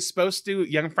think he was supposed to do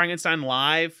Young Frankenstein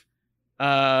live,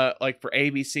 like for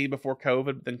ABC before COVID,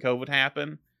 but then COVID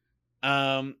happened.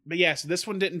 But yeah, so this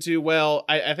one didn't do well.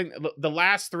 I think the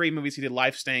last 3 movies he did,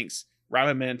 Life Stinks, Robin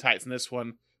Hood Men in Tights, and this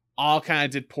one, all kind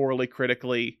of did poorly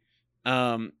critically.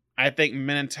 I think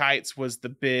Men in Tights was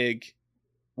the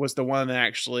one that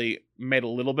actually made a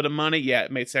little bit of money. Yeah,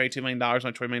 it made $72 million on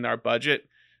a $20 million budget,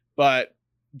 but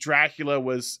Dracula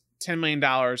was $10 million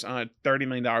on a $30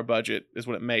 million budget is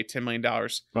what it made, $10 million.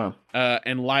 Wow.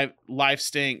 And Life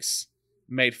Stinks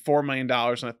made $4 million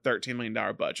on a $13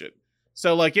 million budget.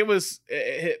 So like it was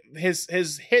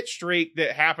his hit streak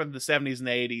that happened in the 70s and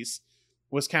the 80s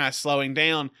was kind of slowing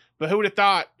down. But who would have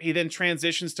thought he then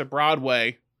transitions to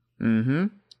Broadway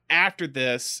after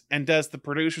this and does The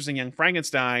Producers and Young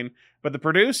Frankenstein. But The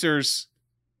Producers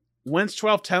wins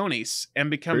 12 Tonys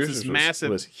and becomes this massive.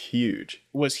 Was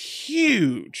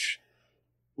huge.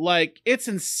 Like it's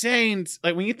insane.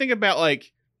 Like when you think about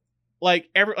like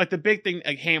the big thing,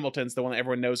 like Hamilton's the one that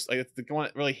everyone knows. Like it's the one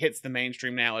that really hits the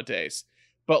mainstream nowadays.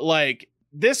 But like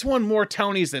this won more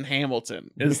Tonys than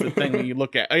Hamilton is the thing when you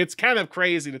look at. Like, it's kind of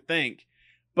crazy to think,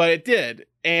 but it did.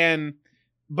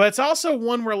 But it's also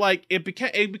one where like it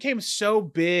became so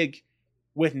big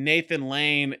with Nathan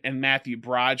Lane and Matthew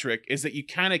Broderick is that you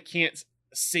kind of can't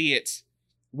see it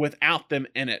without them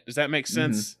in it. Does that make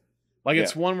sense? Like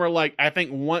it's one where like I think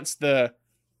once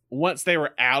they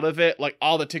were out of it, like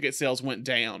all the ticket sales went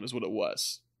down is what it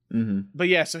was. But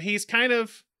yeah, so he's kind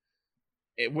of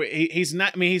he's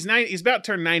not. I mean, he's about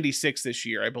to turn 96 this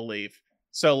year, I believe.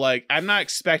 So like, I'm not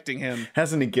expecting him.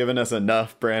 Hasn't he given us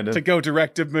enough, Brandon, to go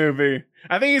direct a movie?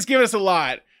 I think he's given us a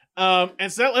lot.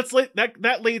 And so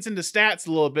that leads into stats a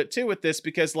little bit too with this,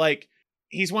 because like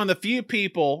he's one of the few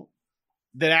people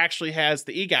that actually has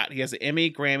the EGOT. He has an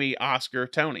Emmy, Grammy, Oscar,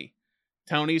 Tony.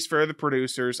 Tony's for The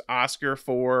Producers, Oscar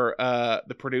for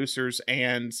The Producers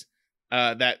and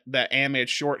that animated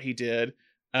short he did.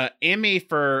 Emmy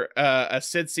for a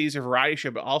Sid Caesar variety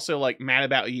show, but also like Mad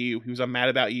About You. He was on Mad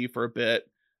About You for a bit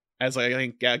as like I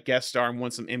think a guest star and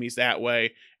won some Emmys that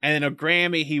way. And then a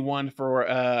Grammy he won for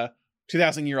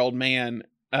 2000-Year-Old Man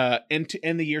in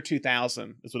the year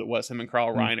 2000 is what it was. Him and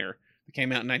Carl Reiner. It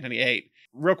came out in 1998.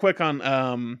 Real quick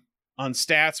on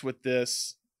stats with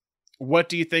this. What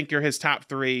do you think are his top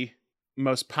 3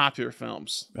 most popular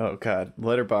films? Oh God,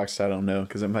 Letterboxd. I don't know,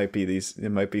 because it might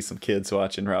be some kids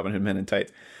watching Robin Hood Men in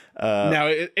Tights.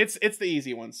 No, it's the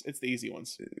easy ones. It's the easy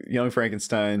ones. Young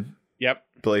Frankenstein. Yep.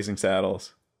 Blazing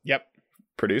Saddles. Yep.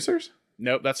 Producers.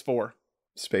 Nope, that's 4.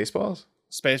 Spaceballs.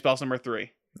 Spaceballs number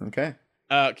 3. Okay.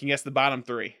 Can you guess the bottom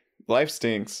 3? Life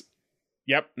Stinks.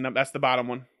 Yep. No, that's the bottom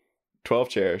one. 12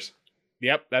 Chairs.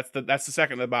 Yep. That's the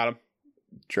second at the bottom.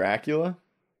 Dracula.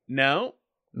 No.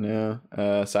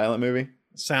 Silent movie.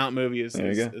 Silent movie is.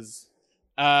 There you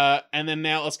go. And then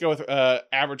now let's go with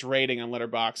average rating on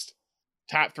Letterboxd.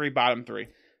 Top 3, bottom 3.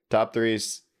 Top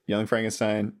 3's Young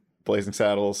Frankenstein, Blazing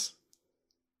Saddles,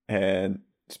 and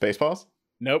Spaceballs.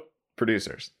 Nope.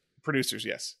 Producers,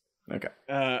 yes. Okay.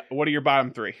 What are your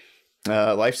bottom 3?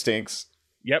 Life Stinks.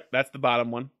 Yep, that's the bottom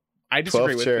one. I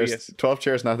disagree with chairs. it. Yes. 12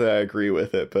 Chairs. Not that I agree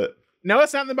with it, but no,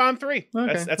 it's not in the bottom 3.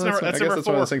 Okay. That's I number guess 4. that's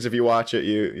one of those things. If you watch it,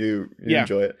 you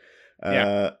enjoy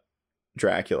it.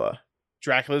 Dracula.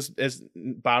 Dracula's is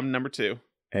bottom number 2.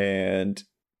 And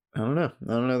I don't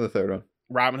know the third one.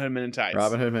 Robin Hood Men in Tights.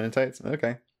 Robin Hood Men in Tights.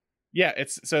 Okay. Yeah,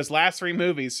 so his last 3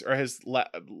 movies are his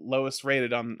lowest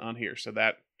rated on here, so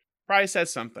that probably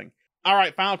says something. All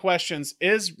right, final questions.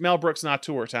 Is Mel Brooks an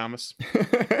auteur, Thomas?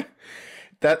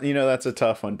 That's a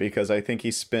tough one, because I think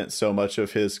he spent so much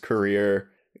of his career.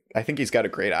 I think he's got a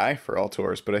great eye for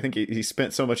auteurs, but I think he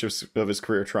spent so much of his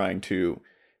career trying to,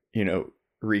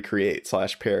 recreate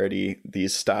 / parody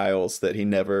these styles that he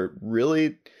never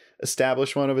really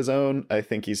established one of his own. I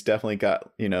think he's definitely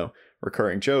got,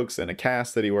 recurring jokes and a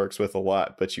cast that he works with a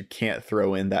lot, but you can't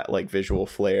throw in that like visual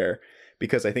flair,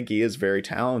 because I think he is very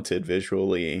talented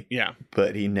visually. Yeah.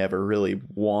 But he never really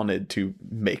wanted to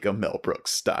make a Mel Brooks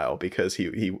style, because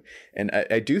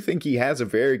I do think he has a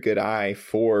very good eye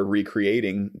for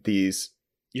recreating these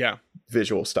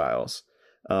visual styles,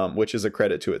 which is a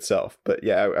credit to itself. But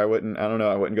yeah, I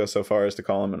wouldn't go so far as to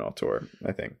call him an auteur,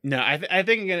 I think. No, I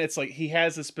think again, it's like he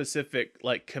has a specific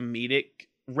like comedic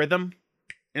rhythm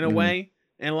in a way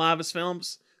in a lot of his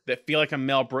films that feel like a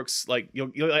Mel Brooks, like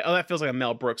you'll like, oh, that feels like a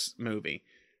Mel Brooks movie.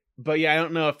 But yeah, I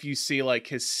don't know if you see like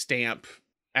his stamp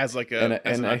as like an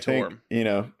auteur.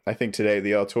 I think today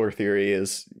the auteur theory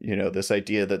is, this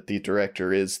idea that the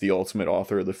director is the ultimate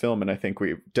author of the film. And I think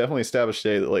we definitely established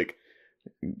today that like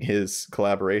his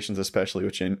collaborations, especially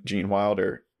with Gene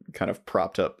Wilder, kind of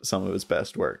propped up some of his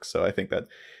best work. So I think that,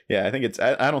 yeah, I think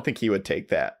I don't think he would take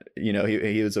that. You know,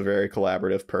 he was a very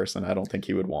collaborative person. I don't think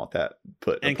he would want that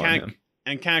put upon him.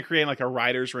 And kind of creating like a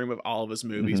writer's room of all of his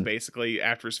movies, basically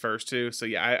after his first two. So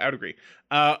yeah, I would agree.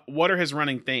 What are his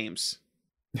running themes?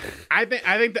 I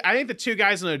think the Two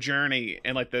Guys on a Journey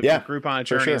and like the Group on a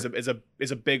Journey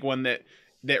is a big one that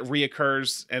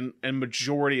reoccurs in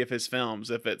majority of his films.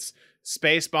 If it's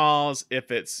Spaceballs, if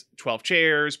it's 12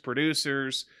 Chairs,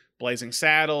 Producers, Blazing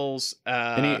Saddles,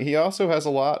 and he also has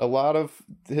a lot of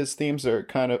his themes are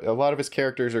kind of, a lot of his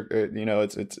characters are, you know,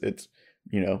 it's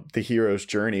you know, the hero's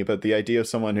journey, but the idea of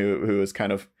someone who is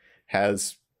kind of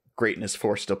has greatness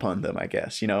forced upon them, I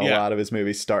guess. You know, a lot of his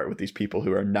movies start with these people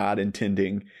who are not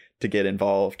intending to get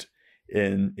involved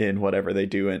in whatever they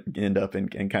do and end up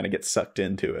and kind of get sucked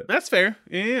into it. That's fair.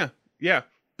 Yeah.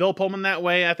 Bill Pullman that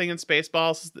way, I think, in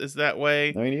Spaceballs is that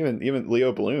way. I mean, even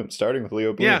Leo Bloom, starting with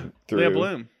Leo Bloom through Leo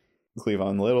Bloom,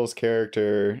 Cleavon Little's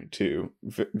character to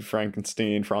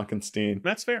Frankenstein.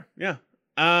 That's fair. Yeah.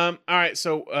 All right.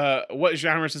 So, what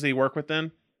genres does he work with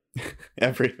then?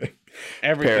 Everything.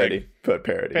 Parody.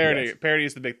 Yes. Parody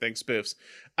is the big thing. Spoofs.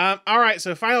 All right.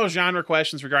 So, final genre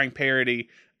questions regarding parody.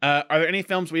 Are there any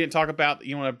films we didn't talk about that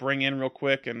you want to bring in real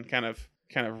quick and kind of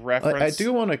reference? I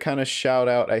do want to kind of shout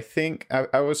out. I think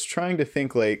I was trying to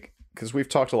think, like, because we've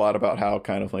talked a lot about how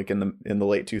kind of like in the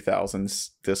late 2000s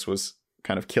this was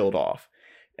kind of killed off,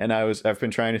 and I've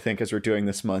been trying to think as we're doing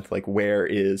this month, like, where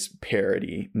is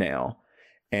parody now?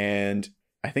 And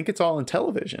I think it's all in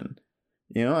television.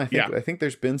 You know, I think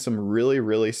there's been some really,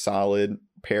 really solid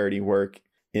parody work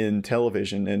in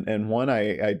television. And one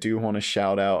I do want to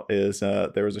shout out is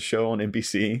there was a show on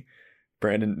NBC.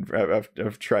 Brandon,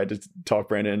 I've tried to talk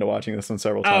Brandon into watching this one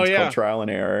several times, called Trial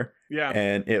and Error. Yeah.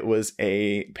 And it was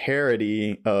a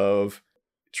parody of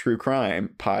true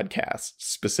crime podcasts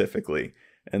specifically.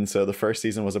 And so the first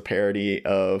season was a parody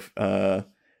of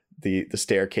the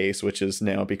Staircase, which is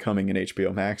now becoming an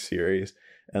HBO Max series.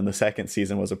 And the second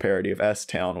season was a parody of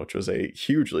S-Town, which was a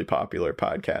hugely popular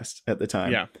podcast at the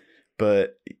time. Yeah.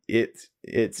 But it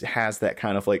has that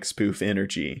kind of like spoof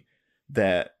energy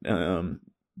that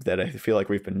I feel like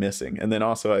we've been missing. And then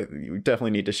also we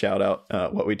definitely need to shout out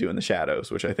What We Do in the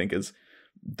Shadows, which I think is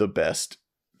the best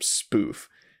spoof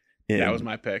in that was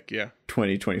my pick. Yeah.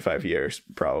 20-25 years,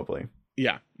 probably.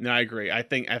 Yeah, no, I agree. I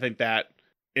think that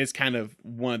is kind of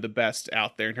one of the best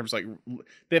out there in terms of like,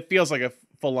 that feels like a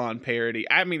full-on parody.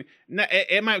 I mean,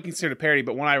 it might be considered a parody,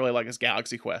 but one I really like is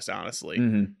Galaxy Quest, honestly.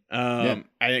 I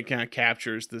think it kind of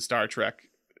captures the Star Trek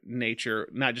nature,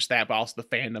 not just that, but also the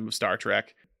fandom of Star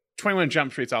Trek. 21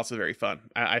 Jump Street's also very fun.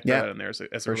 I throw that in there as a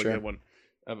really good one,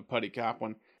 of a putty cop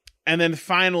one. And then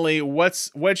finally,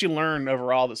 what'd you learn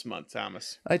overall this month,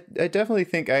 Thomas? I definitely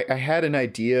think I had an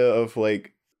idea of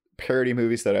like parody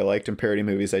movies that I liked and parody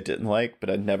movies I didn't like, but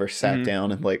I never sat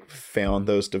down and like found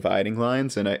those dividing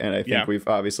lines. And I think we've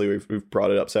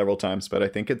brought it up several times, but I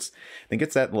think it's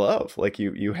that love. Like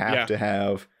you have to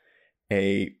have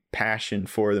a passion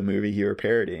for the movie you're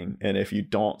parodying, and if you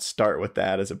don't start with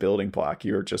that as a building block,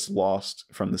 you're just lost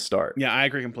from the start. Yeah, I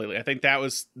agree completely. I think that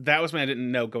was when I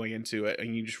didn't know going into it,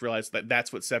 and you just realize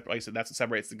that's what separates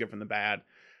the good from the bad.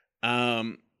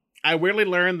 I weirdly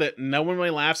learned that no one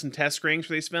really laughs in test screenings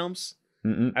for these films.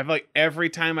 I feel like every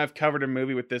time I've covered a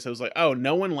movie with this, I was like, oh,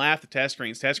 no one laughed at test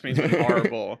screens. Test screens were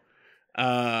horrible.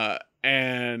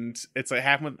 And it's like, it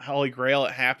happened with Holy Grail.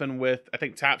 It happened with, I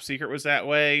think Top Secret was that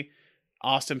way.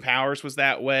 Austin Powers was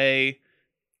that way.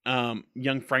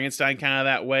 Young Frankenstein kind of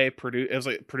that way. It was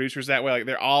like Producers that way. Like,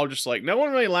 they're all just like, no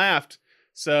one really laughed.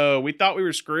 So we thought we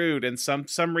were screwed. And some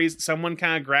reason, someone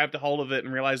kind of grabbed a hold of it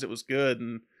and realized it was good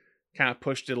and kind of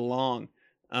pushed it along.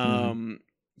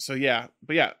 So yeah,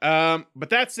 but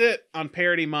that's it on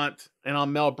Parody Month and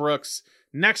on Mel Brooks.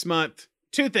 Next month,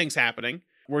 two things happening.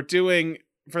 We're doing,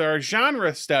 for our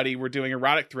genre study, we're doing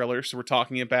erotic thrillers. So we're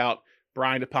talking about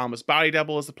Brian De Palma's Body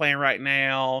Double is the plan right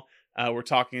now. We're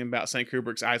talking about St.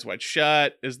 Kubrick's Eyes Wide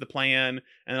Shut is the plan.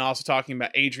 And then also talking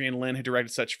about Adrian Lyne, who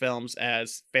directed such films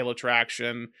as Fatal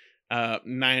Attraction,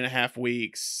 9.5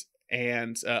 Weeks,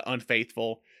 and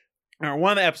Unfaithful.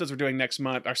 One of the episodes we're doing next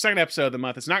month, our second episode of the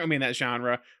month, it's not going to be in that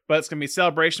genre, but it's going to be a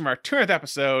celebration of our 200th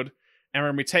episode. And we're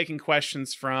going to be taking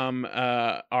questions from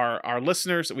our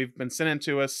listeners that we've been sending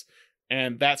to us.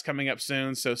 And that's coming up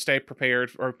soon. So stay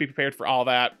prepared, or be prepared for all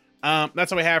that.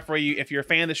 That's all we have for you. If you're a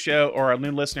fan of the show or a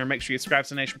new listener, make sure you subscribe to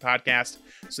the Nation Podcast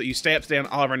so that you stay up to date on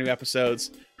all of our new episodes.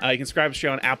 You can subscribe to the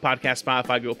show on Apple Podcasts,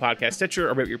 Spotify, Google Podcasts, Stitcher,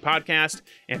 or wherever your podcast.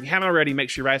 And if you haven't already,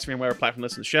 make sure you write us on whatever platform you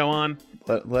listen to the show on.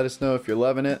 Let us know if you're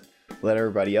loving it. Let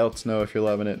everybody else know if you're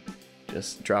loving it.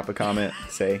 Just drop a comment.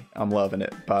 Say, I'm loving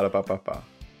it. Ba-da-ba-ba-ba.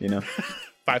 you know.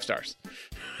 5 stars.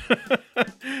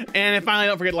 And finally,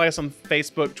 don't forget to like us on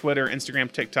Facebook, Twitter,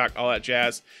 Instagram, TikTok, all that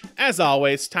jazz. As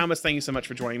always, Thomas, thank you so much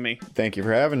for joining me. Thank you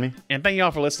for having me. And thank you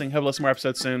all for listening. Hope to listen to more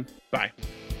episodes soon. Bye.